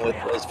helping with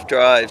those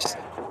drives,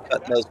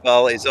 cutting those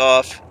volleys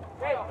off.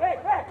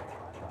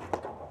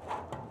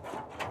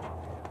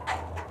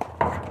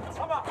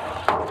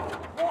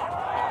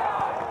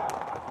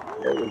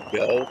 There we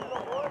go.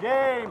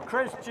 Game,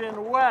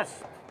 Christian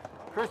West.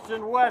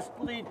 Christian West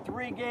lead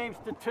 3 games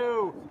to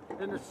 2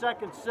 in the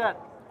second set.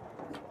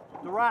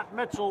 Randt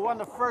Mitchell won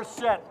the first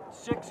set,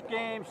 6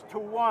 games to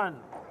 1.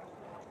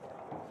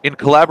 In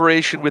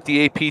collaboration with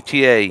the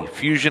APTA,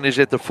 Fusion is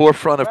at the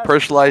forefront of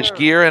personalized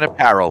gear and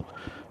apparel.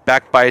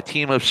 Backed by a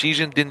team of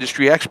seasoned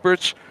industry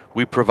experts,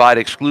 we provide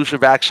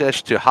exclusive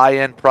access to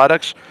high-end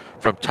products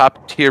from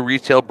top-tier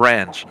retail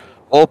brands,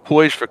 all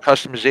poised for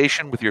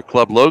customization with your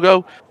club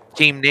logo,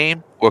 team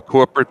name, or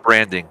corporate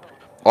branding.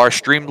 Our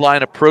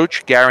streamlined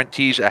approach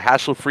guarantees a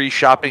hassle-free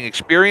shopping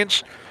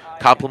experience,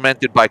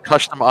 complemented by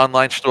custom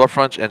online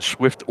storefronts and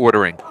swift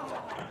ordering.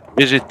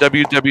 Visit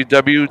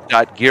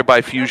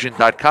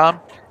www.gearbyfusion.com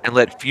and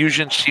let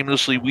Fusion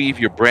seamlessly weave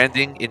your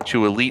branding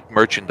into elite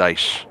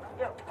merchandise.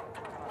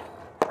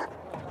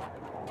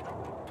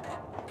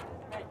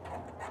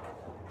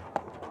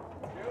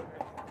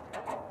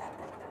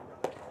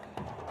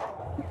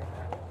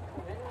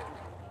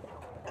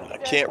 I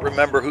can't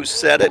remember who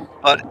said it,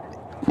 but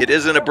it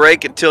isn't a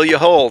break until you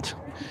hold.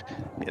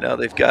 You know,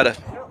 they've got to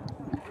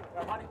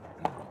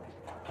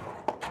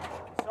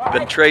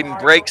been trading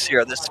breaks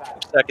here this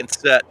second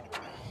set.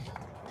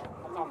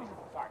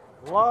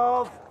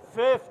 Love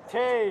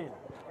 15.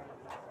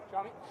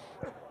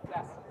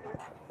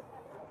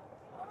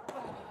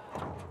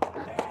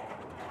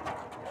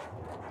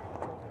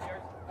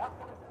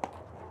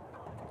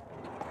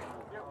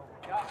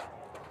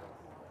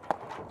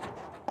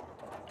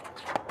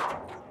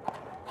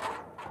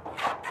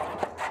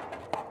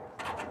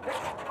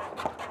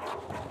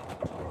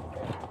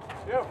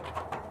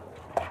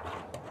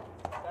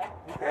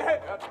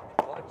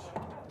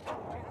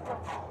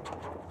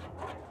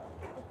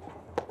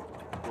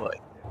 Boy.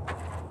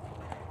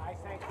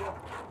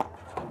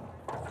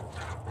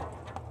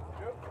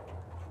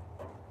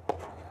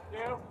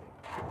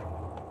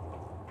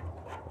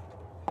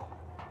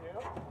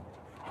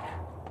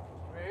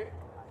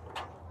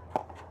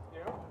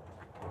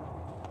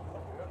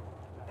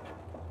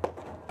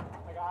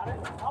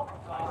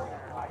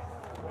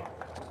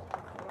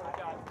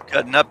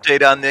 Got an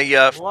update on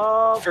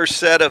the first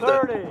set of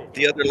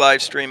the other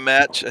live stream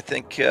match. I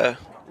think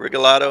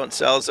Rigolato and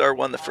Salazar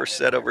won the first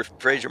set over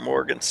Fraser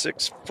Morgan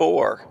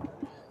 6-4,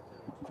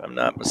 if I'm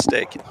not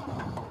mistaken.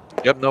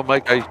 Yep, no,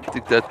 Mike, I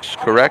think that's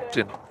correct.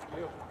 And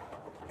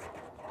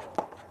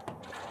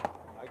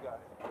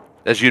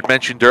as you'd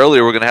mentioned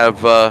earlier, we're going to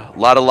have a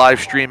lot of live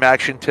stream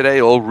action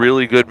today, all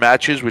really good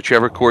matches,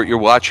 whichever court you're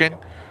watching.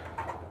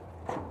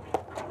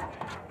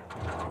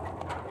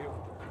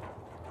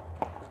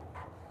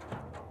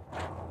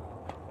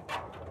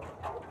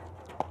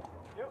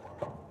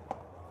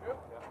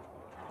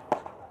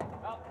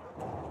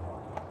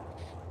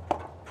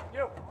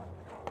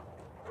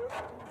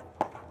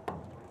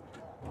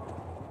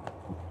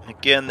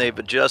 Again, they've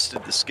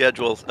adjusted the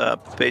schedule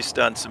based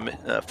on some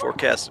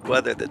forecasted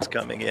weather that's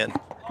coming in.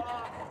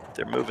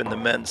 They're moving the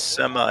men's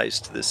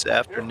semis to this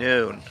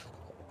afternoon,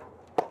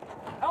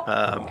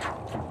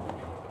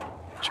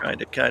 trying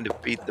to kind of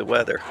beat the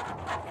weather.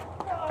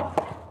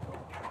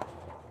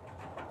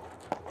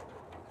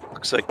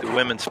 Looks like the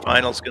women's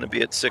final is going to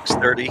be at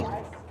 6:30.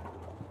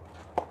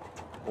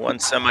 One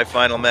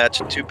semifinal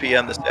match at 2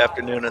 p.m. this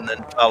afternoon, and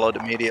then followed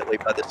immediately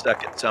by the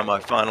second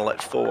semifinal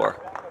at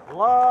 4.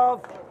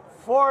 Love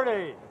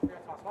 40.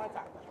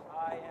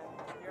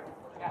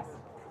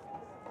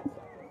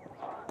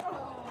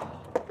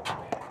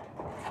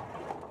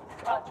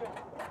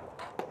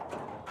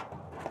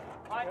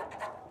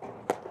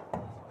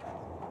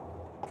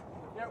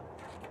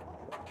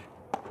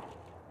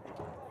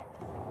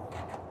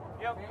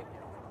 Yep.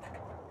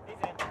 He's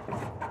in.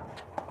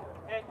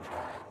 Hit.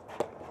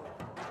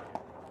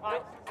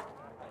 Fine.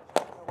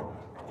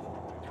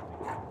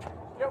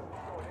 Yep.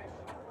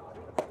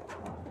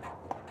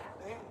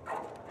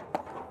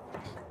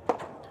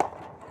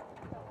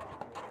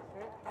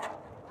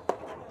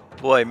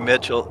 Boy,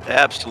 Mitchell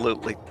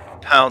absolutely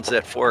pounds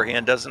that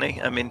forehand, doesn't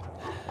he? I mean,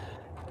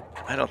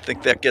 I don't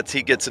think that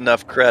he gets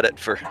enough credit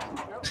for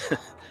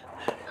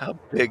how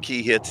big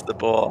he hits the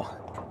ball.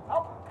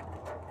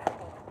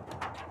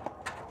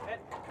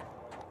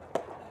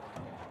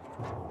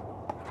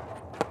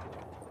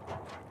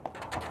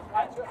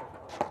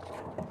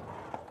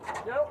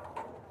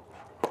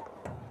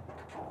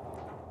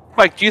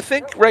 Mike, do you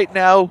think right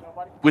now,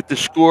 with the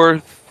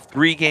score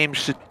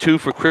 3-2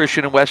 for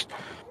Christian and West,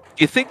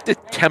 do you think the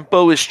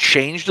tempo has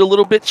changed a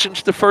little bit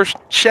since the first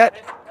set?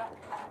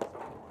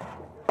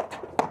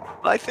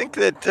 I think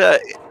that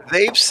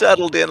they've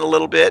settled in a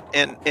little bit,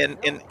 and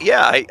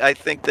yeah, I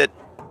think that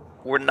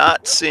we're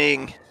not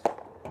seeing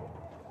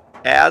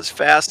as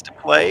fast to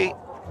play.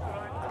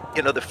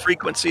 You know, the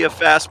frequency of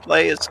fast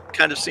play has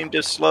kind of seemed to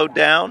have slowed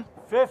down.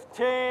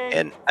 15.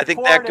 And I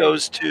think 40. that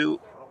goes to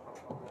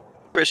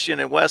Christian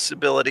and West's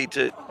ability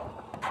to,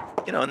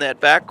 you know, in that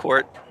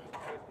backcourt,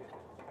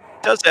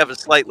 does have a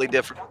slightly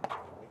different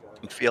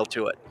feel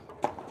to it.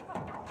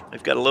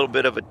 They've got a little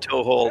bit of a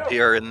toehold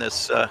here in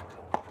this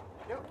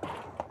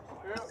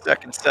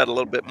second set, a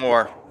little bit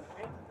more.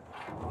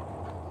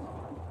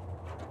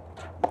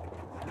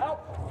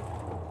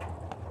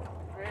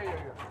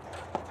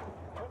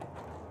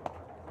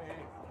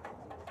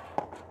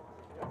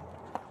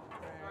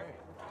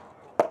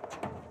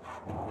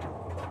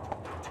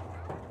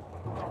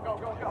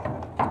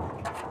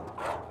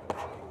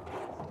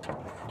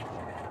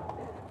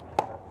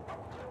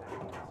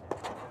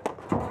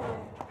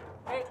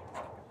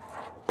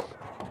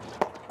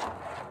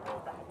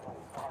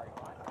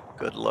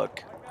 Good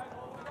look.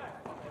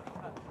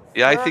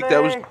 Yeah, I think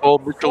that was the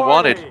ball Mitchell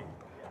wanted.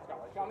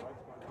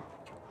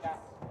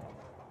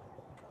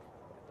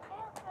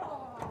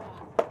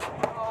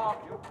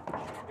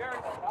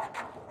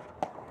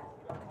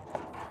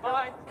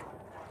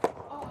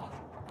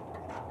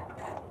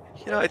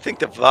 You know, I think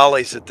the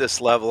volleys at this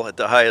level, at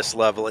the highest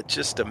level, it's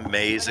just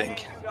amazing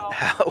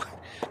how,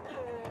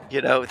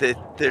 you know,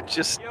 they're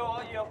just,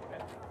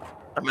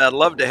 I mean, I'd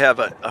love to have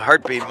a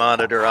heartbeat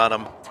monitor on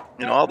them.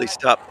 You know, all these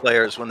top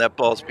players, when that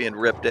ball's being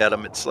ripped at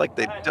them, it's like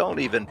they don't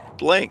even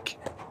blink.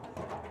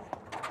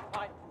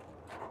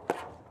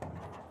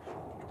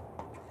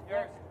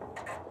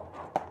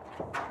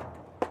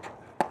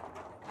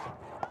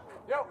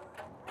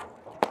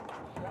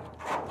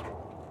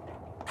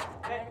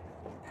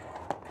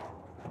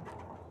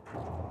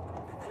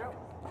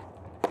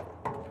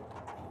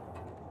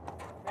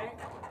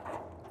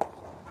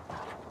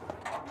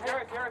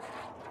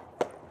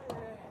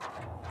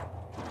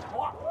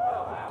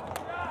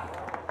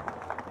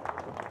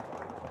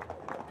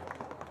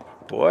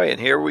 Boy, and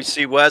here we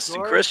see West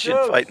and Christian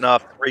fighting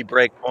off 3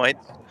 break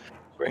points.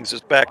 Brings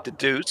us back to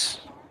deuce.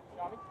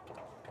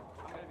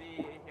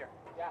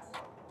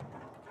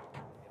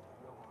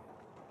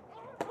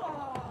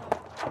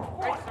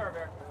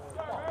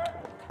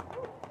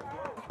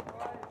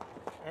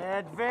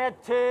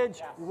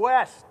 Advantage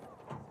West.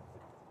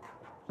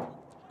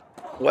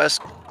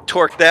 West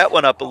torqued that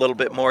one up a little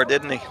bit more,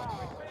 didn't he?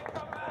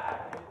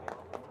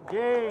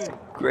 Game.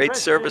 Great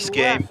service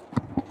game.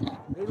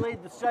 They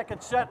lead the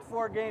second set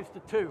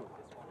 4-2.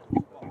 A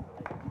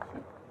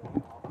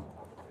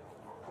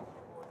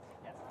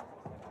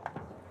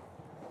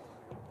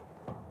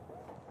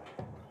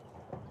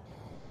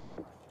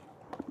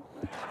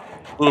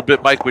little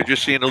bit, Mike. We're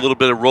just seeing a little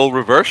bit of role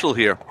reversal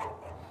here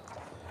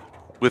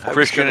with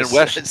Christian and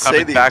West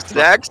say the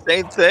exact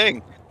same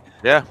thing.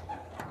 Yeah.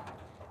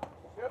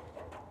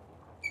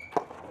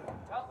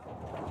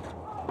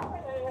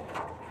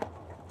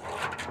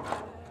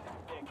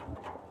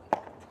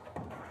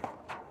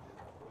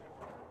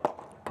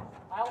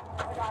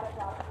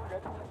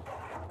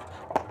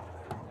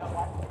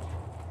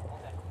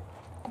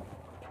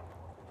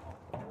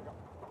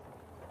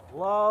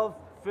 Love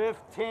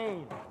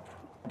 15.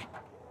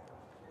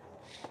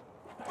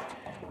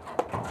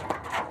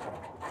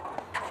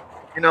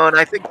 You know, and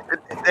I think,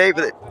 Dave,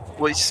 that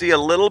we see a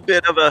little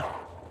bit of a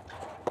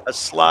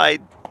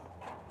slide.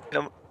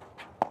 You know,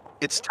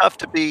 it's tough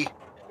to be.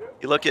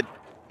 You look at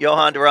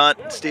Johan Durant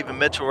and Stephen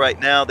Mitchell right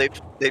now.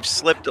 They've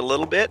slipped a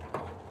little bit,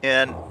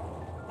 and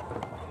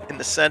in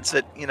the sense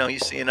that, you know, you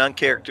see an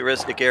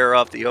uncharacteristic error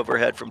off the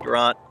overhead from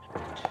Durant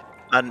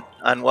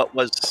on what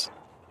was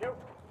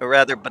a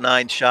rather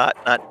benign shot,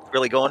 not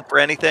really going for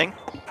anything.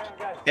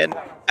 And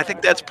I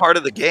think that's part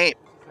of the game.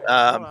 Hold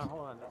on.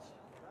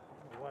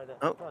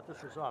 I thought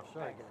this was off.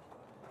 Sorry, guys.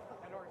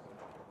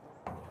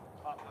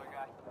 Sorry,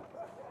 guys.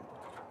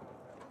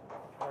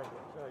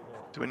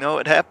 Do we know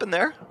what happened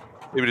there?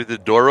 Maybe did the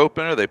door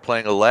open? Are they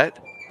playing a let?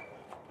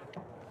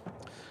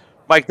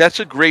 Mike, that's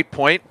a great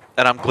point,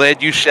 and I'm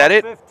glad you said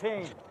it.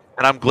 15.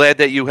 And I'm glad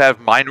that you have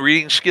mind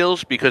reading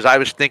skills because I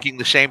was thinking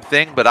the same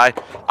thing, but I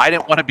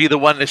didn't want to be the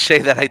one to say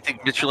that I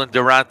think Mitchell and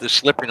Randt is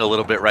slipping a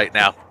little bit right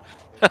now.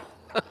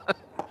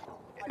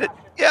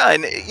 Yeah,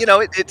 and you know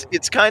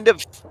it's kind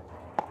of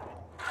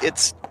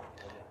it's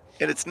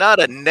not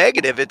a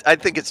negative. I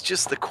think it's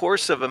just the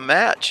course of a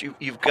match.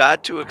 You've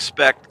got to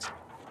expect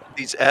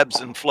these ebbs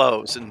and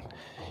flows, and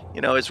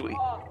you know as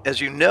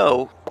you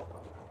know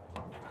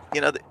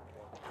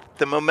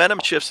the momentum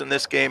shifts in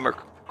this game are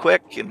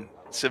quick and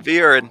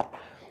severe, and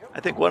I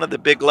think one of the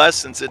big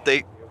lessons that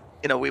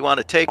we want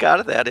to take out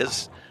of that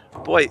is,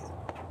 boy,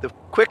 the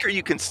quicker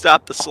you can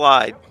stop the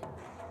slide,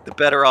 the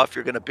better off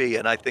you're going to be.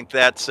 And I think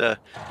that's an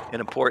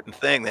important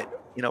thing that,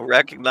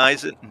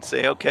 recognize it and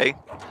say, okay,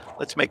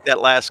 let's make that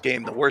last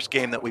game the worst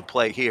game that we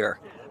play here.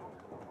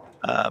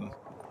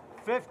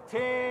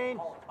 15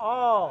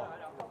 all.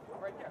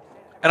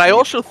 And I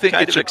also think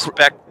kind it's of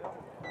expect.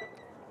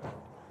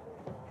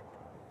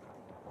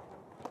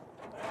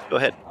 Go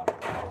ahead.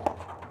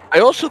 I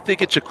also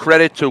think it's a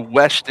credit to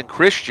West and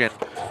Christian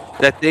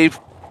that they've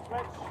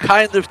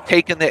kind of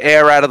taken the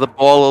air out of the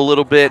ball a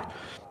little bit,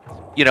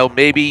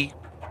 maybe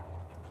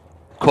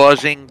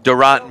causing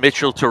Randt and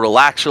Mitchell to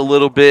relax a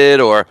little bit,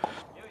 or,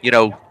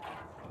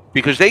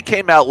 because they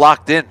came out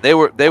locked in. They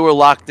were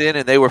locked in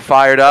and they were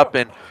fired up,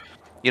 and,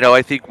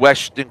 I think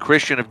West and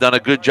Christian have done a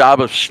good job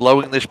of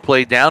slowing this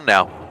play down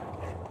now.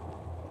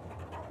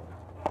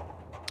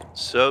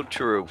 So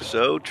true,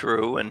 so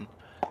true, and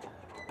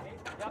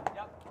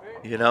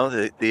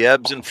the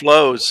ebbs and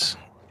flows.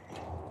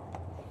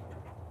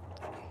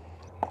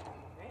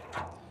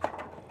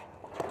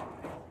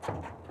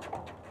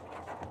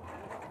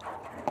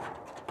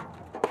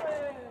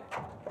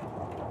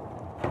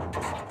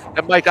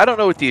 And Mike, I don't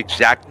know what the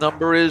exact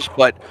number is,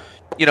 but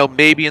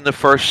maybe in the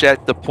first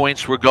set the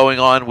points were going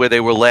on where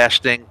they were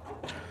lasting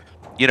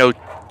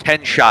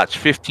 10 shots,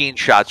 15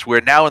 shots,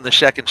 where now in the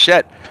second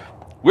set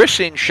we're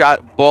seeing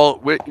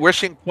we're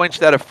seeing points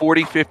that are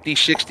 40, 50,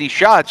 60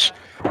 shots,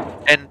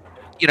 and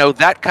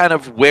that kind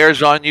of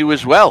wears on you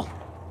as well.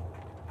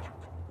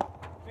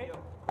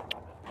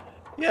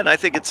 Yeah, and I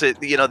think it's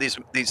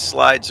these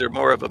slides are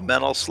more of a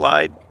mental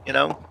slide,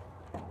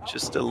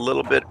 just a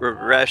little bit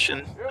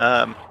regression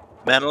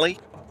mentally,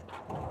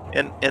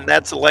 and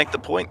that's a length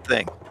of point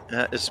thing,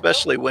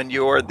 especially when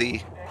you're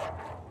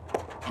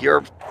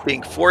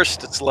being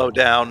forced to slow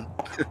down,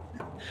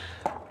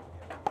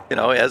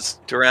 as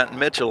Randt and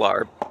Mitchell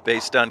are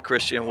based on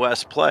Christian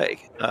West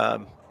play.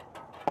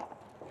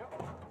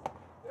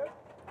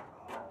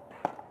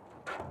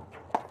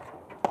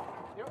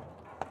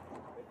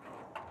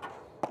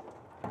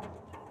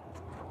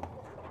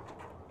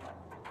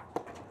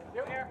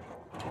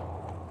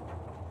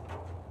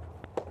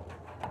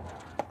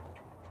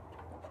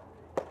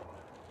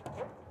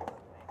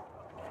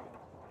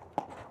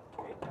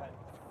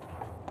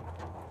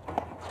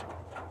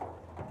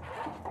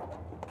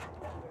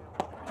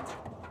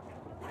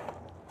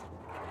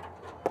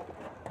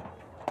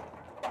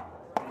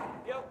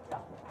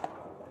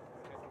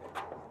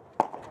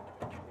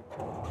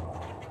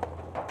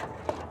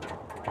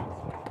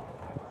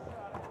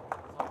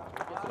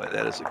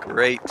 That is a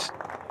great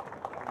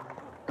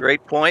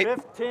point.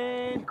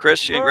 15,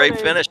 Christian, 30. great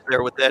finish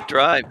there with that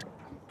drive.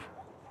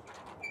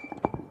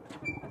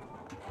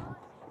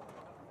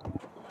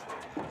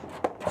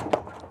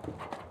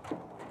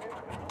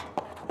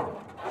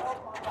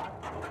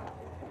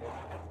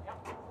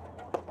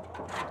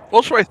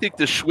 Also, I think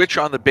the switch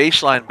on the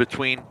baseline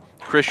between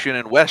Christian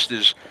and West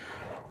is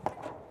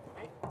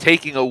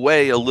taking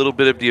away a little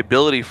bit of the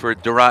ability for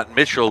Randt and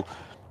Mitchell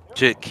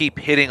to keep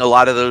hitting a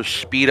lot of those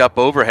speed-up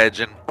overheads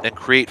and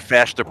create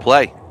faster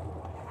play.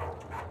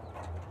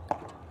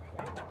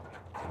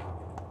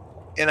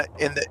 And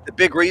the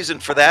big reason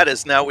for that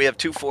is now we have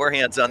two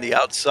forehands on the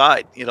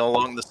outside,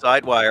 along the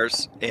side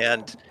wires,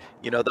 and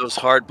those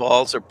hard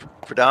balls are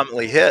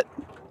predominantly hit,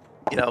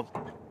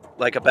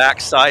 like a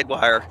back side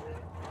wire,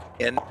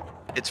 and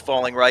it's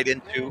falling right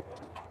into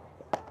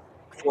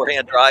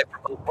forehand drive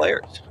for both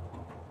players.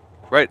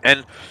 Right,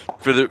 and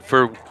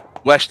for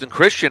West and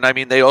Christian, I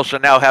mean, they also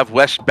now have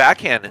West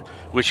backhand,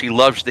 which he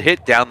loves to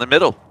hit down the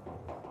middle.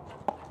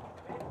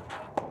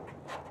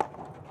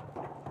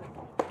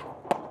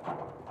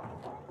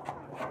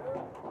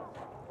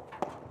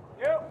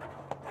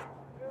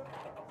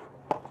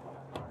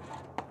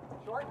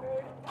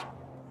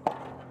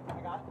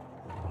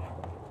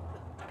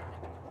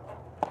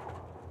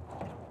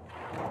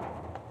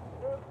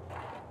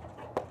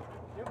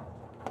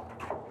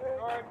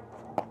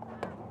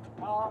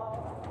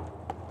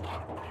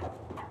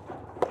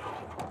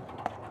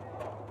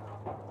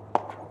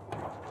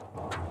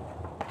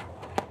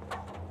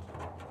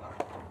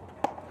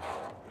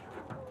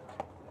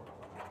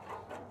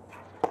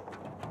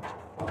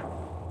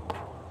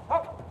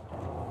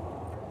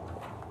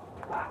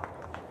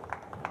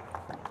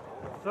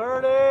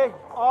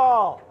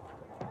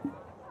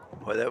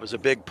 Boy, that was a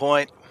big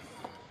point.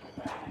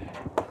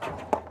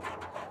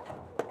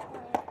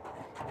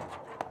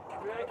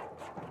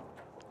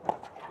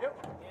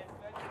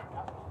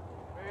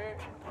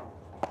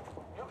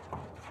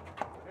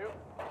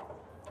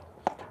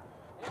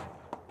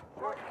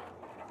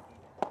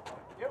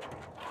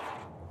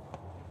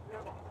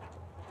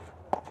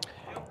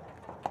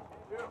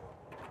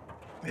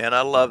 Man,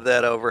 I love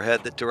that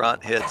overhead that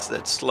Randt hits.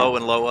 That slow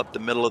and low up the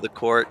middle of the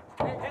court.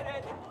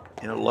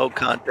 You know, low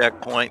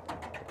contact point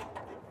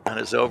on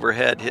his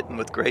overhead, hitting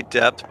with great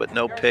depth, but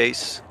no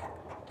pace.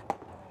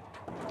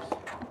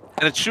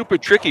 And it's super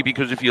tricky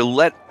because if you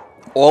let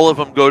all of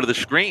them go to the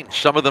screen,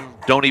 some of them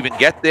don't even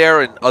get there,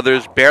 and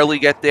others barely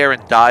get there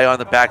and die on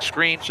the back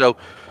screen. So,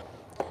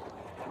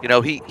 you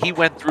know, he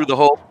went through the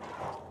whole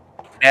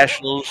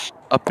Nationals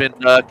up in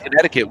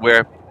Connecticut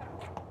where,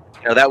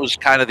 you know, that was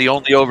kind of the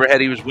only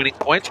overhead he was winning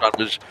points on,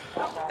 was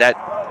that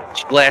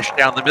splash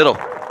down the middle.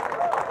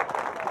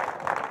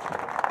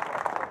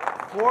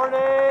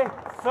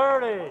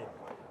 40-30.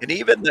 And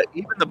even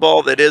the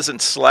ball that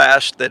isn't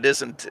slashed, that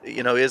isn't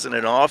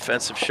an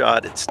offensive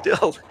shot, it's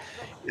still,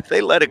 if they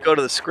let it go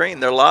to the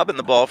screen, they're lobbing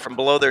the ball from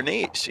below their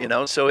knees, you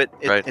know. So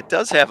it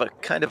does have a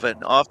kind of an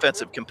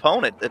offensive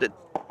component that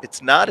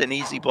it's not an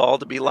easy ball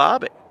to be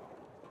lobbing.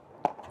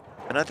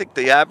 And I think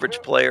the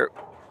average player,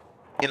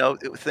 you know,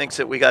 thinks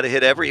that we got to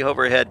hit every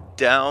overhead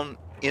down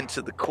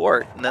into the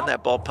court, and then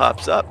that ball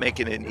pops up,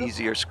 making it an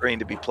easier screen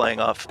to be playing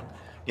off,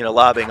 you know,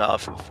 lobbing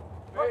off of.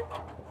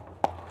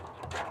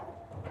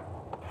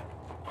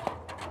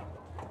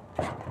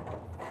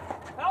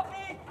 Help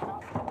me!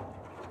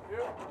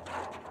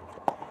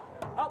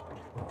 Help!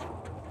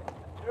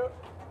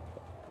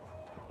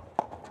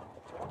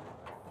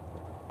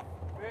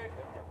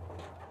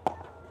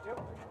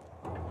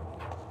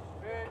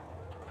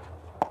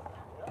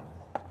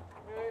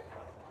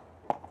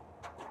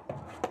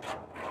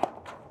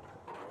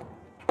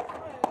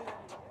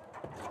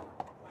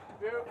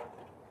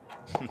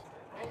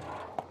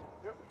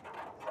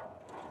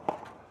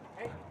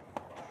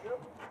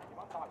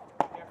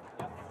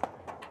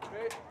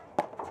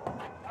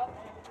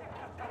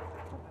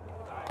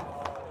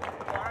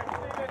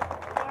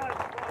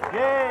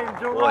 Game,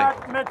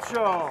 Randt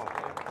Mitchell.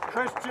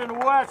 Christian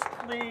West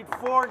lead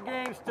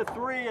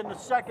 4-3 in the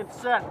second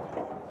set.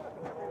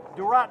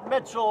 Randt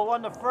Mitchell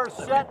won the first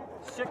set,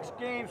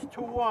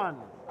 6-1.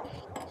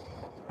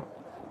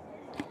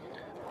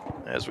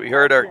 As we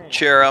heard our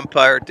chair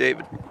umpire,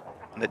 David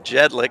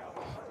Najedlik,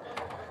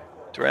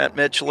 Randt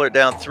Mitchell are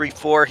down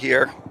 3-4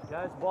 here.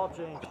 Guys, ball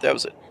change. But that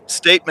was a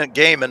statement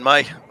game in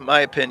my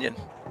opinion.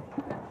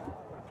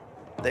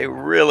 They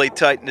really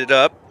tightened it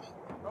up.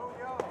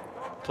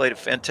 Played a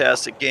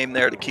fantastic game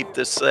there to keep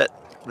this set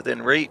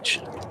within reach.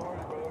 Use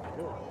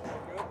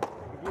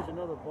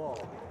another ball.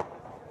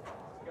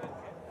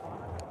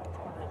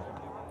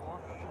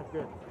 That's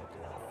good.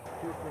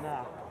 Two for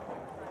now.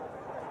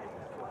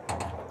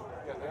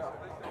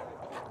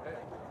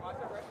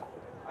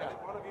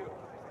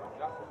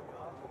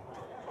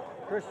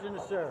 Christian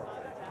to serve.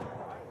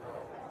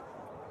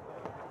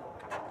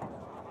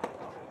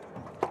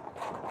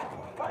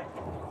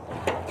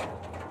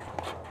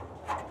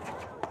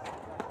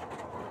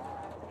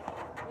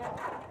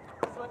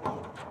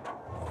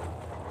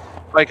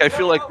 Mike, I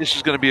feel like this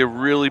is going to be a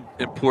really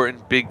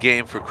important big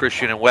game for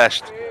Christian and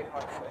West.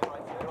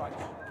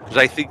 Because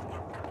I think,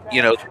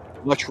 you know,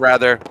 much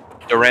rather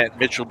Randt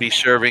Mitchell be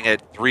serving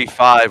at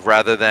 3-5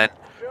 rather than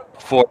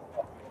 4.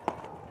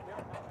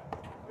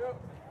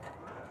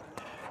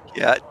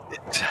 Yeah,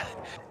 it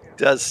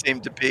does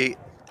seem to be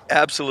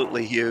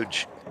absolutely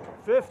huge.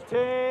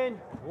 15,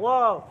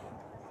 love.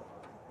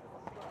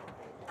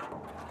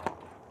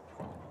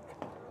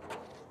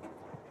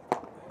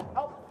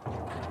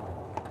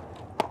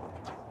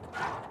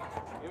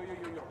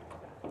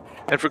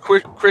 And for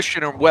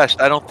Christian and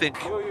West, I don't think,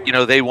 you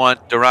know, they want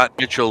Randt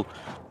Mitchell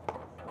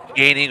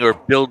gaining or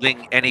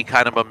building any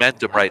kind of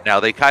momentum right now.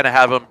 They kind of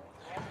have him,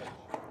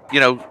 you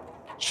know,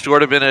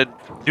 sort of in a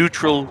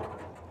neutral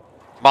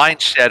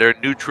mindset or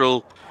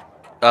neutral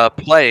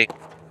playing.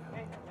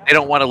 They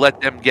don't want to let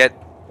them get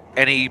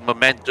any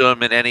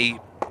momentum and any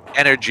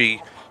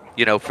energy,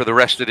 you know, for the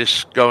rest of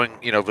this going,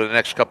 you know, for the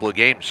next couple of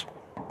games.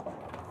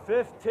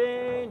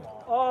 15,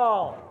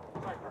 all.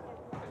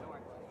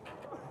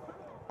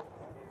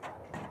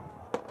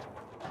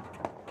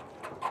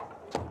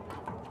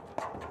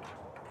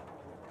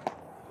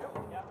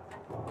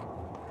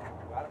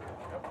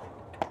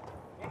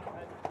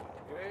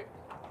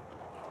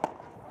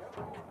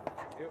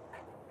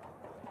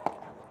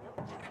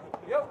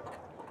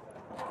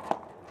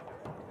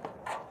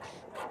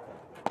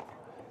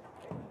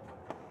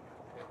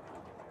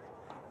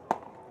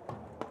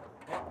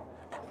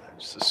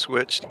 There's the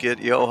switch to get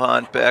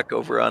Johan back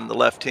over on the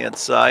left-hand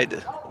side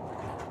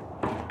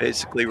to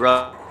basically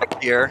run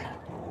back here.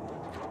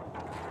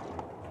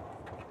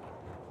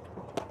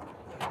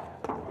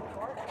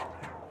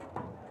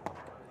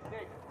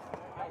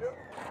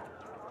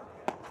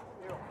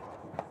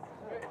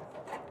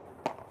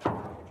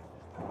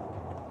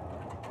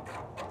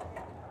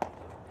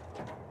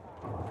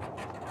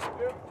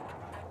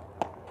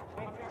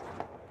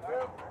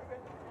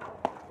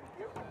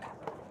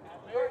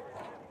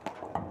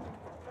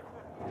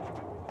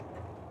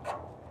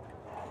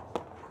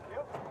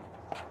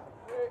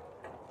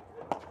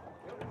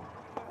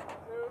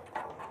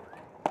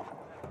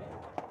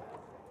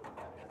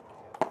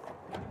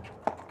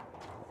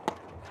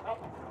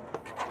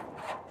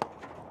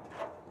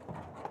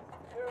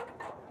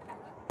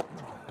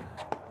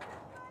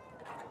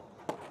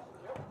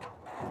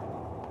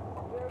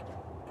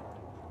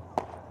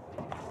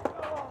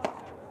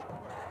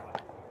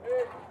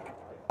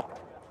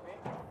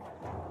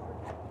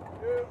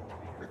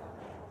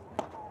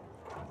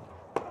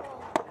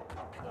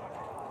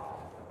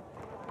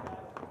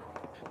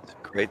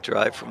 Great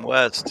drive from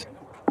West.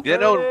 You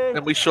know,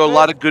 and we saw a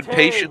lot of good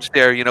patience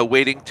there, you know,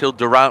 waiting till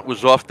Randt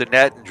was off the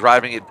net and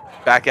driving it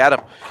back at him,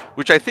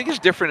 which I think is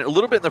different a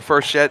little bit in the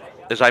first set.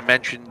 As I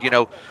mentioned, you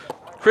know,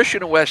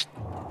 Christian and West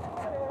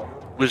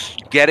was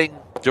getting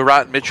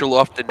Randt and Mitchell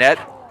off the net,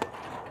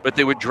 but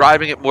they were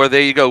driving it more.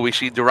 There you go. We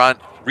see Randt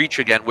reach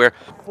again, where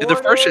in the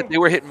first set they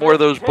were hitting more of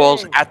those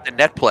balls at the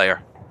net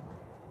player.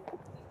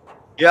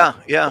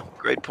 Yeah,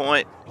 great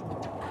point.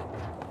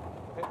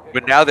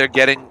 But now they're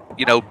getting,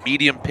 you know,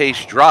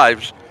 medium-paced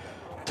drives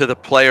to the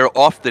player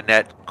off the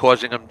net,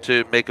 causing them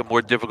to make a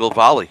more difficult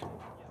volley.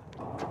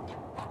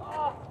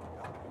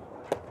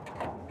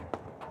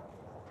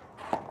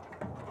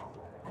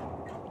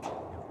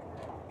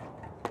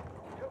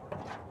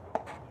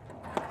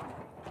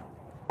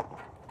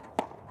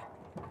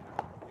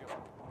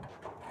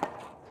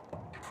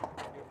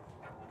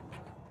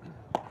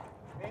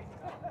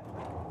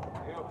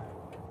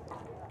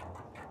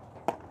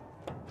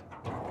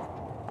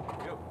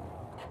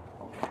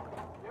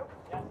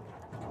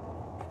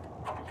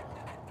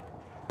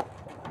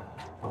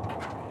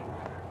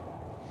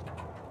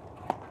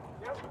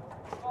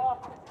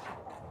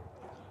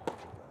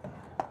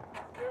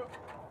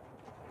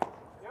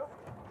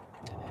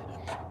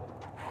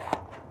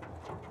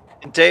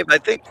 And Dave, I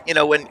think, you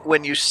know,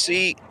 when you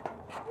see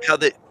how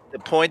the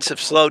points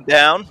have slowed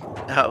down,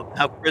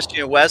 how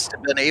Christian and West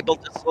have been able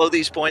to slow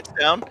these points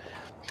down,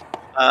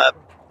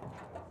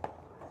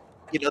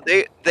 you know,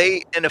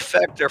 they in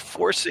effect are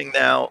forcing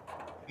now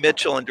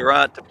Mitchell and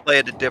Randt to play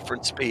at a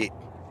different speed.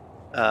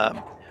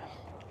 And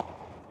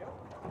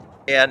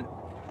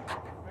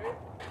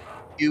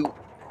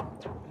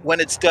when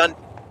it's done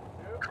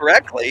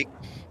correctly,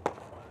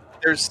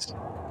 there's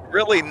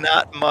really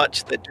not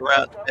much that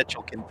Randt and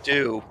Mitchell can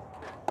do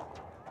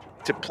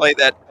to play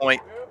that point,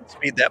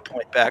 speed that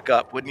point back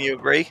up. Wouldn't you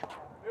agree?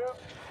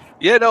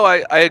 Yeah, no,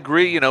 I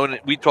agree. You know, and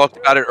we talked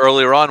about it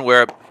earlier on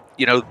where,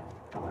 you know,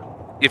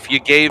 if you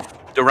gave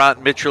Randt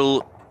and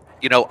Mitchell,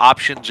 you know,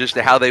 options as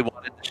to how they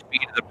wanted the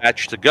speed of the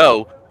match to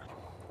go,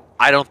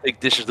 I don't think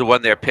this is the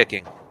one they're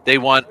picking. They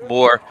want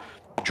more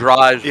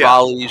drives,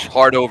 volleys,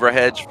 hard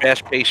overheads,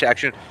 fast-paced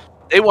action.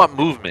 They want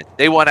movement.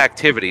 They want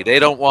activity. They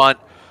don't want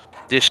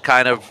this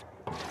kind of,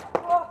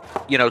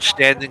 you know,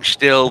 standing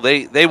still.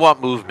 They want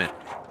movement.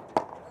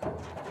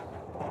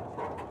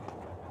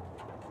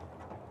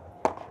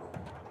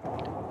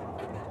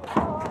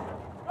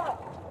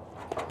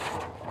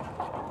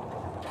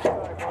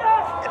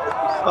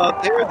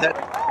 There,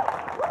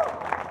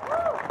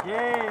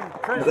 game,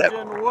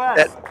 Christian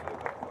West.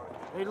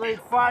 They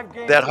lead 5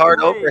 games. That hard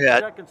to 3,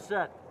 overhead, second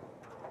set.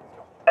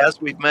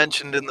 as we've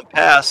mentioned in the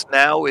past,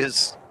 now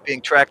is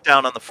being tracked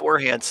down on the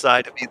forehand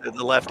side of either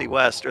the lefty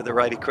West or the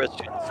righty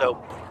Christian.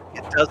 So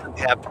it doesn't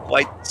have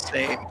quite the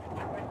same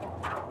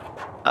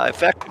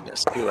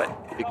effectiveness to it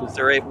because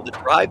they're able to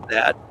drive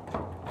that.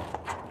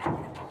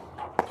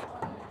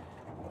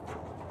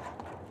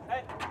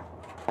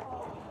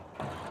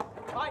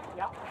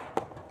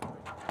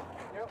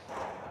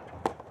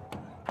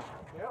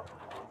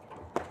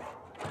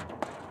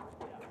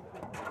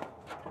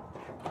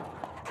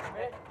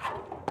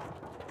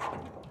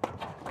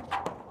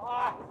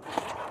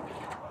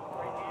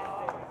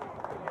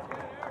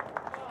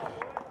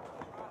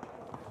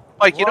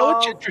 Mike, you know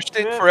what's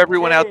interesting for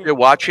everyone out there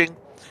watching?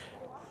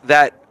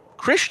 That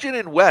Christian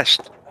and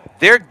West,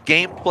 their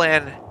game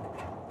plan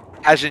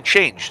hasn't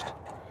changed.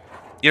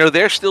 You know,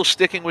 they're still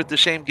sticking with the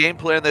same game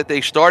plan that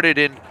they started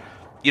in,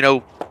 you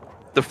know,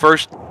 the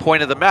first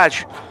point of the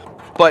match.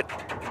 But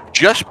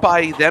just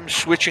by them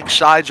switching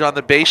sides on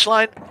the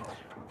baseline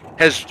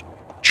has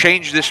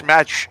changed this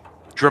match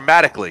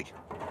dramatically.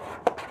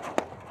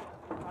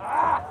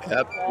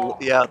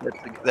 Yeah,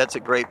 that's a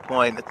great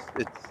point.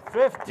 It's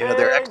you know,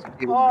 they're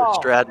executing the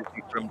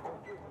strategy from,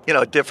 you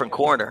know, a different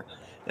corner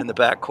in the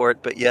backcourt,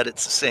 but yet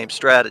it's the same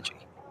strategy.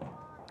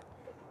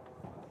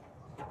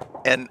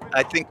 And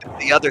I think that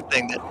the other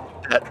thing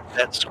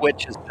that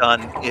switch has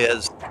done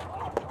is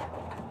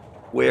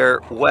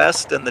where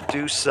West and the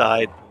deuce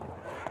side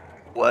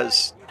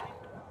was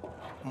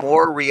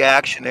more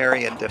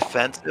reactionary and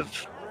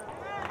defensive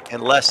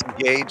and less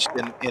engaged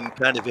in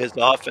kind of his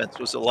offense,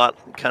 was a lot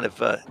kind of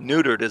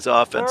neutered his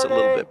offense a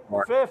little bit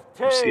more.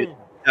 You see it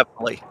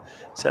definitely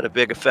has had a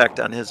big effect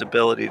on his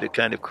ability to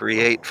kind of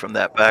create from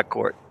that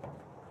backcourt.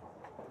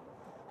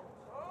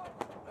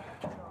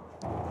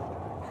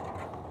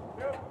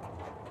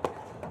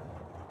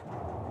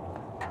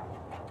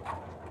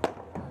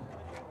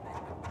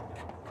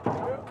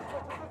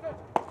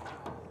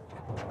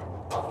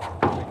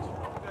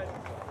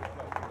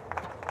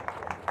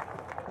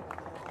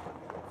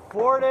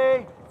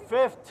 Forty,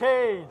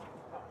 15.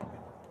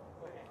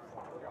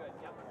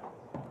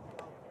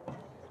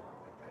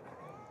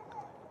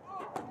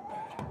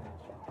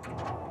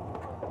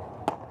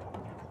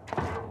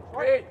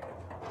 Wait.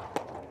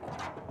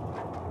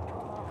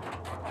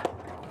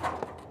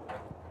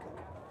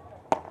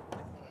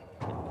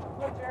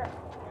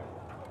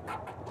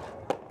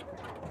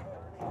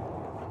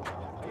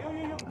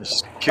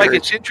 Just Like, curious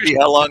it's to see interesting.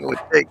 how long it would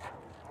take.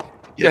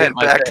 Getting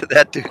back to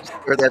that dude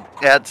or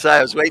that bad side.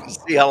 I was waiting to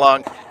see how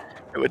long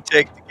it would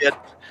take to get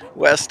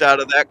West out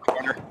of that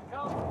corner.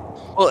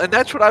 Well, and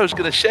that's what I was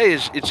going to say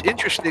is it's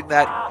interesting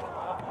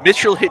that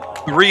Mitchell hit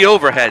 3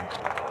 overheads.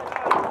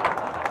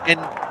 And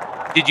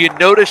did you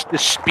notice the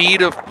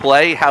speed of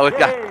play, how it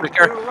got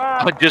quicker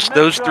on just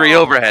those 3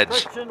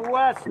 overheads? Christian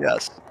West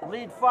Yes.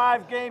 lead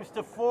 5 games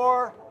to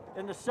 4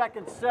 in the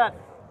second set.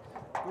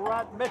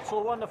 Randt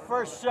Mitchell won the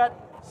first set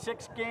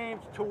 6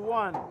 games to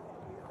 1.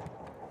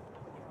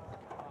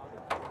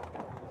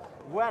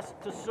 West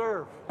to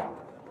serve.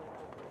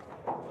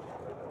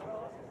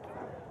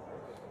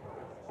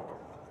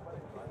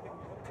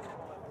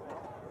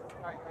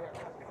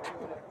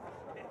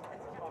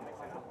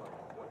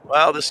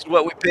 Wow, this is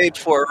what we paid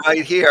for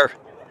right here.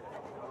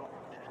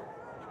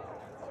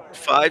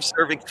 5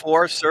 serving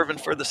 4, serving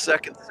for the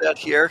second set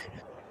here.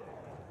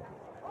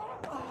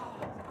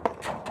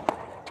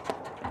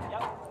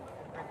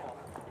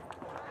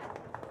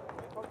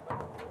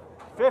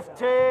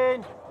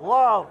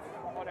 Love.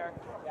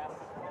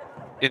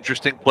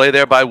 Interesting play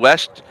there by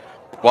West,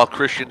 while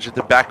Christian's at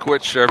the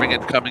backcourt serving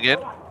and coming in.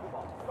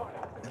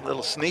 A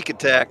little sneak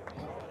attack.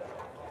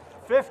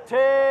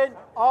 15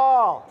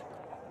 all.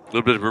 A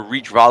little bit of a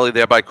reach volley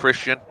there by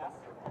Christian.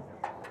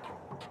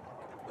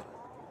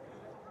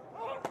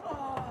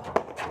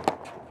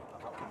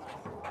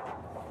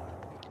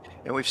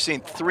 And we've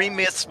seen 3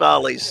 missed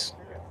volleys.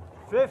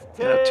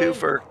 15, 2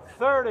 for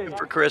 30. 2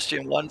 for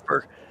Christian, 1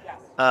 for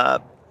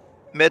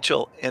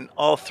Mitchell, and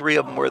all 3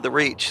 of them were the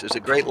reach. There's a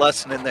great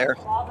lesson in there.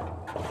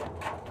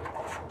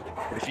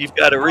 If you've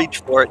got to reach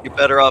for it, you're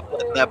better off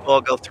letting that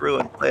ball go through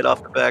and play it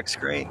off the back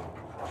screen.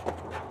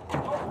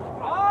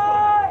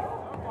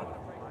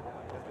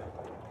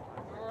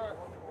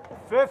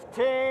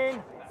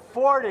 $15,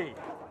 40. A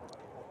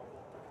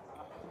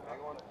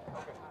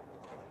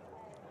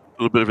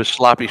little bit of a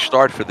sloppy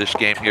start for this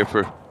game here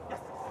for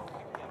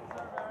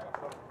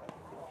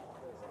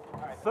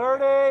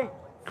 30,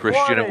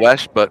 Christian 40. and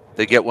West, but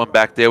they get one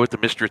back there with the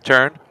missed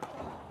return.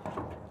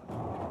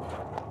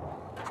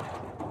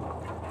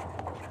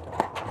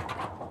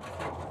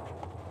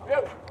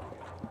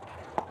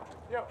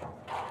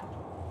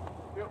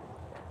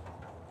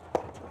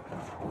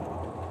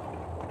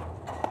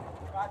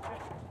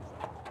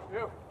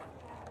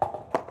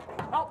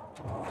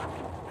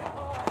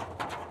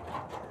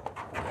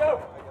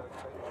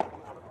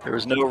 There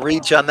was no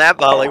reach on that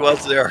volley,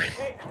 was there?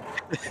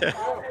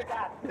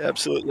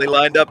 Absolutely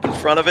lined up in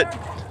front of it.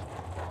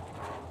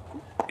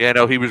 Yeah,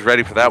 no, he was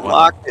ready for that one.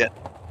 Locked it.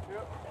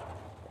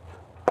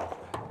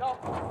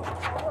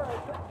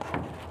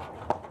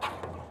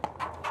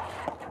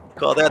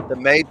 Call that the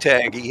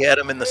Maytag. He had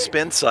him in the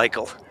spin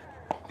cycle.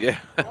 Yeah.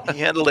 He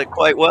handled it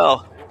quite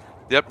well.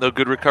 Yep, no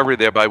good recovery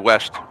there by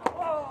West.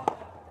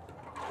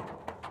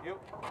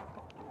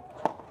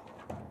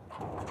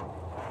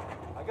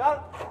 I got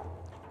it.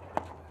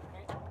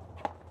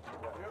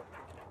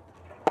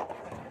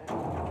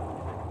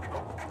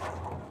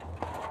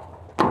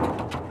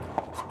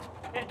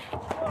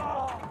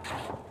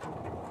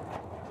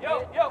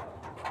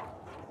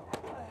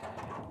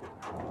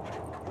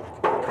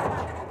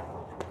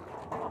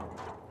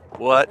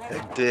 What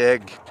a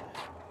dig.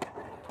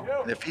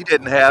 And if he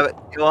didn't have it,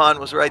 Johan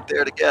was right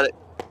there to get it.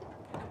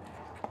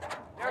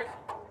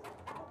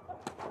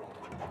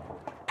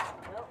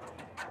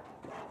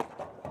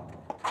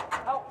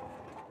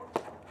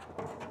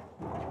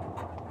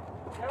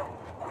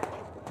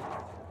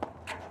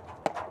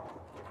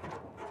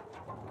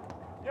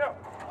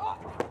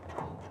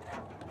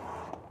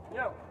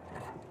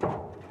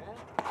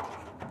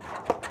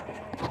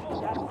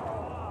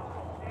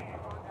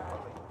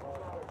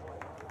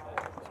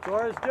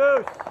 Score is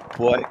deuce.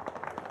 Boy.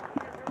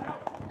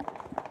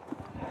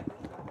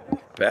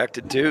 Back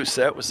to deuce.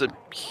 That was a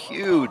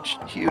huge,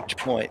 huge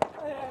point.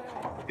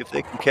 If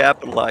they can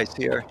capitalize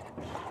here.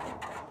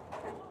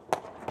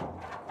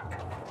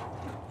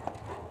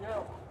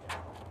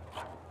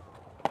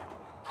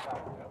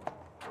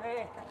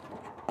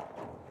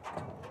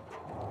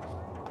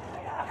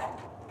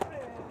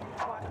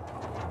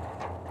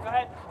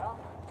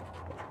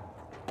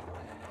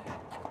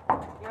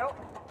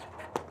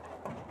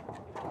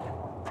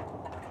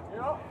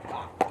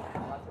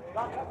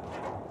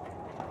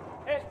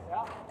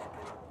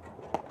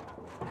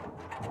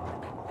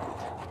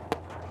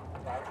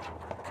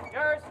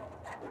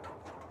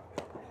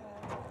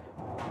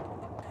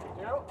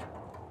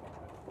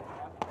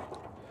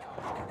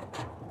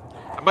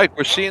 Mike,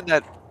 we're seeing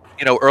that,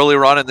 you know,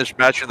 earlier on in this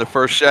match in the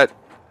first set,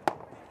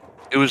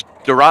 it was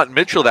Randt and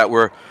Mitchell that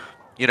were,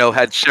 you know,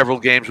 had several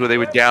games where they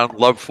were down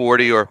love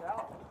 40 or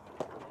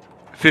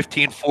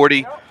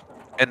 15-40,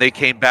 and they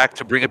came back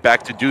to bring it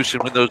back to deuce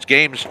and win those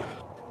games.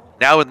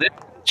 Now and then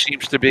it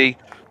seems to be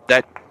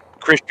that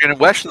Christian and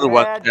West are the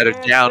ones that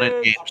are down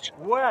in games.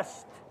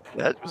 West.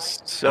 That was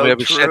so we have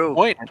true. a set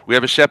point. We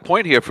have a set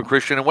point here for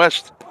Christian and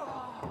West.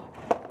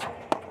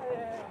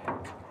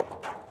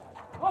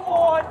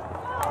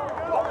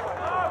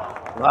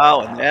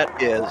 Wow, and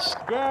that is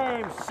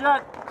Game,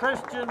 set,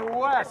 Christian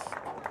West.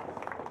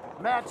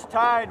 Match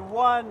tied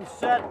 1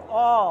 set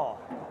all.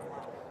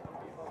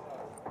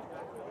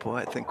 Boy,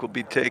 I think we'll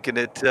be taking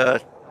it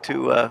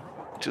to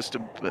just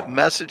a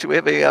message. We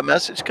have a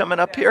message coming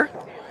up here.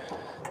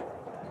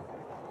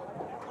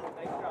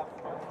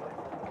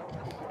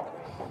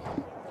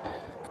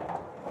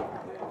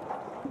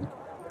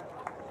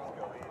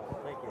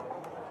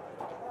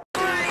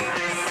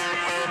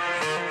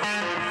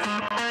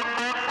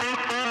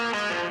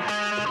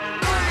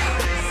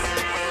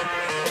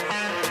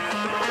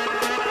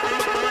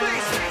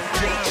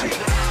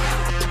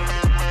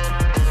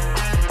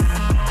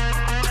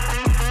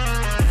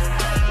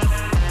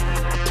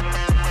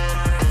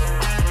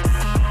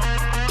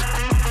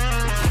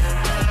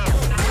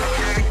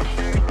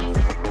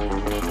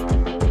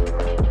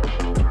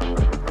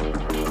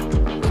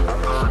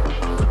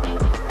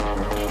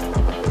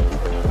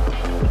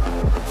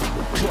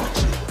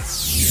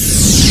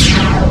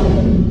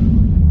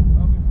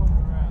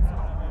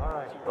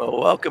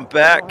 Welcome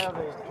back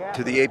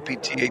to the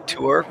APTA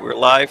Tour. We're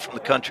live from the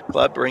Country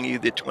Club, bringing you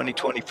the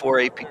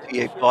 2024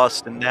 APTA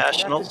Boston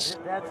Nationals.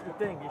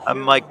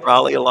 I'm Mike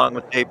Raleigh, along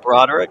with Dave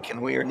Broderick,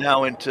 and we are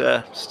now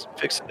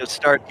fixing to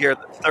start here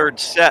the third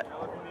set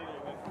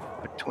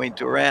between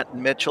Randt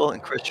and Mitchell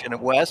and Christian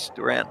and West.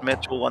 Randt and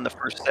Mitchell won the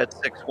first set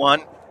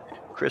 6-1.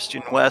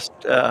 Christian West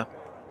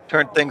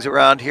turned things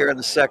around here in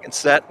the second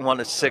set and won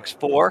it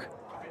 6-4.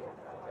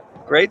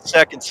 Great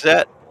second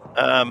set.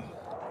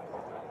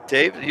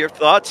 Dave, your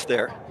thoughts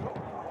there?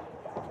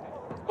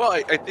 Well,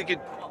 I think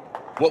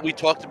what we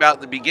talked about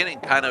in the beginning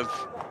kind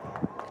of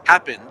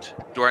happened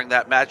during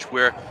that match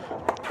where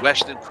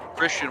West and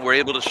Christian were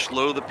able to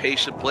slow the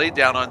pace of play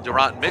down on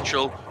Randt and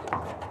Mitchell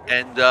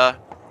and,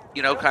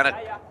 kind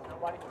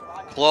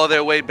of claw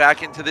their way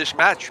back into this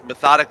match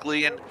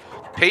methodically and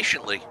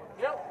patiently.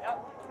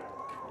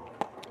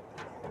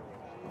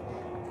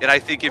 And I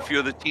think if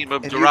you're the team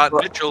of Randt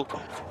and Mitchell,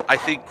 I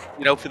think,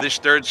 for this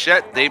third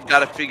set, they've got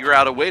to figure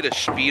out a way to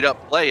speed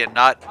up play and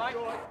not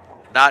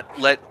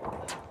let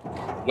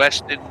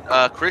West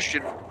and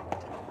Christian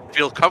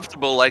feel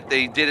comfortable like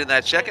they did in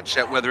that second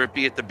set, whether it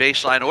be at the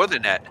baseline or the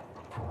net.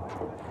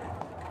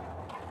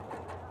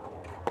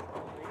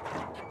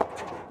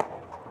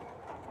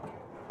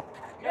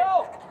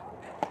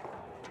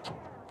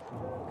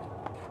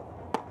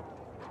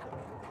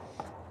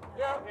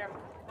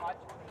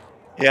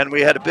 And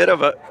we had a bit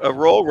of a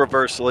role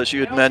reversal, as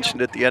you had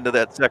mentioned at the end of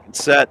that second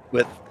set,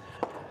 with,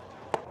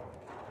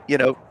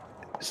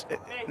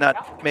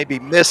 not maybe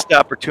missed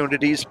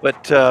opportunities,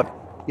 but,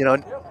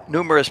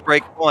 numerous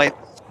break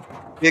points,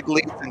 big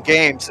leads in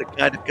games that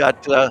kind of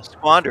got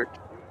squandered.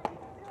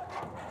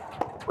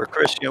 Where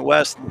Christian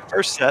West in the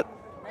first set,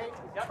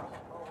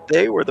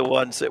 they were the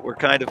ones that were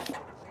kind of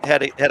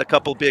had a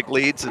couple big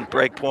leads and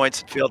break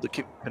points and failed to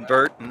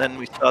convert. And then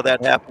we saw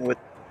that happen with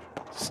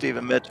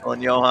Stephen Mitchell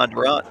and Johan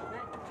Randt.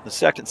 The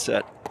second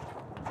set.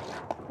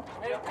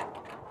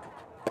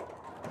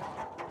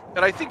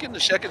 And I think in the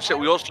second set,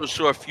 we also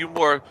saw a few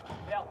more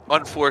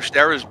unforced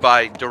errors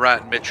by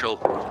Randt and Mitchell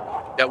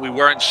that we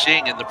weren't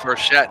seeing in the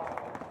first set.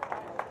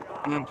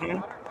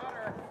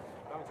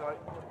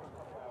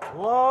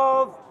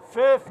 Love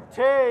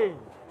 15.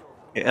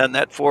 And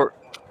that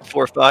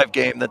 4-5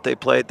 game that they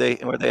played,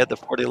 where they had the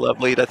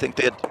 40-love lead, I think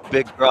they had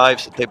big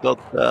drives that they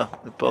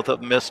both of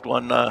them missed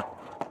one.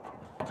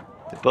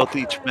 They both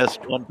each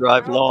missed one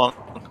drive long.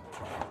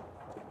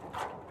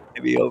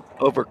 Maybe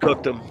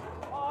overcooked them.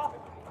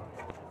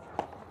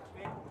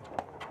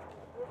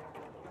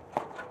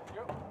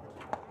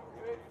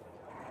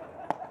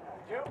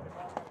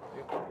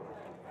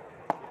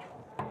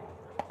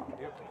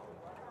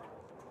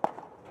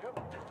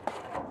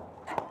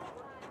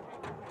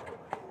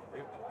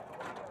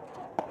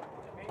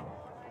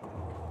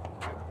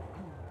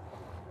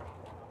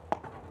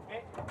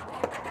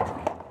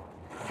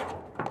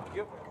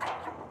 Yeah.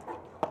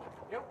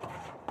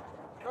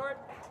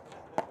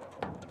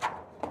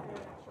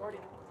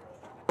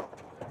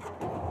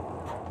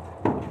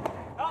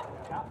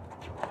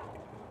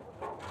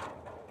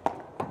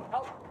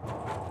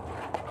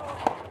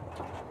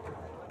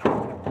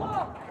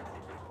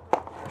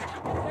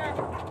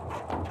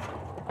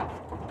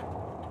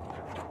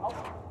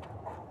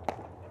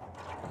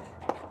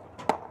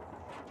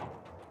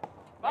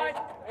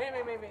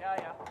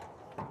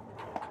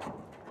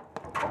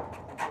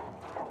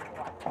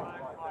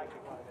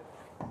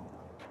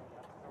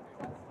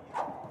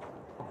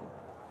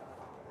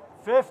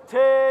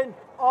 15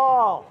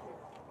 all.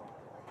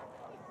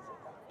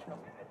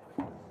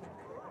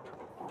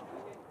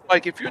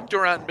 Mike, if you're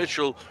Randt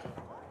Mitchell,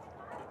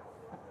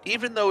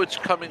 even though it's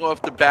coming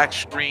off the back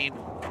screen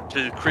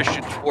to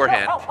Christian's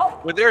forehand,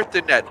 when they're at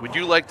the net, would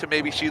you like to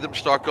maybe see them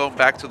start going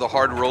back to the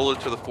hard roller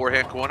to the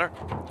forehand corner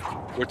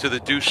or to the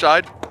deuce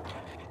side?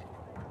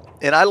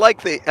 And I'd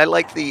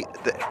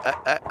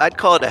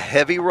call it a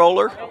heavy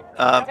roller,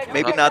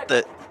 maybe not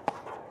the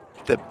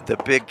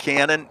big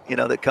cannon,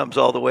 that comes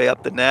all the way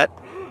up the net,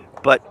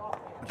 but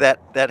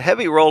that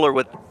heavy roller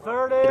with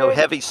 30,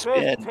 heavy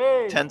spin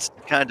 15. tends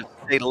to kind of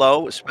stay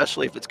low,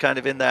 especially if it's kind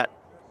of in that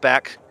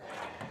back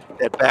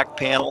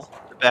panel,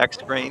 the back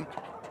screen.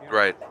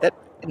 Right. That,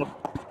 and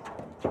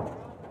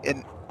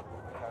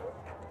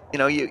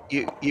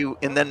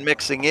and then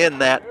mixing in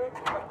that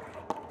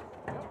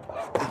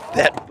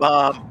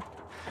bomb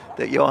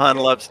that Johan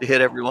loves to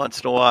hit every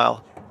once in a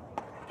while.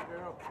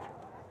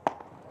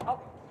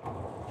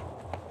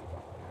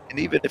 And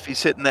even if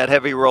he's hitting that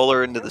heavy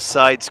roller into the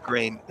side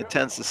screen, it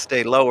tends to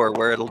stay lower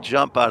where it'll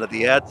jump out of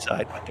the ad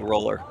side with the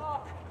roller.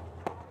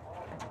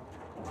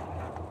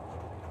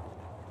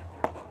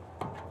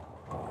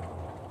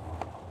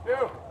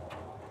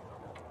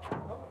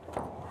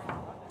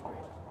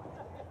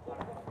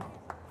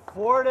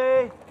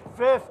 Forty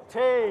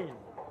 15.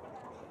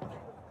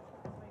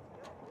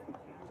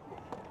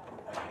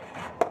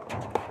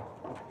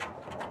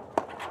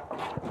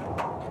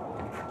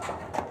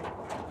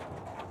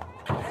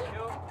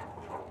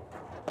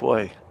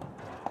 Boy,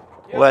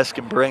 Wes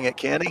can bring it,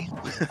 can he?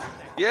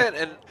 Yeah,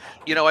 and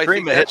I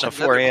think that's a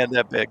forehand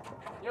that big.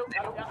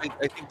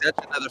 I think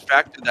that's another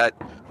factor that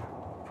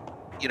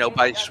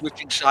by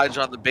switching sides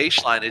on the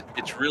baseline,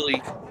 it's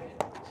really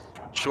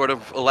sort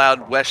of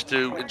allowed West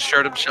to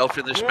insert himself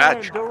in this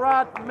match.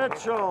 Randt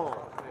Mitchell.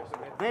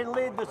 They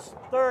lead the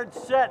third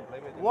set,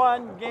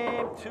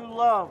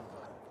 1-0.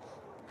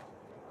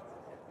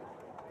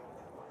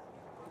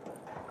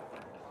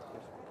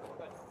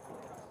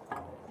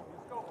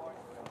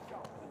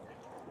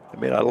 I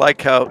mean, I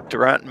like how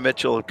Randt and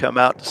Mitchell have come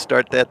out to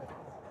start that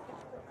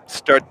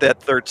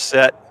third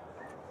set.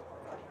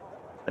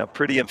 Now,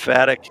 pretty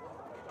emphatic.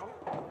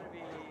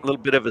 A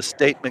little bit of a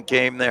statement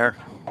game there.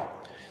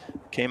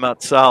 Came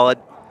out solid.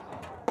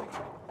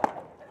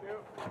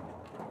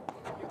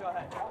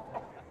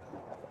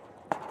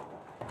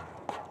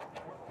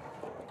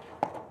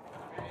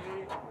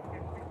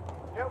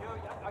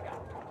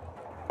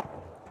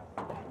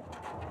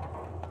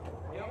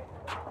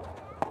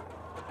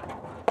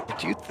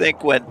 Do you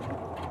think when,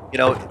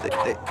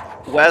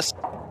 West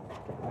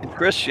and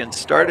Christian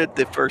started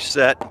the first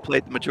set and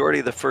played the majority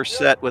of the first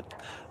set with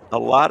a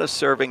lot of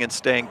serving and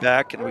staying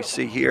back, and we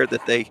see here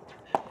that they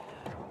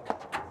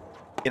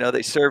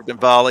served and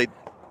volleyed.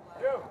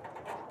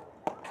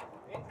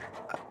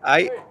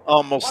 I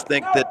almost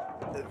think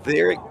that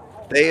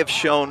they have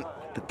shown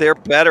that they're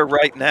better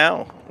right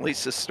now, at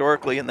least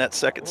historically in that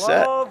second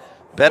set.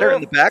 Better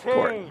in the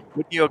backcourt.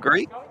 Wouldn't you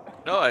agree?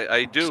 No,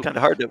 I do. It's kind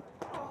of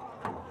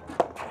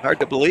hard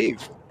to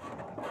believe.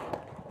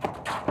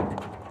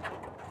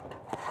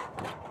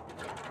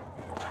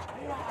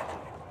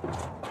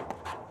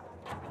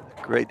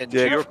 Great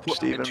dig,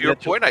 Stephen. To your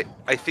point, I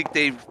think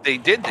they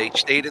did. They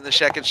stayed in the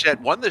second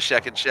set, won the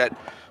second set,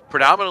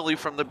 predominantly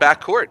from the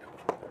backcourt.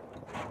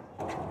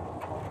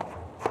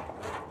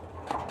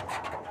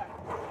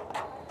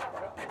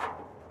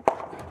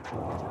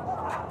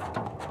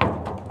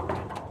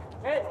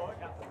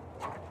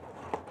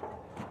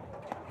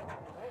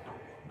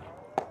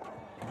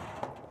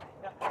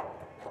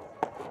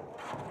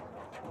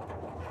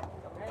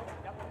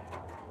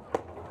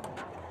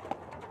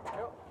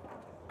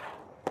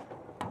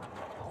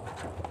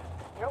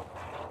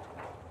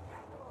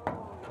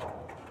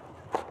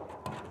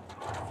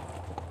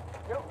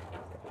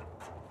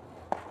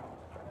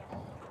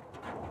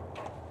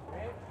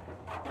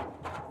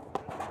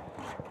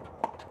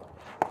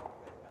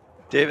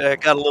 David, I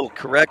got a little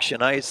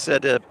correction. I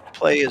said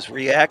play is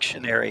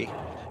reactionary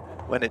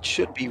when it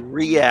should be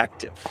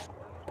reactive.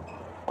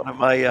 One of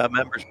my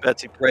members,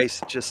 Betsy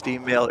Brace, just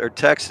emailed or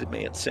texted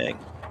me and saying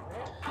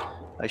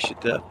I should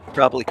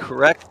probably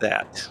correct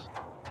that.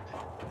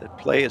 That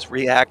play is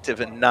reactive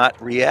and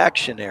not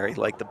reactionary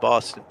like the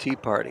Boston Tea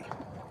Party.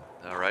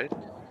 All right.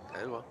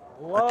 Okay, well.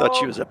 I thought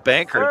she was a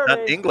banker, not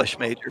an English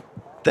major.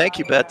 Thank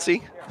you,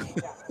 Betsy.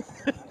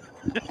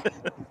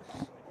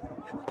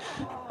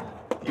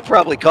 You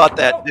probably caught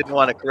that and didn't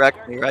want to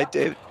correct me, right,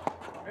 David?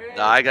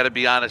 No, I got to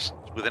be honest.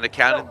 With an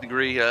accounting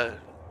degree,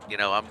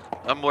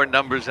 I'm more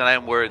numbers than I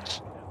am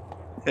words.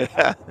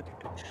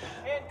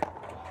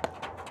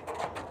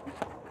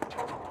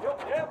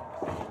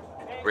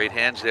 Great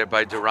hands there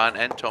by Randt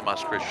and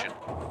Thomas Christian.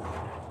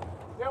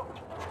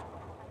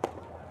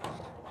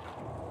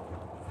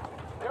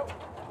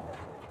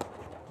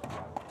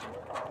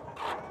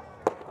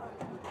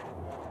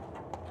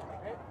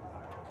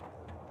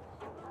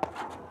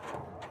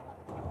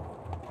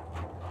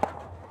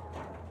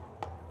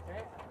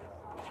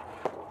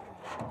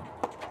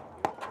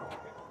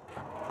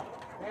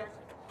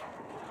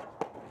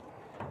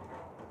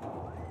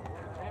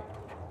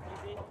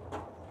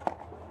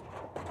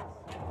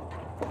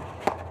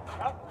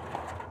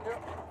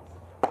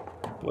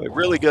 Boy,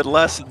 really good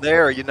lesson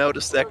there. You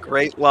notice that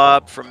great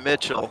lob from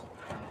Mitchell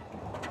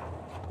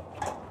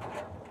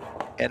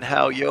and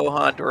how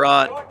Johan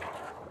Randt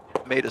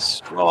made a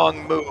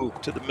strong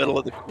move to the middle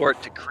of the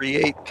court to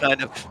create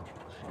kind of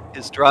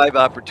his drive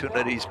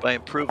opportunities by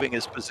improving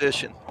his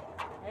position.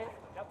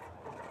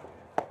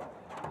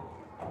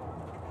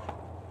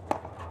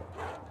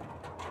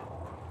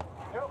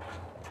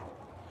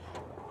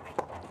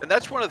 And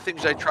that's one of the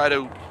things I try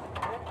to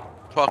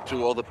talk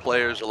to all the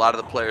players, a lot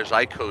of the players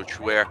I coach,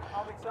 where,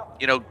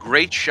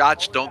 great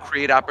shots don't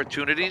create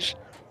opportunities,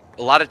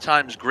 a lot of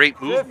times great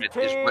movement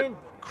is what 15,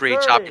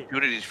 creates 30.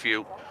 opportunities for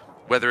you,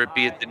 whether it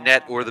be at the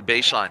net or the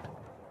baseline.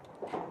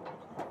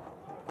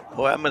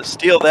 Boy, I'm going to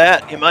steal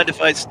that. You mind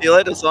if I steal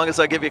it as long as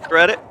I give you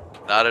credit?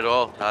 Not at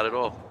all. Not at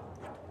all.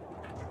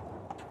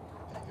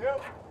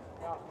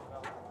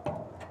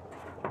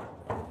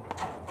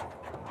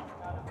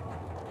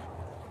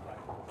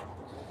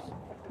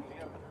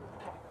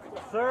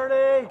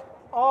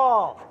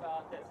 All.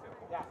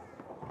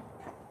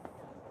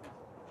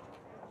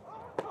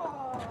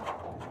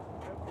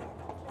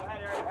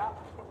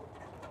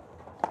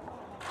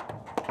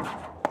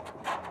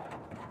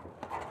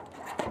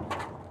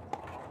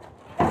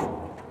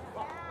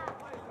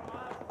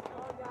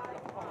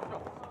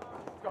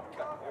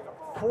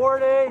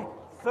 40,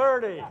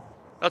 30.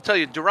 I'll tell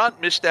you,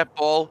 Durant missed that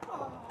ball,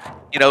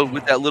 you know,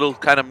 with that little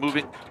kind of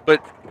moving.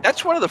 But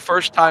that's one of the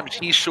first times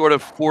he's sort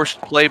of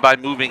forced play by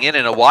moving in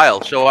a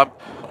while. So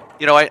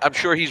I'm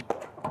sure he's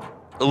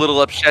a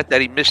little upset that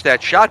he missed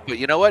that shot. But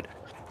you know what?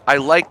 I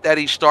like that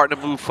he's starting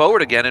to move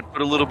forward again and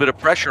put a little bit of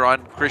pressure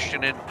on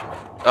Christian and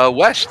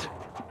West.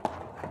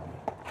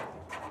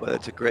 Well,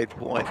 that's a great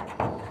point.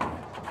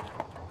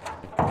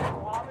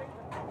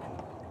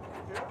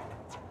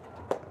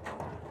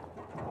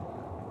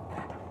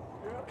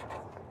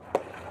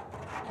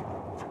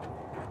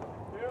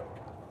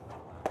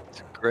 It's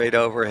a great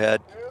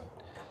overhead.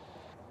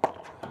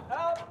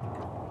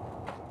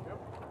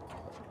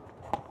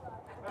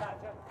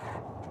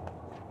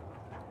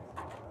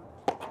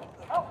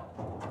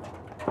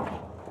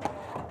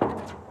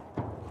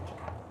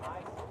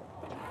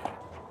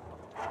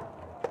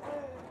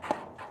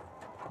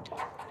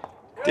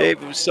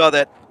 Dave, we saw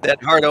that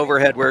hard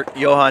overhead where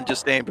Johan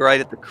just aimed right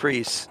at the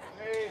crease.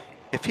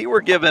 If he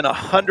were given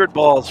 100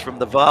 balls from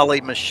the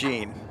volley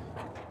machine,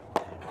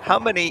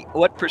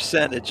 what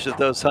percentage of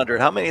those 100,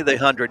 how many of the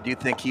 100 do you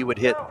think he would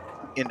hit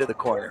into the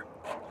corner?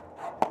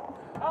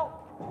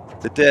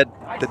 The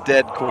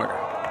dead corner.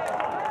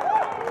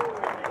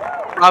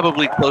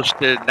 Probably close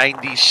to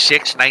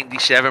 96,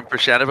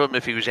 97% of them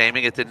if he was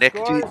aiming at the nick.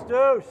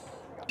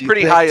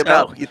 Pretty high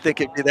amount. You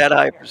think it'd be that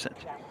high a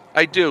percentage?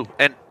 I do,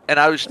 and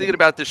I was thinking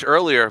about this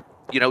earlier,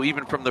 you know,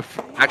 even from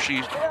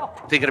actually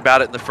thinking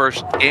about it in the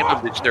first game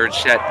of this third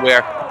set,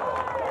 where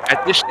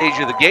at this stage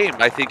of the game,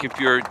 I think if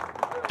you're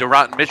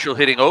Durant and Mitchell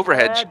hitting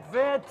overheads,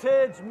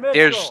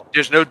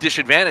 there's no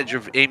disadvantage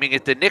of aiming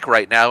at the nick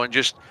right now. And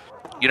just,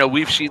 you know,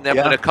 we've seen them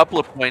win a couple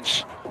of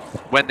points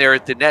when they're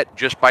at the net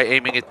just by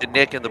aiming at the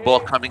nick and the ball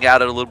coming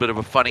out at a little bit of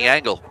a funny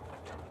angle.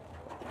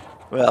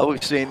 Well,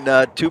 we've seen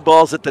 2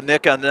 balls at the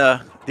nick on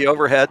the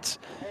overheads,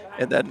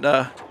 and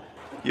then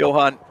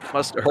Johan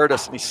must have heard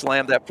us, and he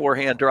slammed that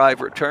forehand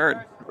drive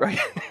return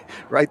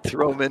right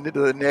through him into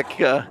the nick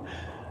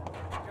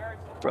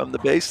from the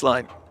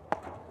baseline.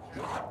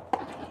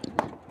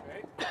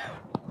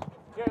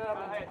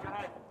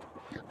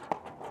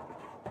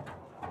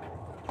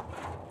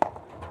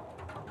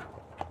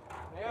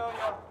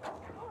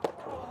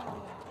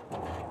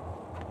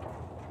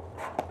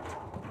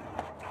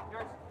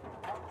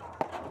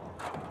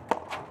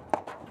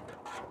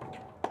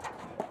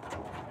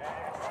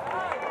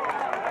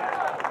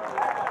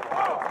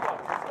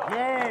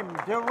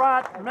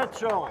 Durant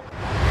Mitchell.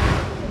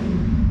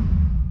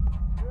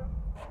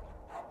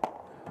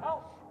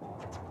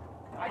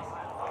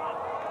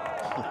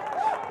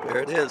 There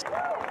it is.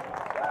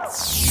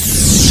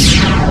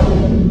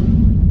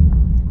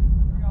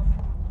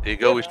 There you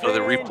go. We saw the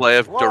replay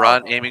of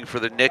Durant aiming for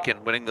the nick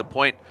and winning the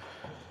point.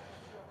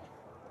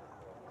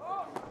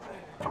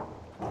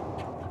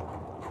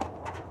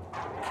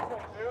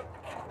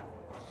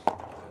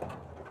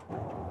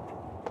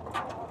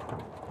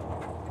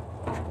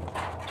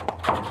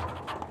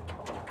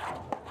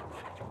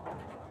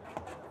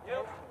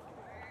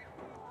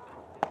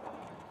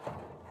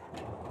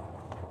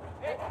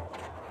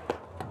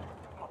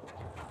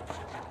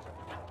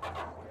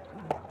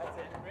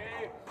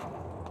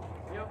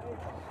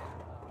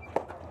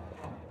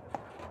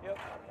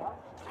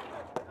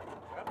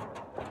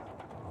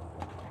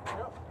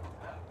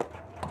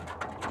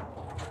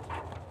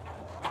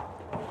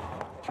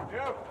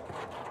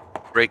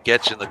 Great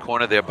gets in the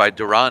corner there by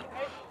Durant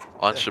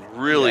on some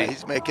really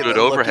good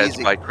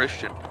overheads by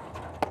Christian.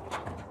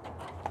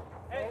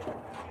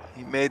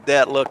 He made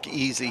that look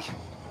easy.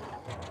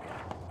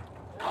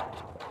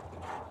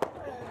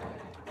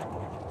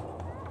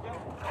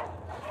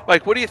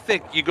 Mike, what do you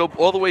think? You go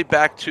all the way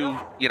back to,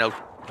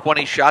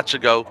 20 shots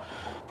ago,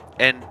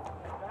 and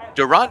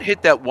Durant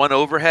hit that one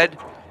overhead,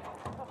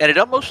 and it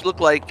almost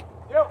looked like,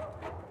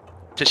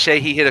 to say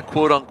he hit a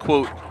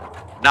quote-unquote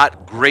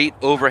not great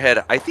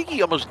overhead, I think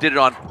he almost did it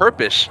on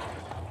purpose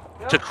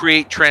to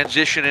create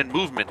transition and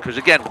movement. Because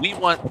again,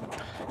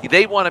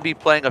 they want to be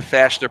playing a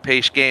faster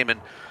paced game. And,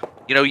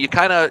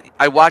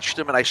 I watched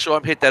him and I saw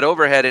him hit that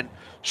overhead. And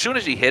as soon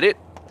as he hit it,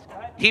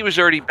 he was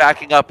already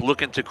backing up,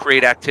 looking to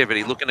create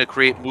activity, looking to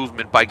create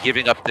movement by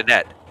giving up the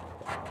net.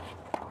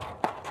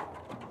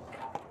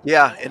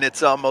 Yeah, and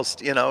it's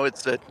almost, I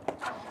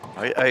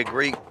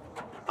agree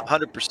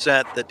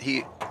 100% that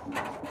he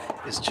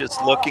is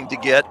just looking to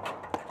get,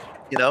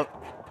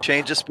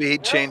 change the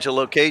speed, change the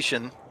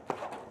location,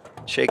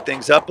 shake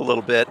things up a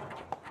little bit.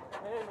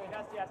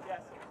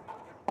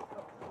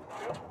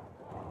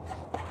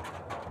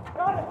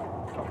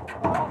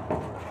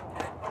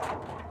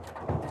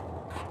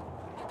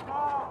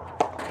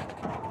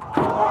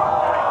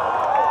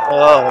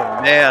 Oh,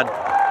 man.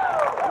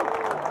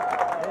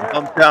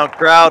 Hometown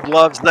crowd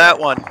loves that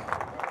one.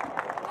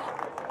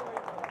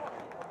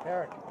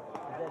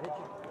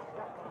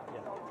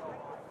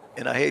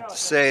 And I hate to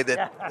say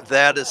that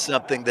that is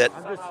something that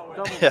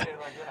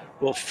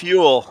will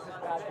fuel,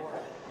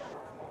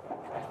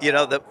 you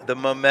know, the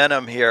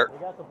momentum here.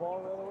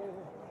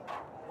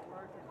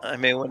 I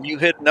mean, when you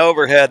hit an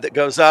overhead that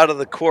goes out of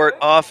the court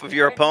off of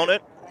your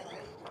opponent,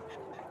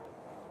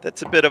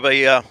 that's a bit of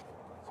a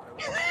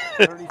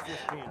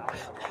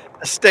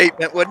a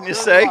statement, wouldn't you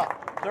say?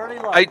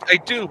 I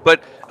do,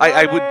 but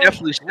I would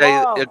definitely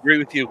say agree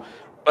with you.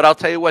 But I'll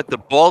tell you what, the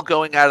ball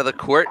going out of the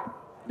court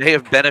may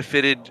have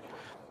benefited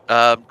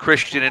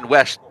Christian and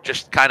West,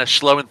 just kind of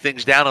slowing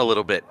things down a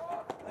little bit.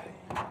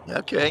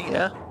 Okay,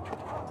 yeah.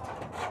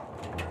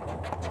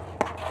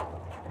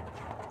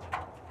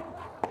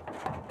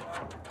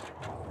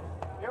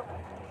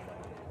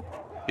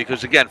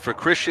 Because again, for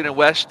Christian and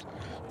West,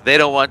 they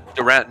don't want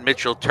Randt and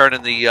Mitchell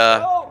turning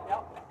the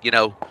you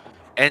know,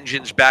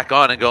 engines back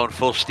on and going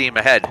full steam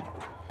ahead.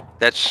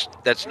 That's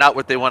not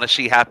what they want to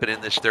see happen in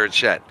this third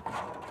set.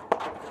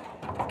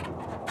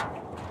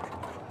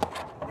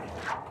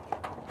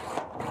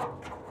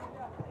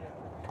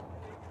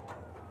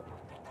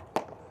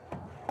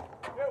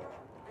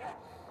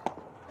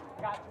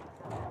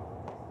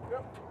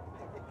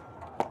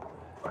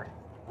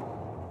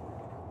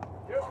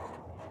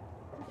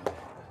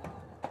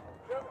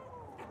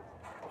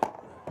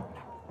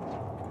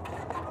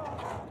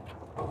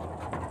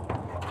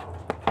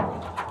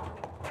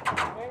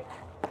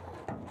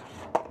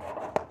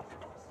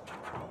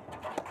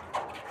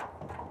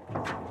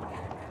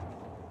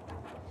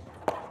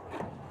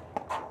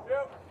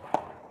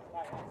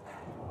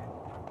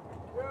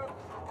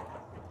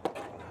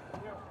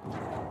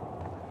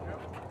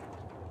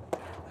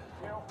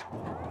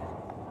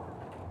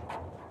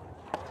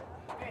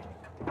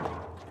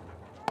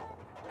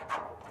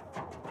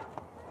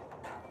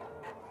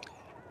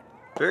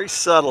 Very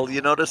subtle.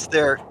 You notice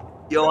there,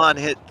 Johan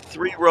hit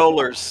 3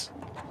 rollers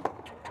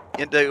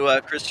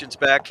into Christian's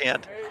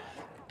backhand.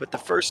 But the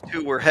first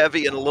 2 were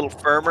heavy and a little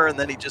firmer, and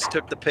then he just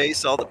took the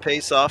pace, all the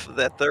pace off of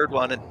that third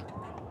one, and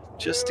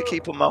just to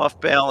keep him off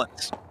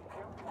balance.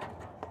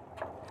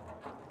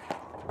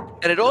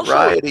 And it also, the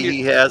variety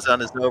he has on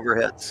his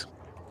overheads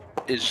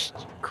is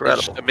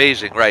incredible. Is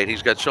amazing, right?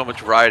 He's got so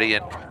much variety.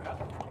 And,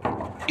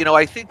 you know,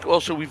 I think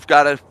also we've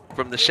got to,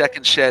 from the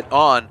second set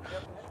on,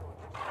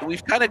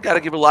 we've kind of got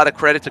to give a lot of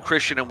credit to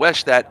Christian and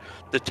West that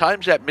the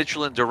times that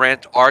Mitchell and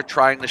Randt are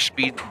trying to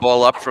speed the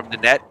ball up from the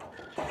net,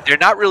 they're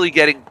not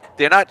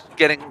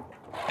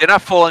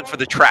falling for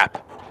the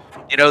trap.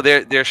 You know,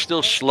 they're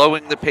still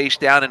slowing the pace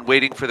down and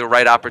waiting for the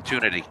right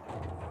opportunity.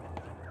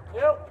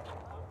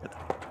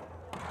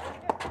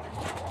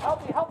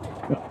 Help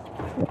me.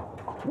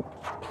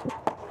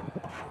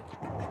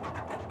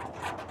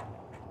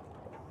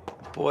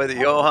 Boy, the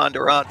Johan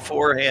Randt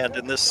forehand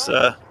in this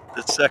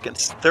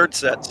third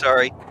set,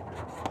 sorry.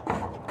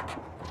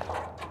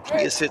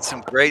 He has hit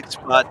some great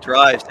spot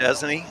drives,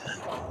 hasn't he?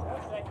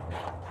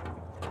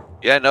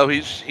 Yeah, no,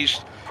 he's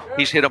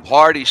hit him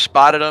hard. He's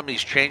spotted him.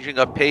 He's changing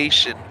up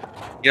pace, and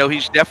you know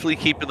he's definitely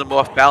keeping them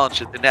off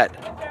balance at the net.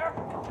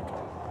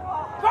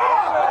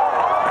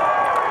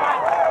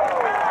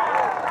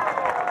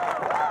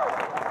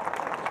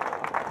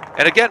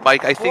 And again,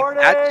 Mike, I think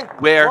that's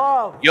where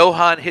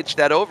Johan hits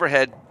that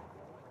overhead,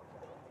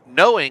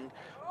 knowing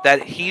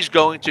that he's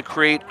going to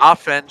create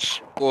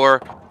offense,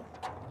 or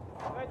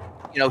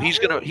you know he's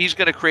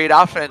gonna create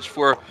offense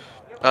for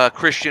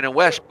Christian and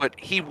West, but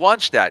he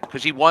wants that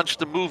because he wants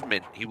the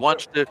movement. He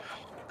wants the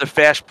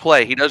fast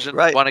play. He doesn't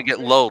want to get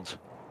lulled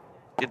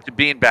into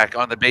being back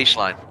on the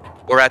baseline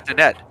or at the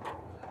net.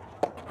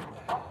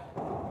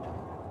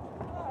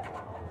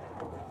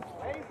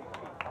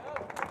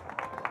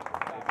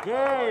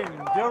 Game,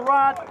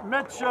 Randt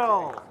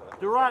Mitchell.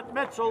 Randt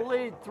Mitchell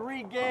lead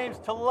 3 games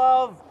to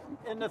love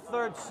in the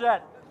third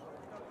set.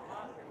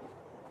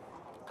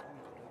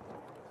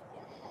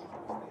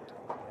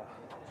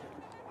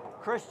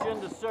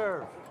 Christian to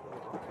serve.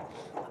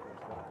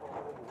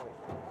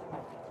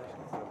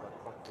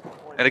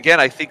 And again,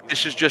 I think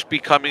this is just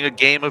becoming a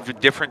game of a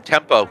different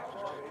tempo.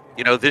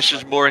 You know, this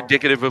is more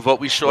indicative of what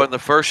we saw in the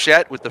first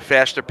set with the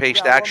faster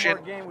paced action.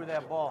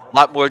 A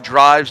lot more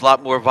drives, a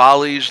lot more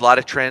volleys, a lot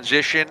of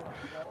transition.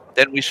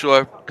 Then we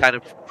saw kind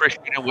of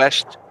Christian and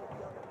West,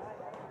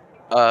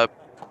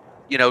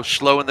 you know,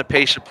 slowing the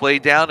pace of play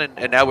down.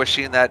 And now we're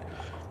seeing that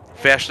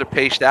faster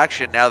paced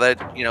action now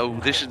that, you know,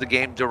 this is the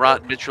game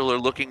Randt and Mitchell are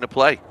looking to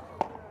play.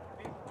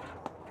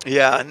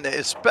 Yeah, and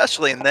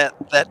especially in that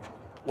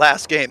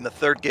last game, the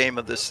third game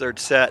of this third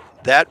set,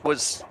 that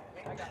was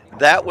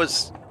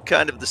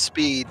kind of the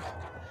speed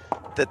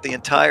that the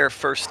entire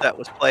first set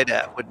was played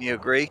at. Wouldn't you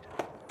agree?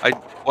 I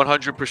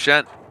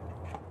 100%.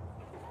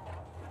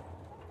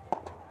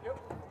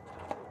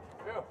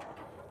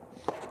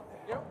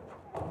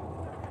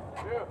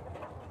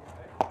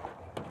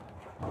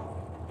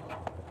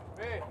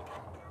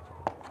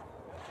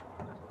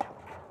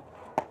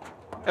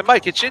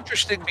 Mike, it's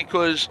interesting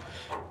because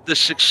the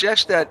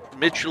success that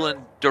Mitchell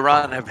and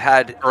Durant have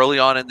had early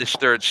on in this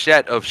third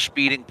set of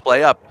speeding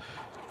play up,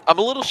 I'm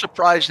a little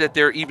surprised that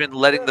they're even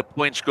letting the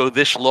points go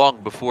this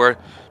long before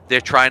they're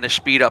trying to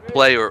speed up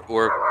play or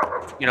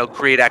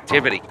create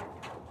activity.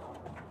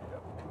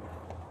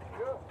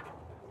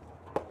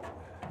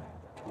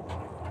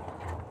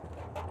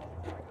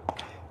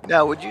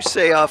 Now, would you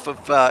say off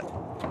of,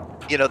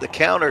 the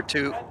counter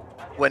to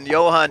when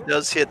Johan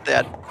does hit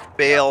that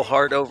bail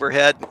hard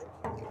overhead,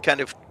 kind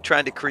of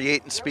trying to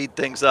create and speed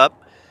things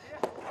up,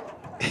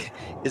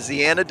 is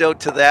the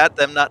antidote to that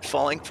them not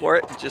falling for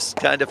it and just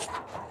kind of,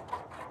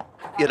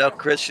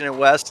 Christian and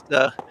West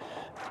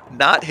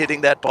not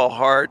hitting that ball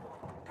hard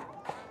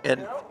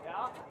and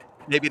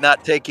maybe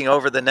not taking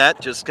over the net,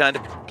 just kind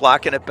of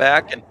blocking it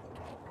back and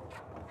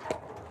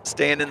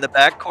staying in the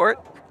backcourt?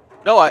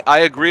 No, I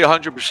agree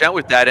 100%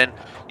 with that. And,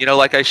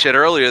 like I said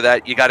earlier,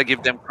 that you got to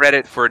give them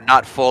credit for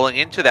not falling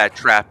into that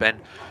trap.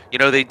 And,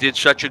 they did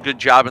such a good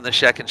job in the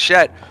second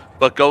set.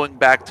 But going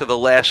back to the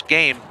last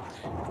game,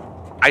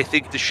 I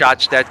think the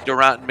shots that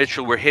Durant and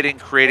Mitchell were hitting,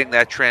 creating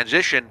that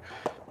transition,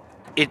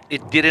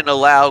 it didn't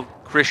allow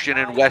Christian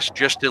and West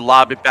just to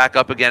lob it back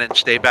up again and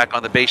stay back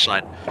on the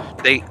baseline.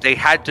 They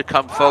had to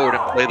come forward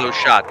and play those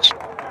shots.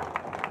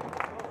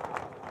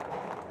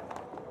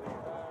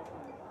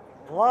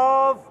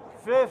 Love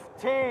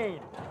 15.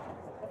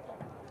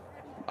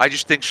 I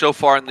just think so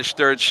far in this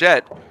third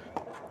set,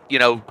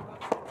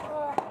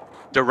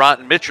 Durant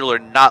and Mitchell are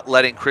not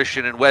letting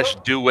Christian and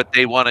West do what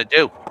they want to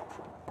do.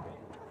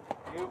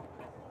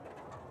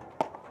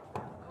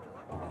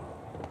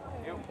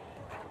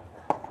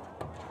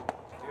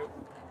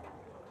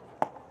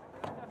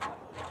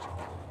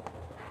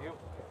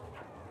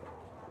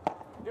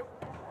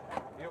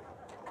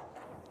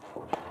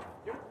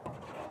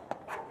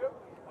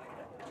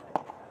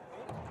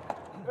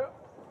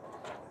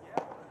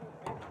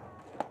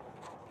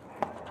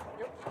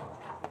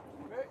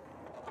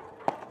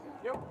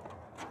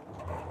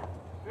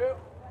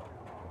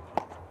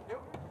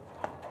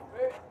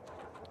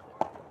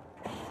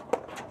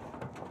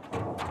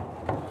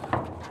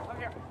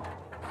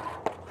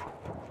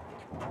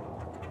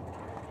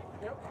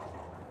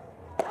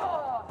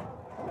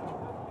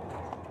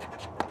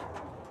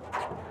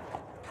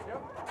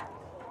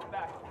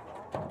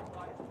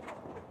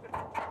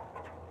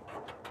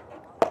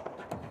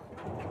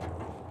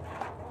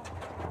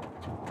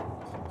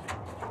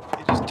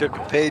 Took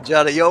a page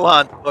out of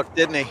Johan's book,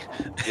 didn't he?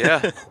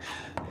 Yeah.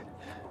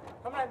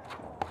 Come on.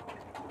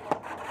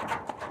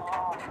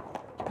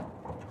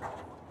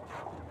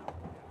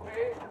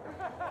 Wait.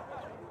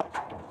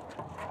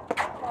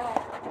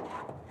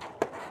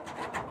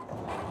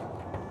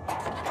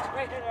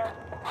 Wait there.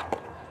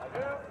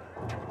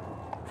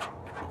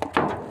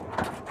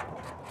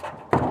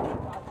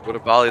 What a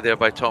volley there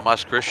by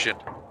Tomas Christian.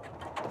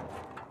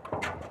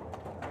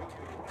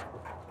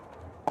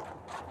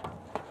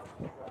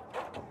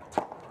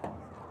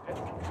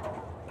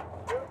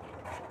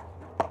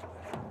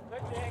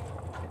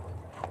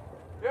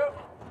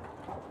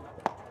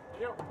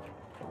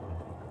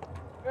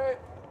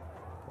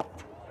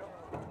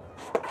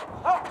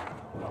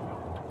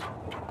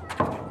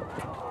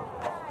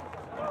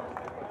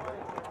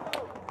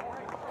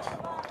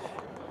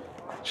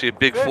 See a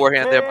big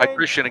forehand there by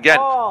Christian. Again,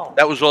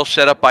 that was all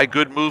set up by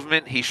good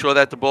movement. He saw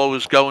that the ball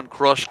was going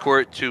cross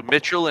court to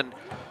Mitchell, and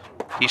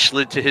he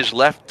slid to his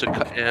left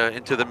to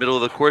into the middle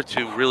of the court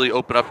to really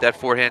open up that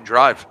forehand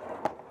drive.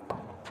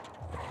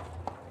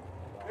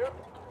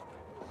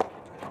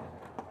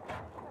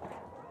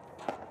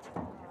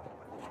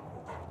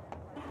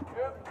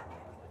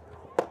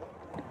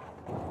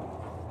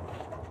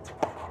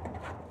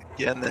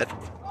 Again, that,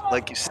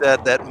 like you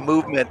said, that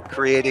movement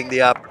creating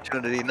the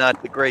opportunity,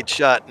 not the great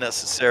shot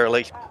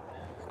necessarily.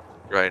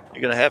 Right.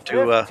 You're gonna have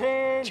to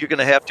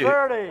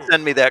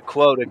send me that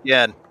quote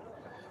again.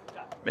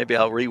 Maybe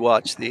I'll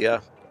rewatch the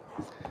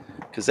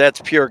because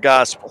that's pure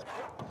gospel.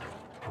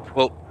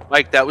 Well,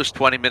 Mike, that was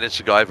 20 minutes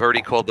ago. I've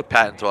already called the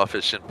patent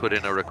office and put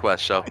in a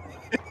request, so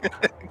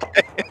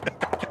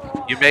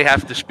you may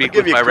have to speak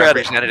with my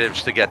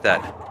representatives to get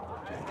that.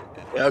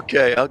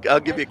 Okay, I'll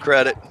give you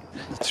credit.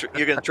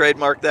 You're going to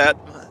trademark that?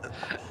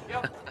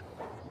 Yep.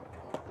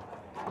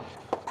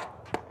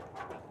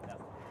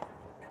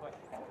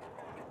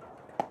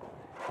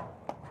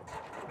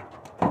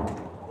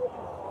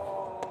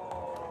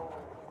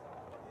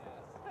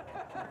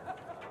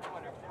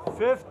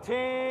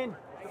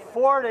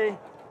 $15.40.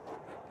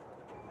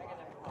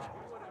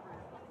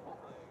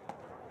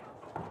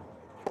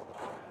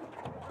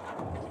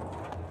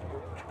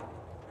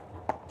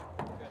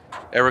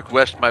 Eric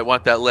West might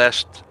want that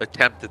last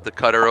attempt at the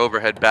cutter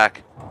overhead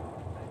back.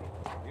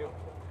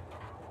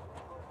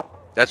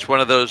 That's one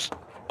of those,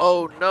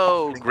 oh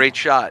no, great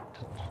shot.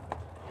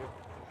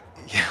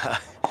 Yeah,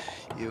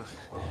 you're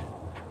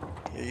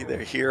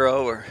either a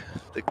hero or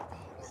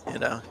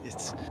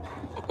it's.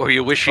 Or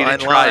you wish you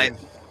didn't try.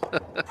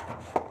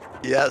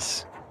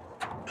 Yes.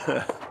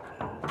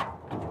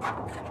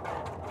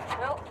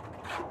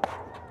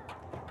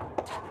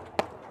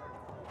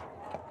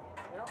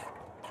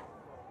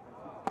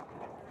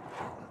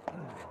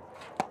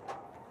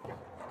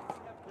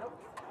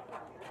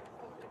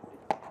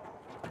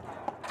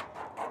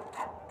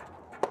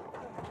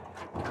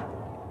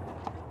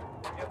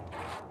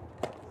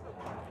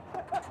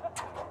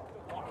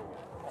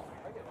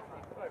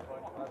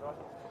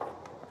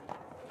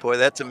 Boy,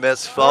 that's a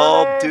miss.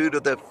 Fall 30, due to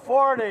the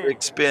 40.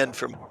 big spin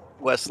from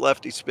West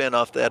lefty spin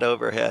off that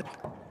overhead.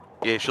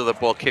 Yeah, so the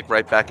ball kicked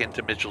right back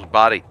into Mitchell's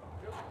body.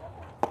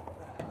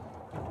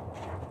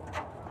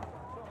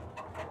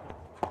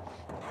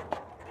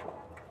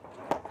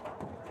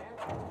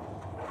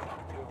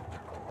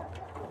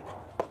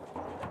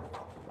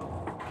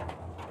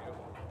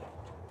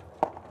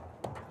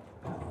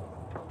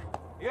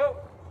 You.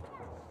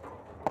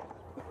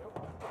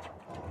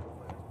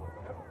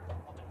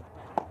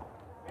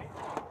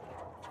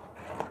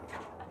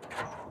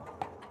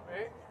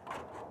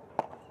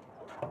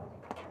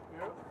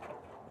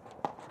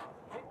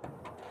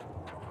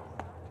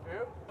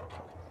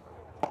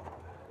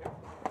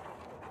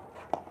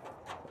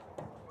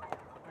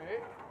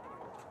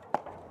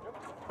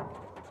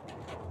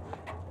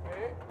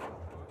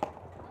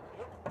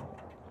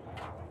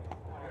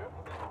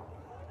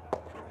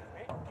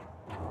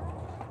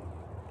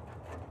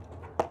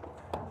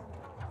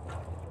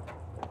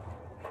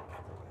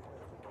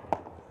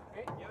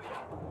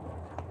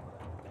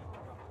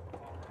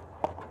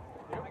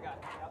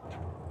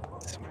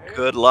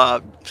 Good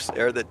lobs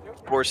there that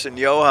forcing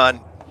Johan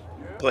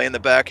playing the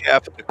back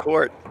half of the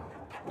court.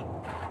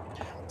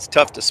 It's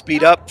tough to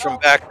speed up from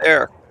back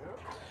there.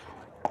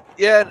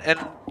 Yeah, and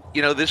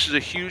you know, this is a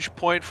huge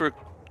point for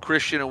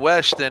Christian and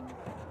West, and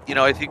you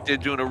know, I think they're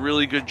doing a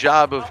really good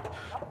job of,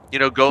 you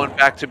know, going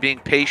back to being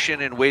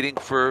patient and waiting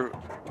for,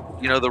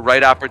 you know, the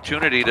right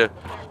opportunity to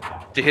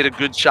hit a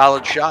good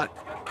solid shot.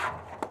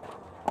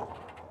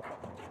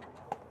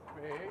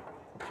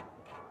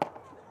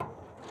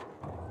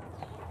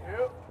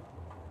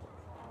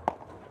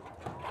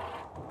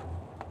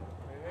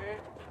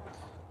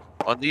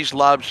 On these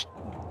lobs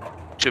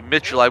to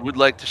Mitchell, I would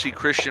like to see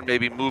Christian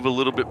maybe move a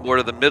little bit more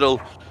to the middle,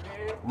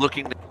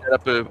 looking to set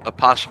up a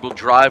possible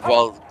drive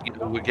while, you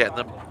know, we're getting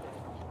them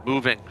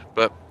moving.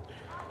 But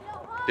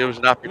there was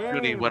an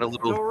opportunity, went a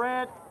little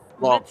Randt,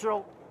 long.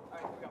 Mitchell.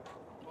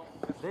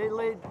 They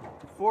lead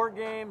 4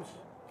 games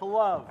to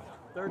love.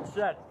 Third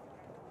set.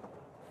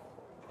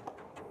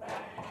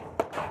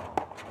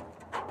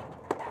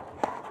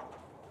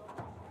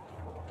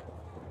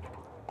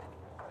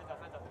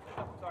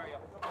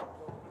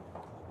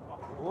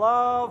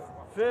 Love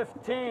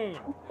 15.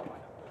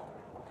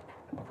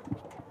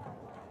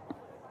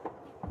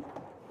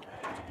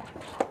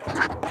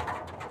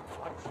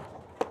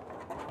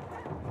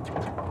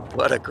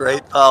 What a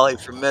great volley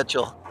from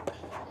Mitchell.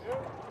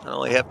 Not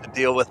only have to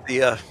deal with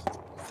the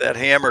that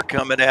hammer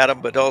coming at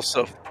him, but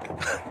also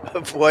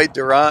avoid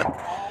Randt.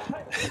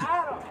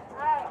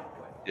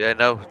 Yeah,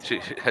 no,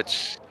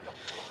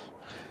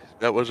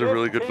 that was a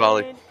really good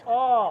volley.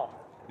 All.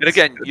 And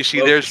again, you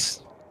see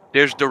there's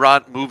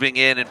Randt moving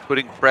in and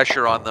putting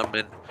pressure on them,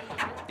 and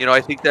you know,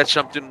 I think that's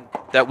something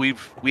that we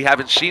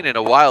haven't seen in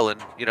a while, and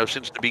you know,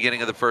 since the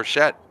beginning of the first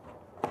set.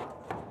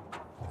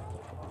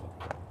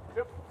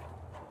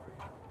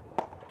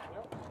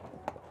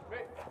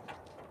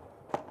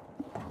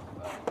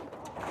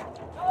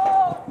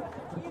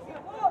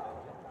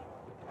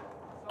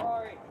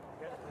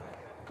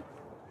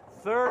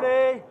 Sorry.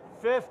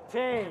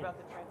 30-15.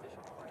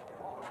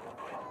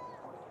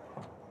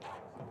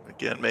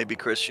 Again, maybe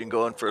Christian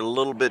going for a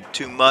little bit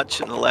too much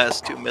in the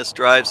last 2 missed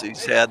drives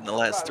he's had in the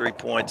last 3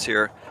 points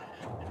here.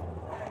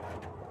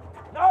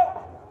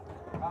 No.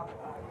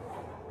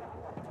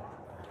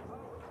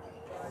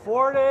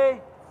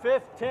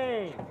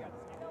 40-15.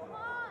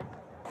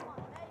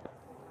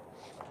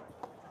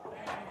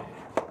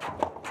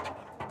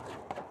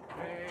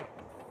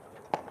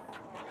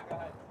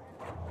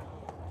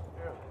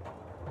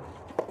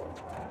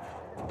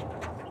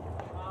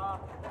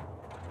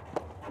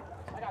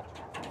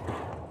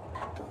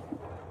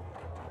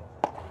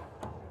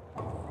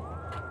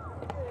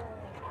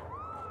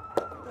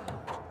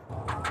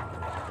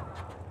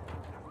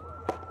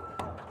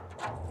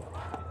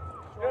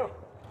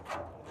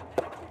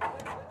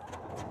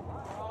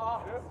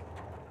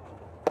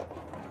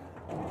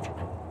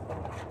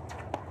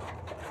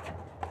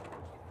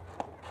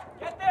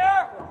 Get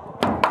there.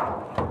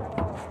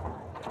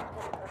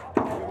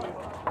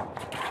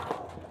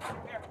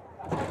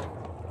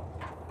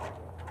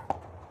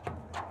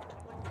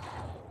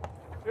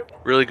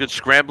 Really good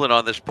scrambling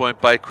on this point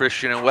by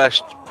Christian and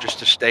West, just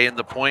to stay in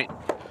the point,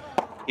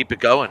 keep it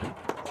going.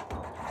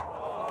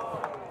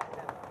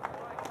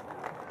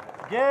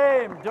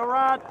 Game,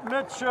 Randt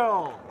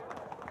Mitchell.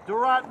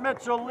 Randt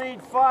Mitchell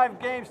lead 5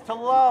 games to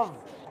love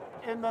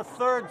in the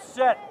third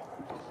set.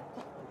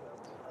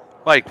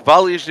 Mike,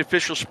 Volley is the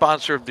official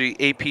sponsor of the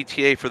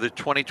APTA for the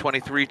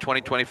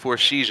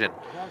 2023-2024 season.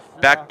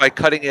 Backed by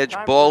cutting-edge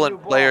ball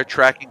and player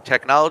tracking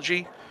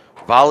technology,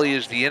 Volley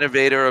is the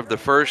innovator of the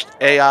first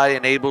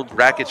AI-enabled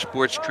racket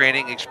sports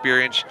training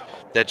experience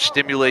that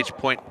stimulates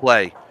point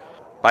play.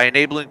 By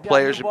enabling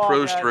players and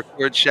pros to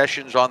record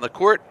sessions on the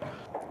court,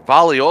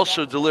 Volley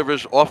also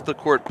delivers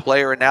off-the-court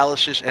player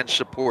analysis and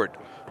support,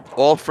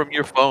 all from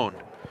your phone.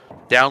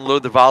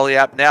 Download the Volley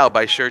app now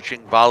by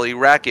searching Volley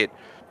Racket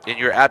in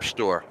your app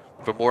store.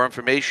 For more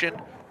information,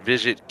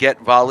 visit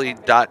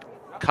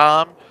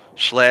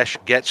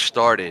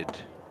getvolley.com/getstarted.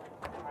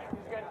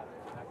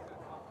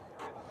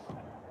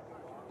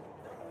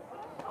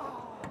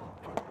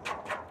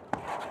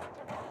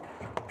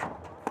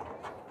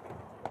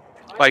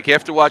 Mike,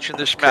 after watching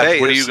this match, Okay,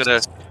 what are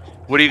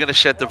you gonna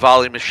set the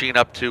volley machine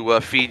up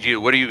to feed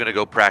you? What are you gonna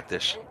go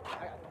practice?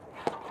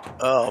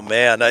 Oh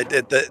man,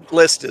 the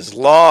list is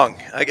long.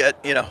 I got,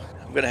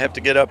 I'm gonna have to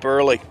get up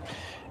early.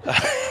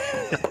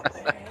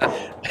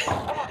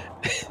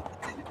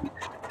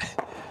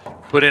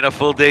 Put in a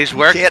full day's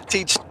work. You can't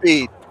teach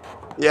speed.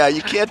 Yeah,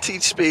 you can't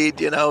teach speed,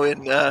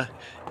 in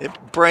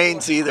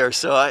brains either.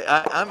 So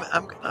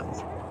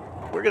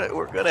we're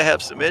gonna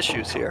have some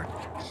issues here.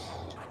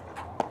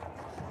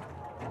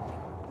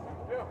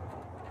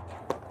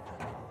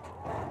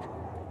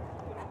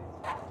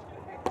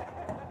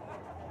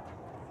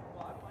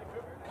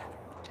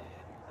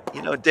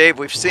 Dave,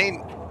 we've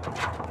seen,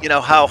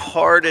 how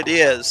hard it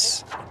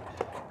is,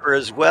 for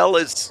as well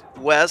as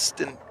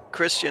West and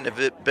Christian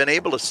have been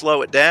able to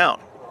slow it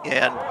down.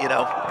 And,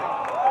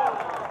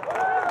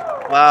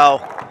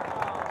 wow,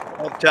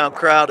 hometown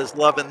crowd is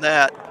loving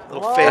that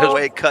little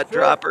fadeaway cut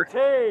dropper.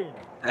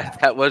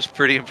 That was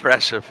pretty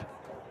impressive.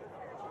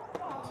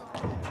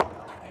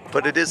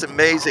 But it is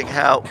amazing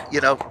how,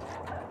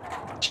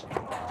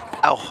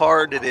 how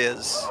hard it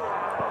is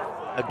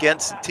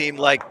against a team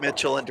like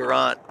Mitchell and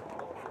Durant,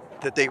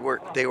 that they were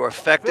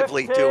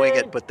effectively doing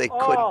it, but they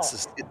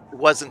couldn't. It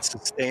wasn't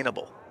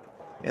sustainable,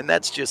 and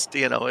that's just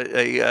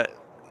a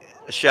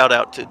shout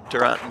out to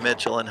Durant and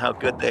Mitchell and how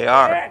good they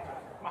are.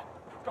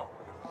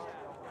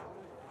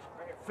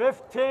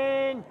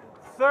 15-30.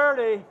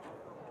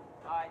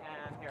 I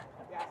am here.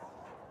 Yes.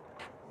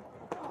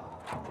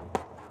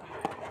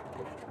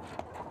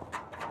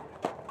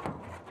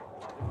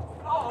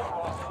 Oh,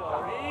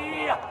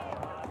 sorry.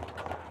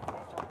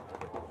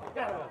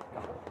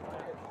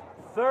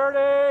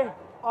 30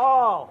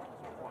 all.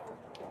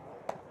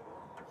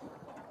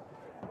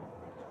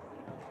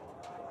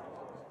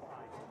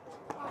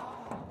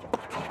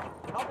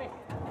 Help me.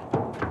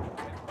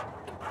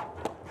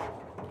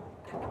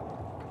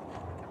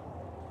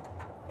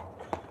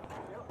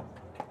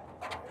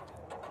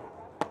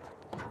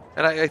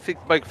 And I think,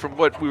 Mike, from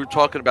what we were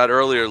talking about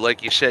earlier,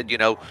 like you said,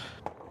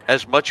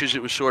 as much as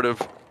it was sort of,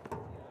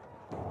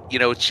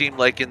 it seemed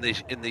like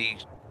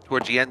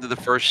towards the end of the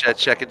first set,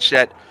 second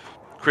set,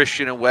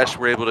 Christian and West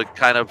were able to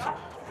kind of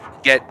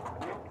get,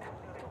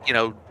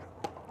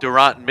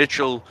 Durant and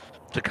Mitchell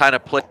to kind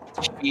of play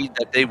the speed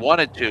that they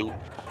wanted to.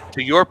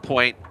 To your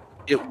point,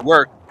 it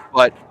worked,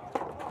 but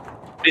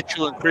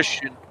Mitchell and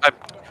Christian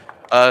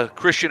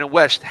and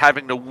West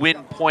having to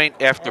win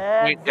point after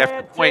point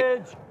after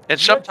point, and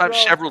sometimes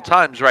several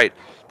times, right?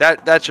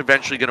 That's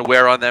eventually going to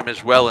wear on them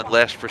as well and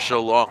last for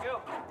so long.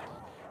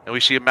 And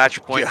we see a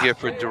match point here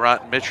for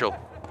Durant and Mitchell.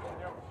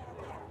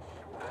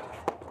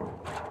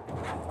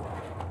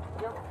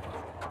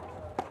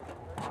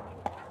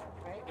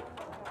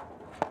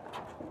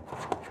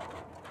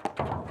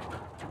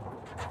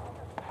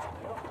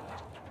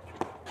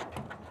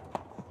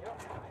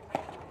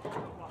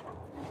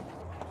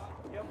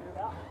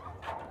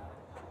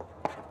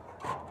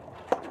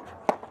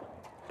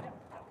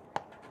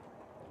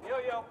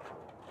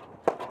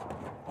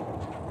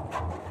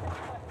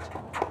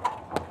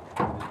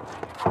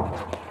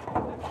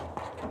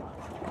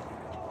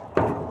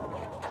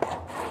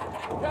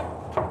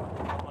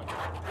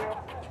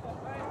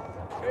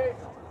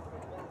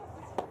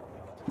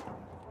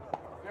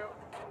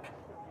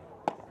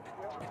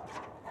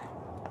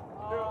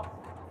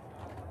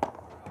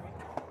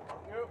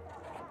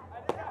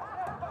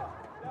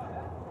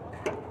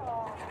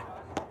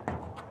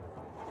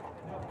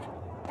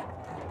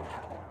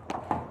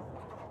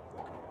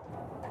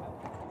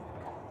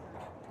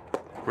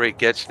 Great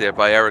gets there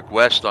by Eric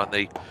West on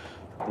the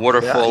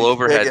waterfall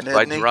overhead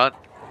by Durant.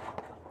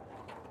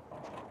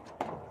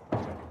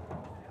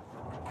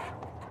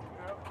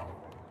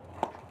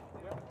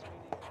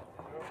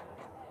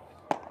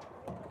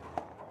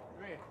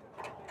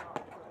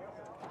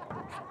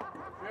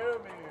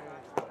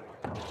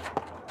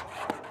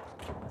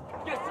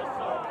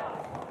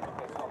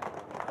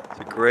 It's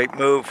a great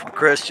move from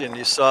Christian.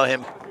 You saw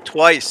him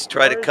twice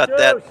try to cut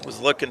that, was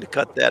looking to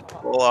cut that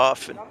ball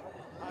off, and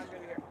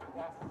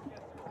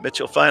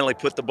Mitchell finally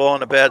put the ball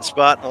in a bad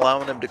spot and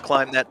allowing him to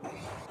climb that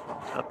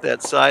up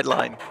that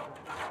sideline.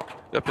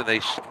 Yep, and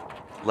they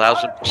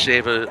allows him to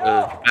save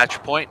a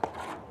match point.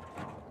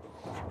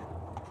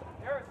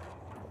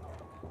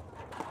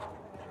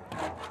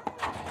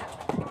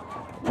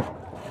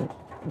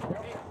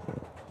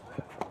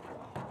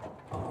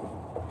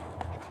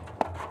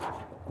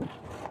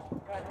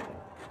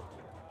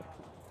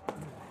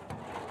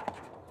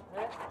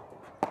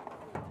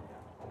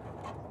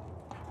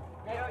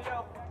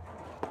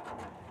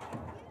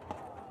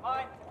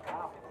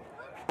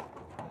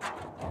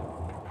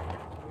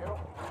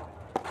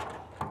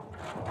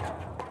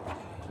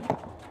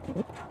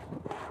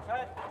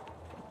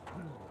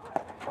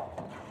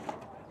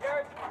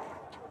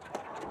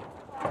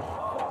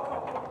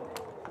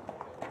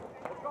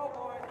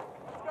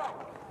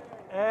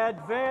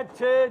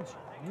 Advantage,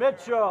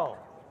 Mitchell.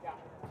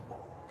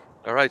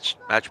 All right,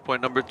 match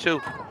point number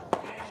 2.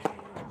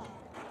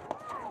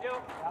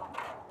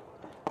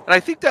 And I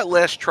think that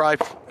last try,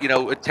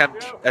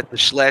 attempt at the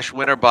slash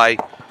winner by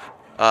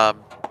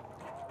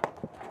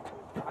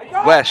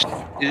West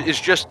is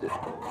just,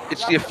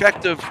 it's the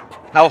effect of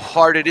how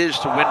hard it is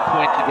to win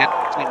points against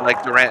a team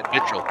like Randt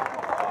and Mitchell.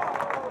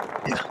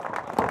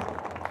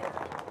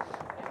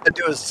 That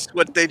was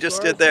what they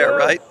just did there,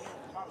 right?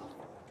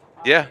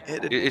 Yeah,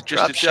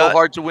 it's so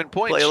hard to win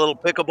points. Play a little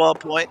pickleball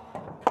point.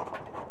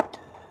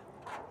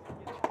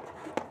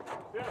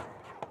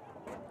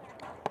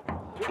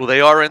 Well, they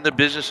are in the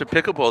business of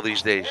pickleball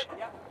these days.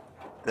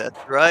 That's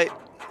right.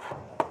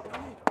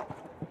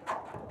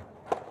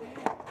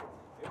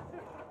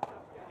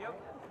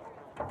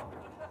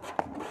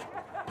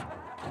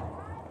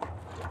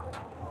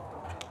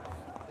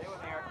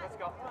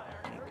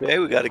 Okay,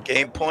 we got a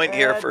game point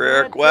here for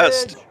Eric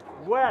West.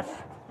 West.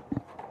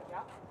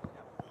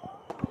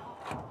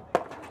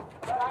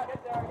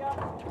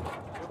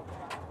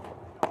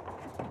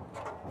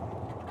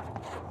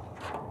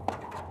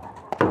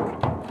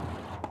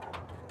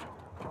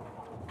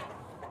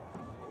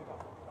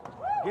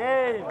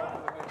 Game,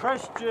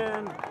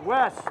 Christian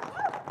West.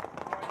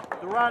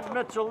 Randt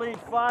Mitchell lead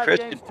 5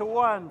 games to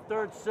 1,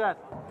 third set.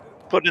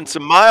 Putting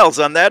some miles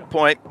on that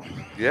point.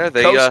 Yeah,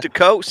 they coast to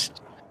coast.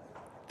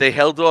 They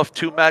held off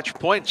 2 match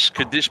points.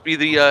 Could this be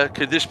the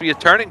could this be a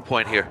turning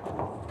point here?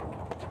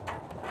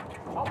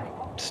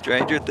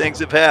 Stranger things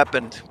have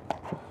happened.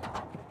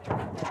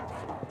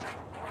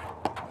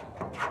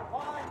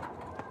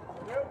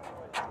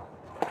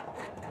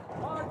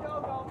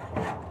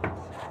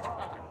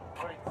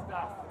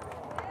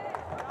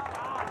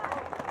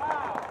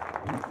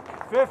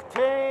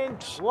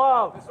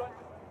 Love.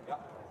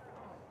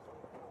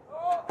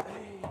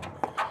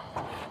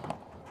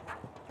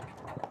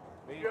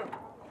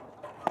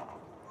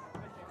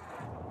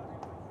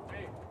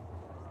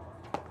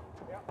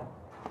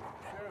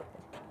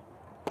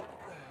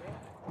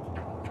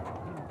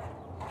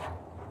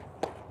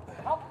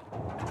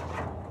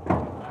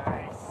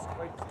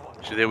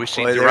 So there we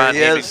see Durant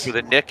aiming for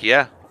the nick,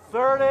 yeah.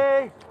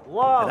 30,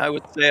 Love. And I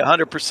would say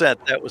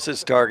 100% that was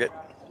his target,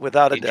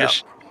 without a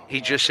doubt. He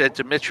just said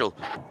to Mitchell,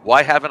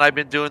 "Why haven't I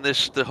been doing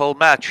this the whole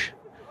match?"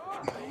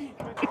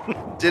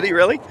 Did he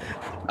really?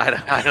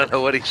 I don't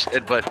know what he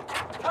said, but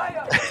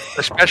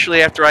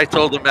especially after I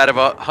told him out of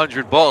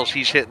 100 balls,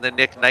 he's hitting the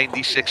nick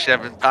 96,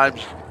 7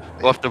 times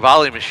off the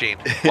volley machine.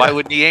 Why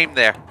wouldn't he aim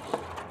there?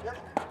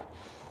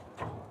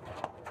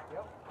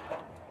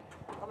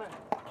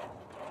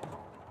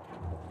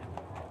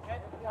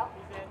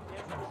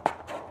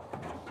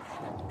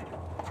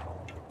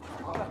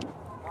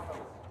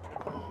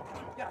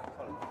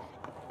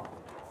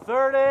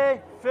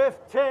 $30,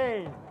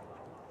 15.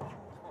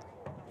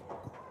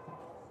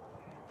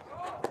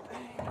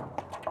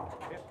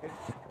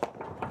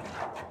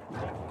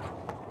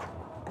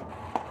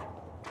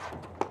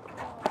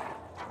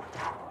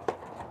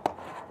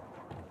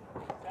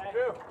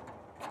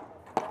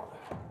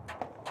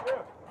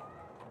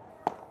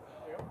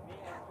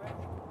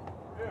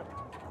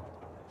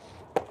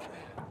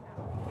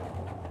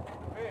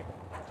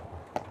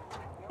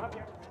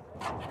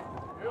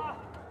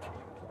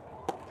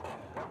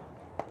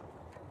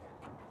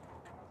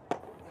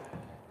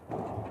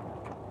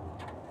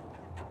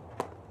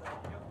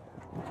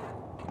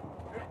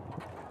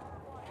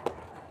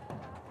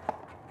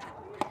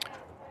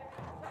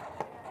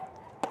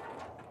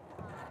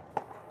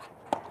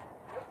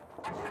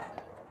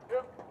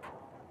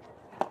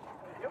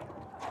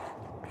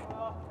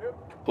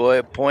 Boy,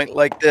 a point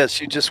like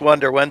this, you just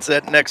wonder, when's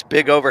that next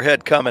big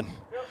overhead coming?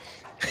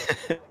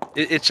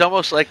 It's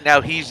almost like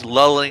now he's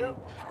lulling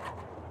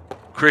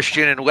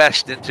Christian and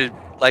West into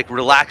like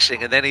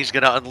relaxing, and then he's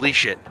going to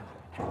unleash it.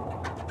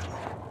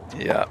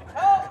 Yeah.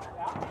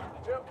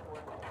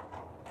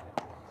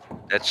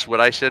 That's what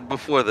I said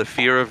before, the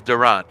fear of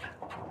Durant.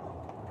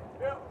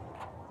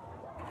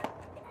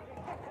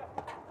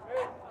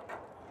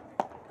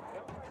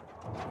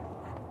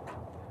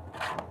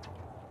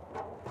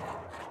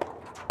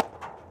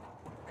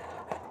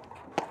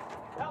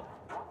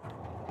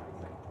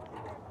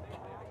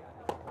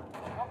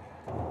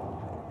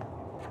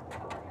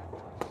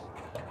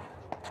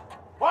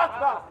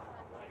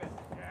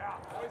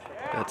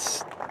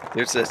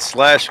 There's that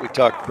slash we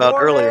talked about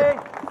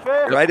earlier,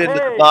 right into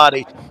the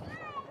body.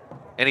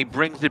 And he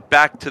brings it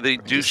back to the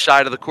deuce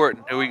side of the court.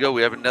 And here we go.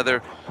 We have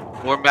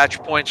more match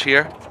points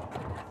here.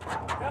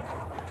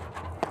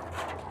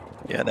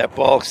 Yeah, that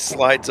ball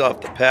slides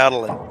off the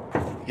paddle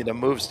and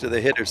moves to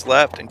the hitter's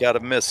left and got a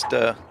missed.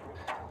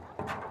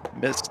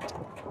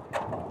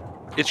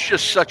 It's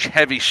just such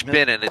heavy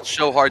spin, and it's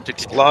so hard to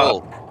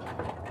control.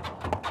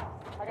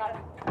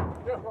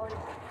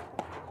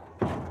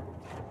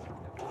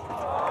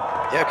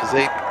 Yeah, because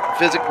they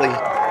physically,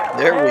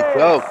 there we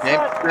go, game,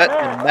 set,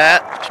 and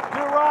match.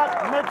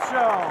 Randt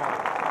Mitchell,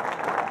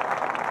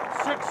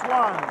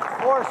 6-1,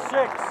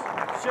 4-6,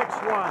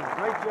 6-1.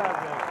 Great job,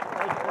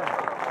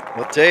 guys.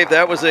 Well, Dave,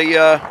 that was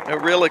a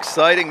real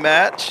exciting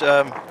match.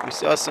 We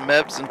saw some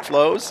ebbs and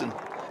flows. And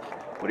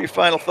what are your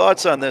final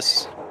thoughts on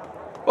this?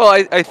 Well,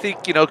 I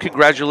think,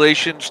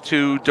 congratulations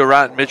to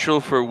Durant Mitchell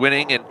for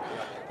winning and,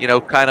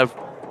 kind of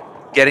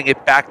getting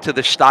it back to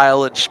the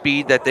style and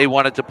speed that they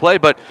wanted to play.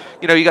 But,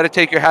 you know, you got to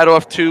take your hat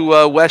off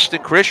to West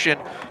and Christian.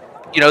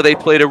 You know, they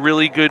played a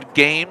really good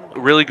game, a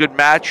really good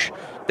match.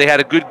 They had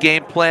a good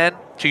game plan,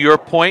 to your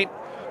point.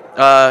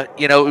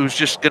 You know, it was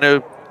just going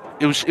to,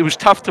 it was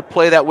tough to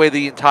play that way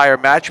the entire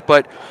match,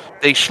 but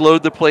they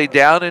slowed the play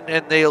down,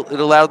 and it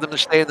allowed them to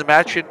stay in the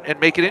match and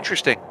make it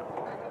interesting.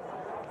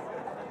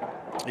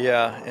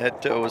 Yeah,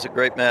 it was a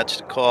great match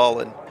to call,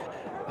 and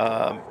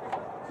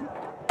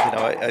you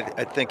know,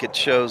 I think it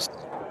shows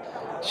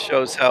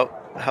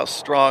how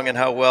strong and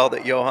how well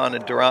that Johan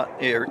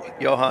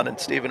and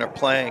Steven are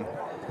playing.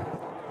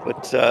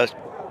 But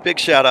big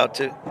shout out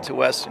to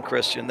West and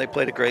Christian. They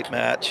played a great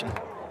match. And,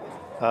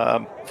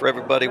 for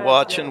everybody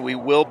watching, we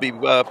will be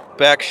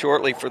back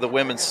shortly for the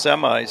women's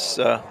semis.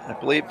 I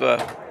believe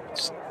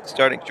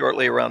starting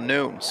shortly around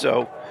noon.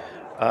 So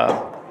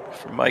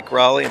for Mike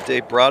Raleigh and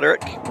Dave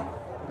Broderick,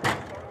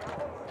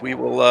 we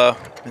will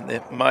in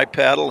the My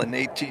Paddle and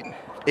APTA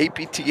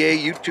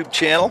YouTube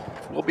channel.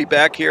 We'll be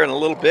back here in a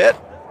little bit.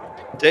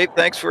 Dave,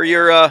 thanks for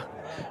your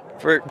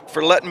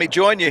for letting me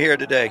join you here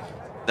today.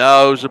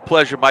 No, it was a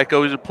pleasure, Mike.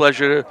 Always a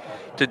pleasure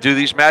to do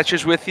these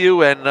matches with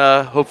you, and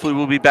hopefully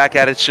we'll be back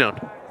at it soon.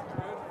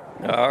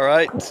 All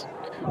right.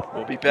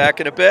 We'll be back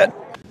in a bit.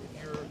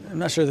 I'm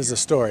not sure this is a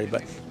story,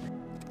 but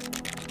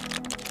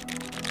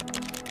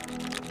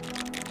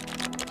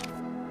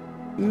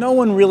no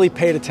one really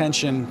paid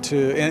attention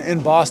to,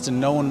 in Boston,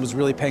 no one was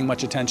really paying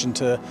much attention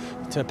to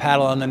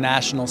paddle on the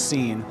national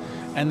scene.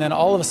 And then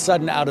all of a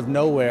sudden, out of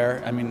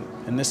nowhere, I mean,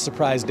 and this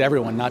surprised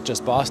everyone, not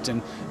just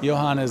Boston,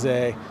 Johan is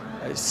a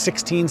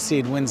 16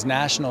 seed, wins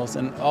nationals,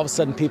 and all of a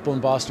sudden people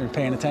in Boston are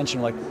paying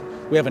attention, like,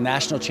 we have a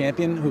national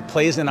champion who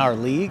plays in our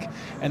league,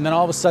 and then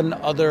all of a sudden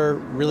other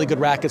really good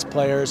rackets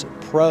players,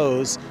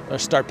 pros,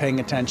 start paying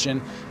attention,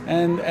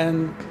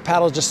 and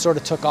paddle just sort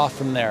of took off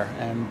from there,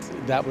 and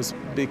that was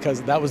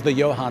because that was the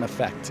Johan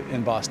effect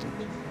in Boston.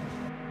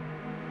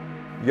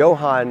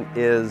 Johan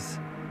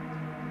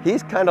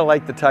he's kind of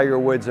like the Tiger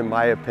Woods, in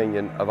my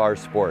opinion, of our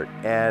sport,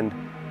 and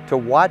to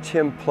watch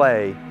him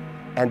play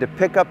and to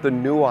pick up the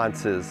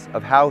nuances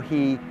of how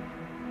he's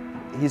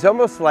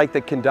almost like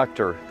the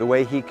conductor, the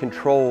way he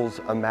controls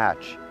a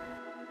match.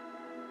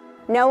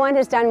 No one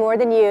has done more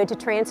than you to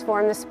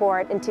transform the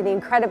sport into the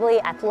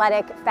incredibly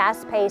athletic,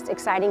 fast-paced,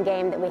 exciting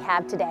game that we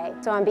have today.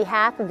 So on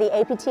behalf of the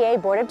APTA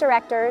Board of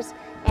Directors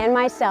and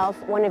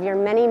myself, one of your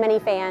many, many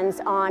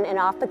fans on and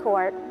off the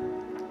court,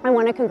 I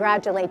want to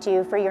congratulate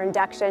you for your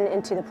induction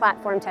into the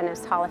Platform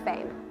Tennis Hall of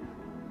Fame.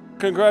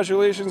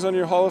 Congratulations on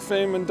your Hall of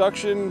Fame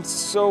induction,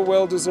 so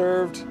well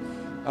deserved.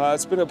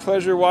 It's been a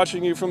pleasure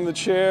watching you from the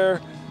chair.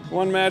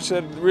 One match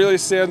that really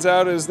stands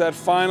out is that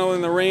final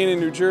in the rain in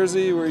New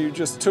Jersey where you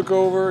just took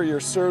over,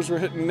 your serves were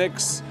hitting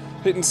nicks,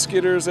 hitting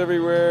skidders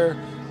everywhere.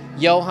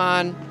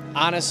 Johan,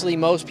 honestly,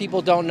 most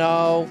people don't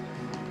know.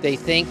 They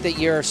think that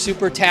you're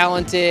super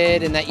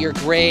talented and that you're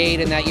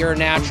great and that you're a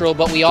natural,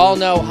 but we all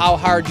know how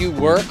hard you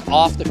work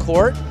off the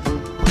court.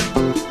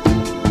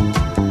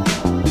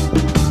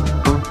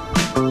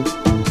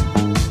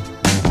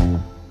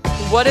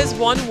 What is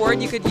one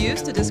word you could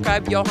use to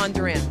describe Johan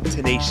Durant?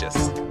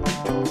 Tenacious.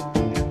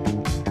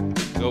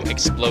 Go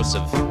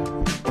explosive.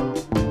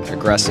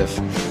 Aggressive.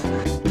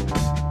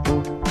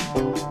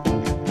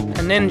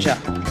 A ninja.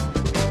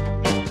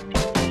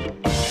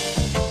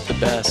 The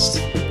best.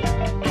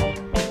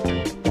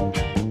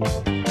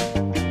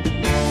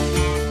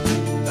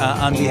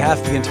 On behalf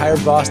of the entire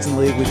Boston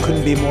League, we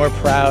couldn't be more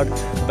proud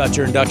about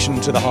your induction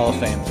into the Hall of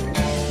Fame.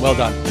 Well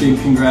done. Big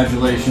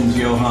congratulations,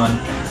 Johan.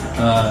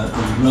 A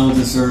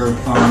well-deserved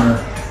honor.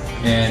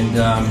 And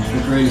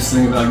the greatest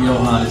thing about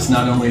Johan is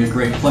not only a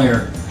great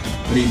player,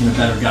 but even a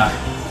better guy.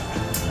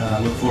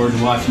 Look forward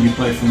to watching you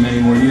play for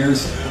many more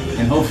years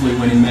and hopefully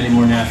winning many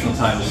more national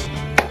titles.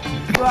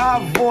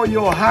 Bravo,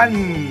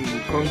 Johan!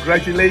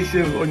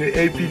 Congratulations on your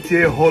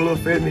APTA Hall of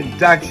Fame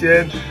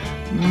induction.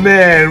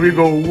 Man, we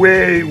go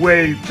way,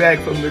 way back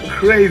from the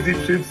crazy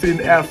trips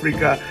in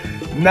Africa,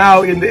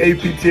 now in the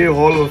APTA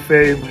Hall of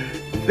Fame.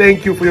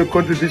 Thank you for your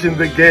contribution to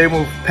the game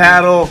of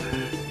paddle.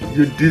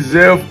 You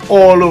deserve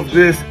all of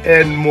this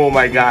and more,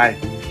 my guy.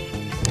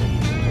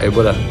 Hey,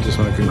 brother, just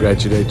want to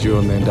congratulate you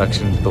on the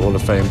induction into the Hall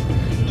of Fame.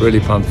 Really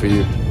pumped for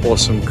you.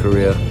 Awesome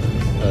career.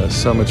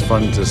 So much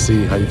fun to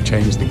see how you've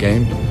changed the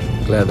game.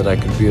 Glad that I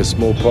could be a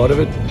small part of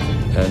it.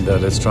 And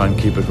let's try and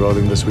keep it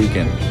rolling this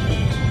weekend.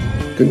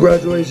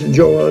 Congratulations,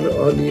 Johan,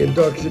 on the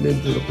induction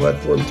into the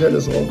Platform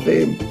Tennis Hall of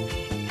Fame.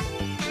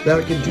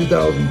 Back in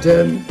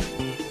 2010,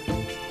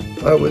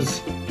 I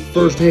was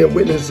first-hand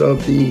witness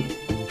of the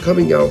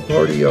coming out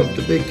party of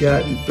the Big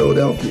Cat in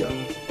Philadelphia.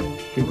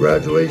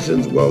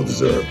 Congratulations, well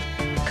deserved.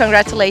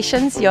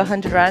 Congratulations, Johan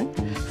Durant,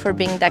 for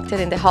being inducted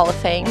in the Hall of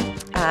Fame.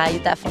 You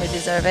definitely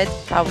deserve it.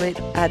 Probably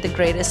the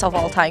greatest of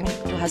all time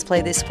who has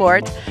played this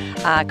sport.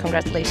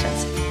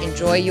 Congratulations.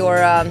 Enjoy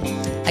your,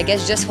 I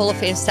guess, just Hall of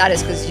Fame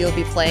status because you'll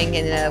be playing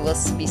and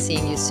we'll be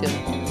seeing you soon.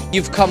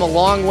 You've come a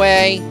long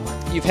way.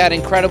 You've had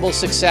incredible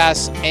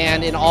success,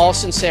 and in all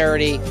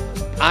sincerity,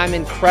 I'm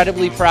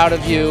incredibly proud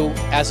of you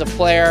as a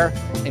player,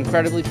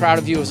 incredibly proud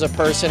of you as a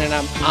person, and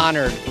I'm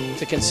honored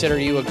to consider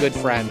you a good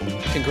friend.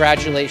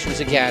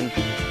 Congratulations again,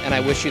 and I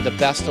wish you the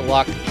best of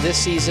luck this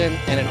season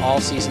and in all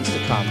seasons to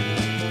come.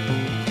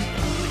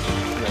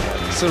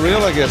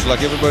 Surreal, I guess,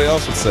 like everybody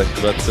else would say,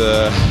 but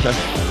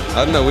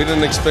I don't know, we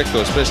didn't expect,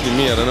 though, especially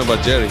me, I don't know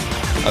about Jerry.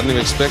 I didn't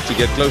even expect to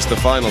get close to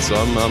the final, so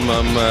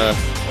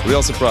I'm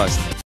real surprised.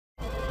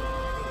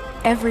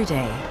 Every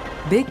day,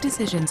 big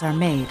decisions are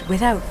made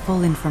without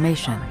full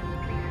information,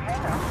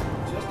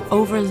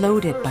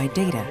 overloaded by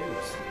data,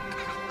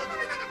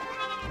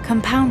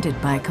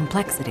 compounded by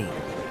complexity.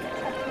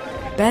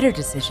 Better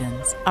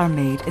decisions are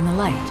made in the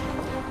light,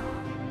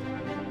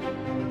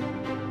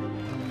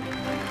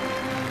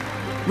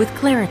 with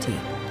clarity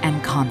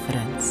and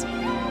confidence.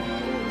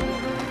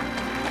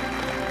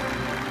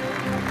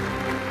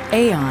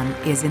 Aon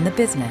is in the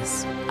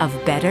business of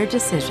better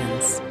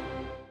decisions.